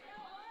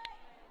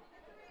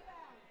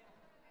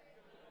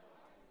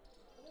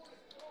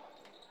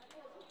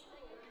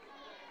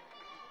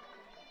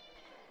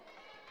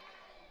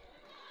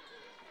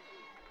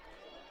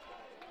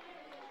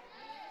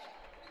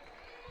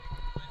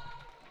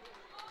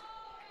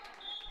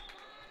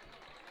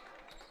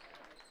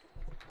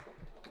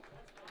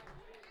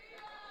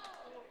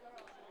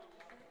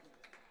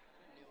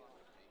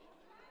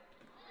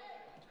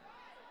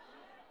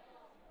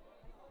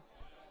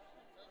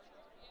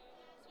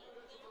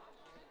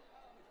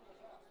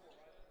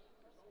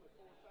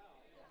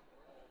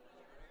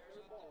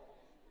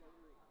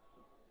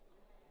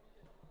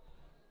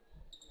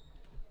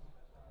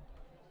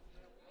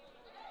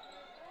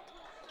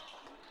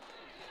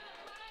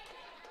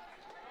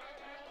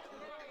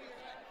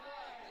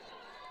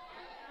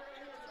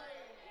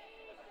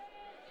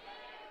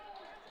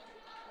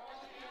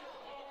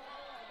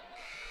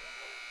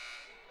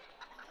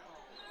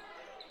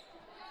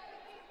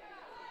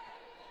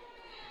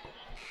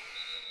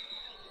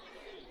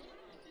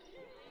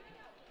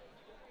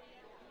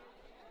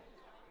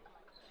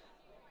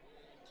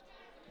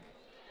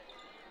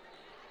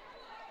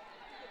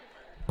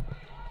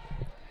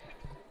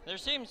 There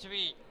seems to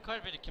be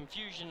quite a bit of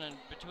confusion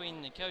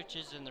between the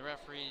coaches and the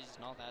referees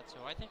and all that, so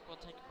I think we'll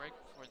take a break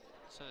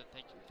so that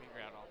they can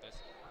figure out all this.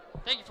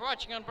 Thank you for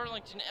watching on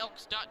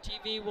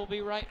BurlingtonElks.tv. We'll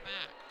be right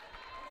back.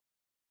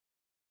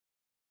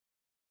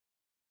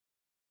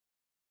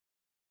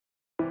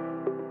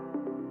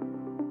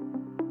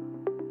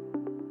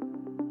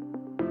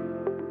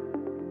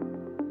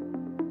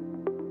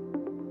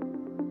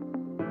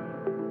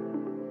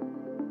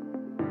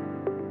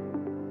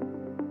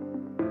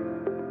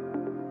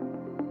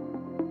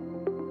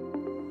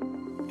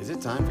 Is it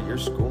time for your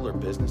school or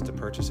business to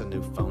purchase a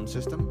new phone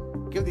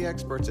system? Give the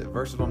experts at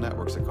Versatile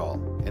Networks a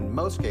call. In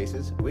most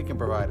cases, we can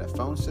provide a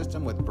phone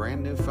system with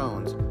brand new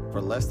phones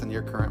for less than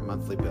your current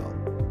monthly bill.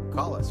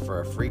 Call us for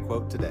a free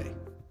quote today.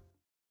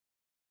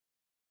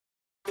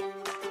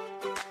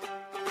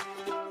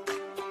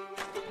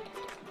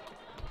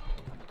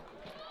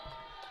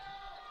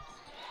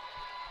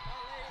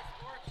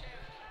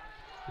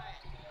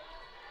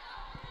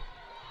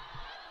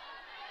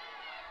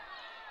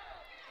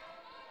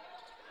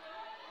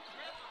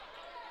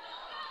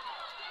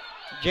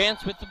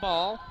 Jantz with the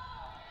ball.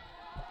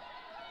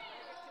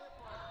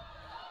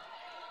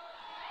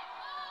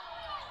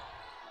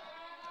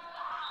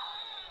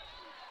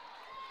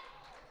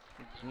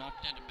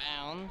 Knocked out of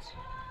bounds.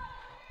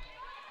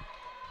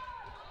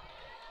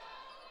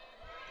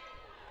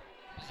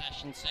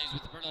 Possession stays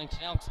with the Burlington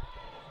Elks.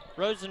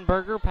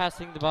 Rosenberger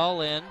passing the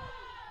ball in.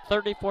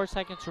 34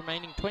 seconds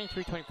remaining, 23-25.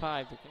 They're going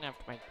to have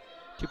to make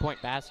a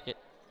 2-point basket.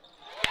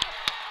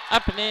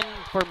 Up and in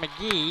for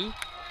McGee.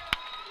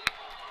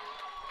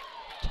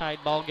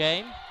 Tied ball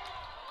game.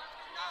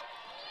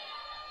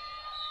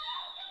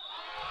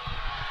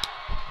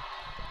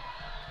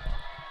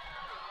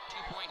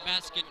 Two-point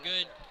basket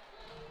good.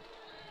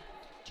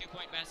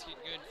 2-point basket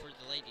good for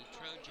the Lady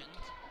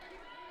Trojans.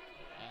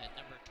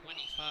 Number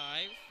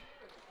 25,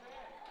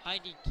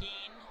 Heidi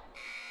Keene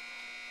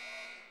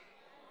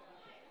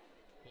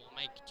will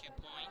make 2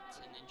 points,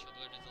 and then she'll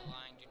go to the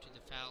line due to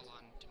the foul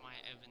on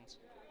Tamaya Evans.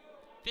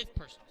 5th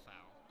personal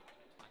foul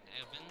on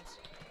Evans.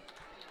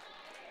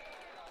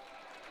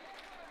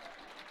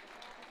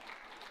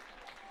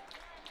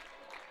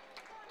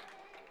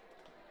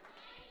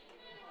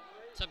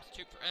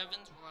 Substitute for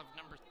Evans, we'll have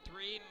number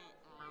 3,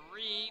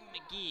 Marie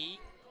McGee,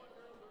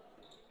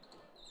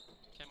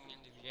 coming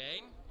into the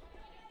game.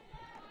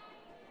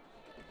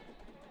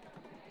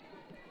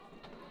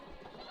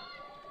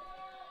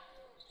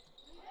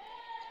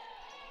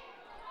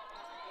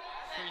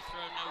 Free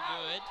throw no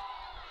good.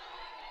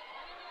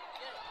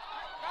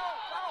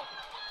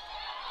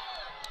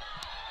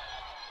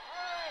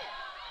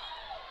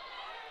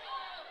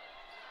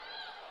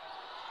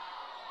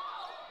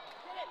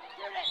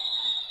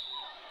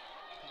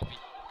 It'll be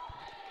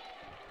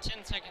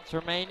 10 seconds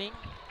remaining.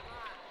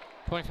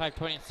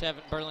 25-27,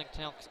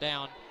 Burlington Elks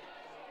down.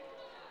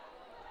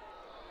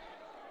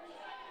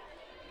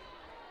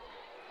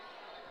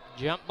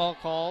 Jump ball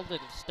called.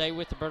 It'll stay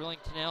with the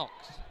Burlington Elks.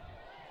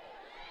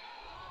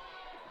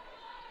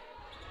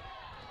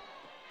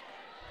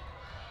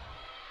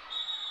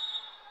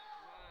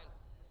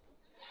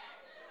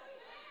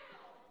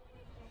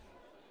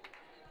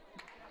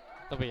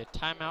 There'll be a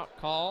timeout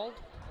called.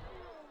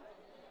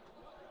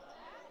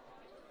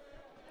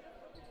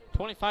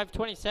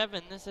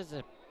 25-27, this is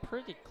a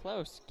pretty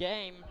close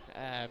game.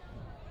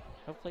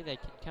 Hopefully they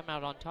can come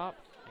out on top.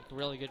 Make a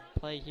really good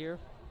play here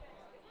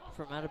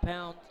from out of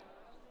bounds.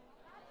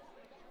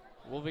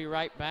 We'll be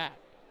right back.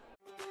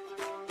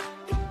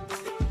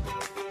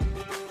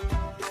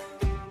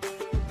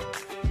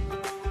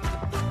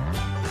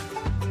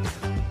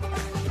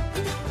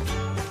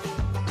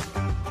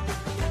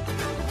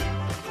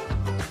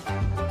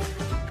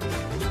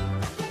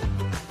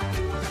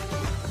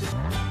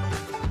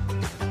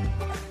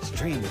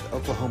 Stream with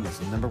Oklahoma's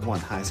 #1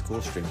 high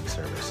school streaming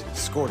service,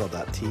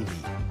 Squirtle.tv.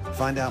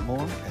 Find out more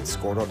at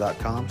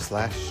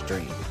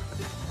squirtle.com/stream.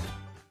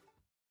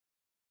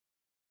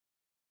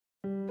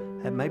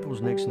 At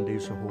Maples Nixon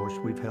Diesel Horse,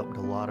 we've helped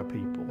a lot of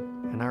people,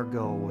 and our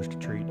goal was to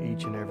treat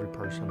each and every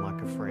person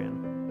like a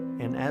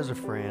friend. And as a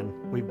friend,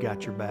 we've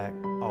got your back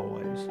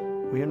always.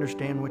 We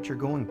understand what you're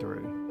going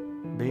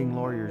through. Being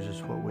lawyers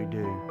is what we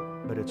do,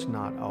 but it's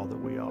not all that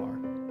we are.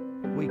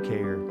 We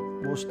care.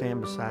 We'll stand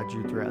beside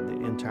you throughout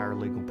the entire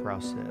legal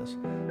process,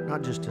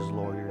 not just as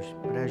lawyers,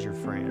 but as your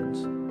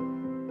friends.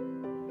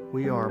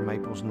 We are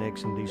Maples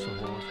Nixon Diesel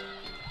Horse.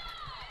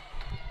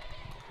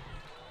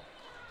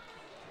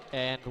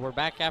 And we're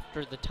back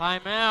after the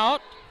timeout.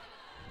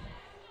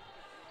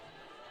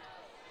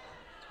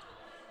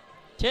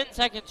 10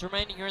 seconds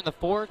remaining here in the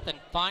fourth and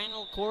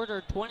final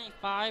quarter.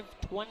 25-27,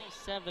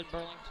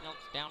 Burlington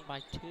Elks down by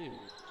 2.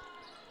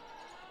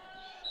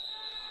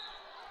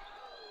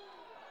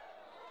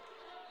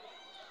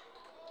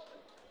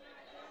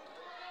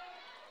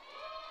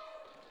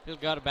 He'll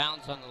go to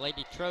bounds on the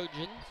Lady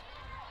Trojans.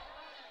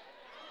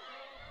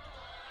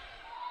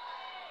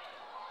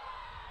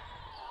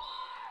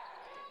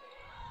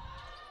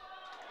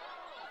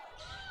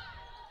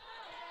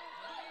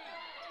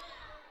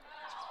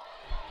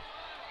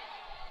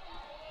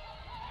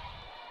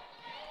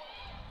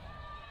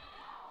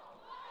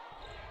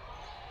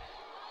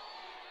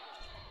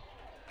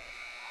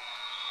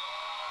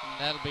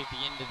 That'll be the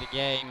end of the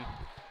game.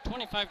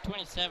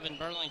 25-27,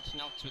 Burlington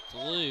Elks with the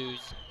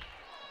lose.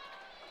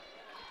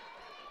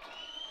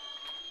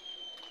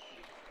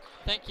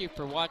 Thank you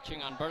for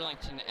watching on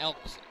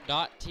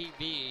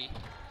BurlingtonElks.tv.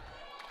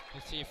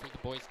 We'll see you for the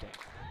boys' game.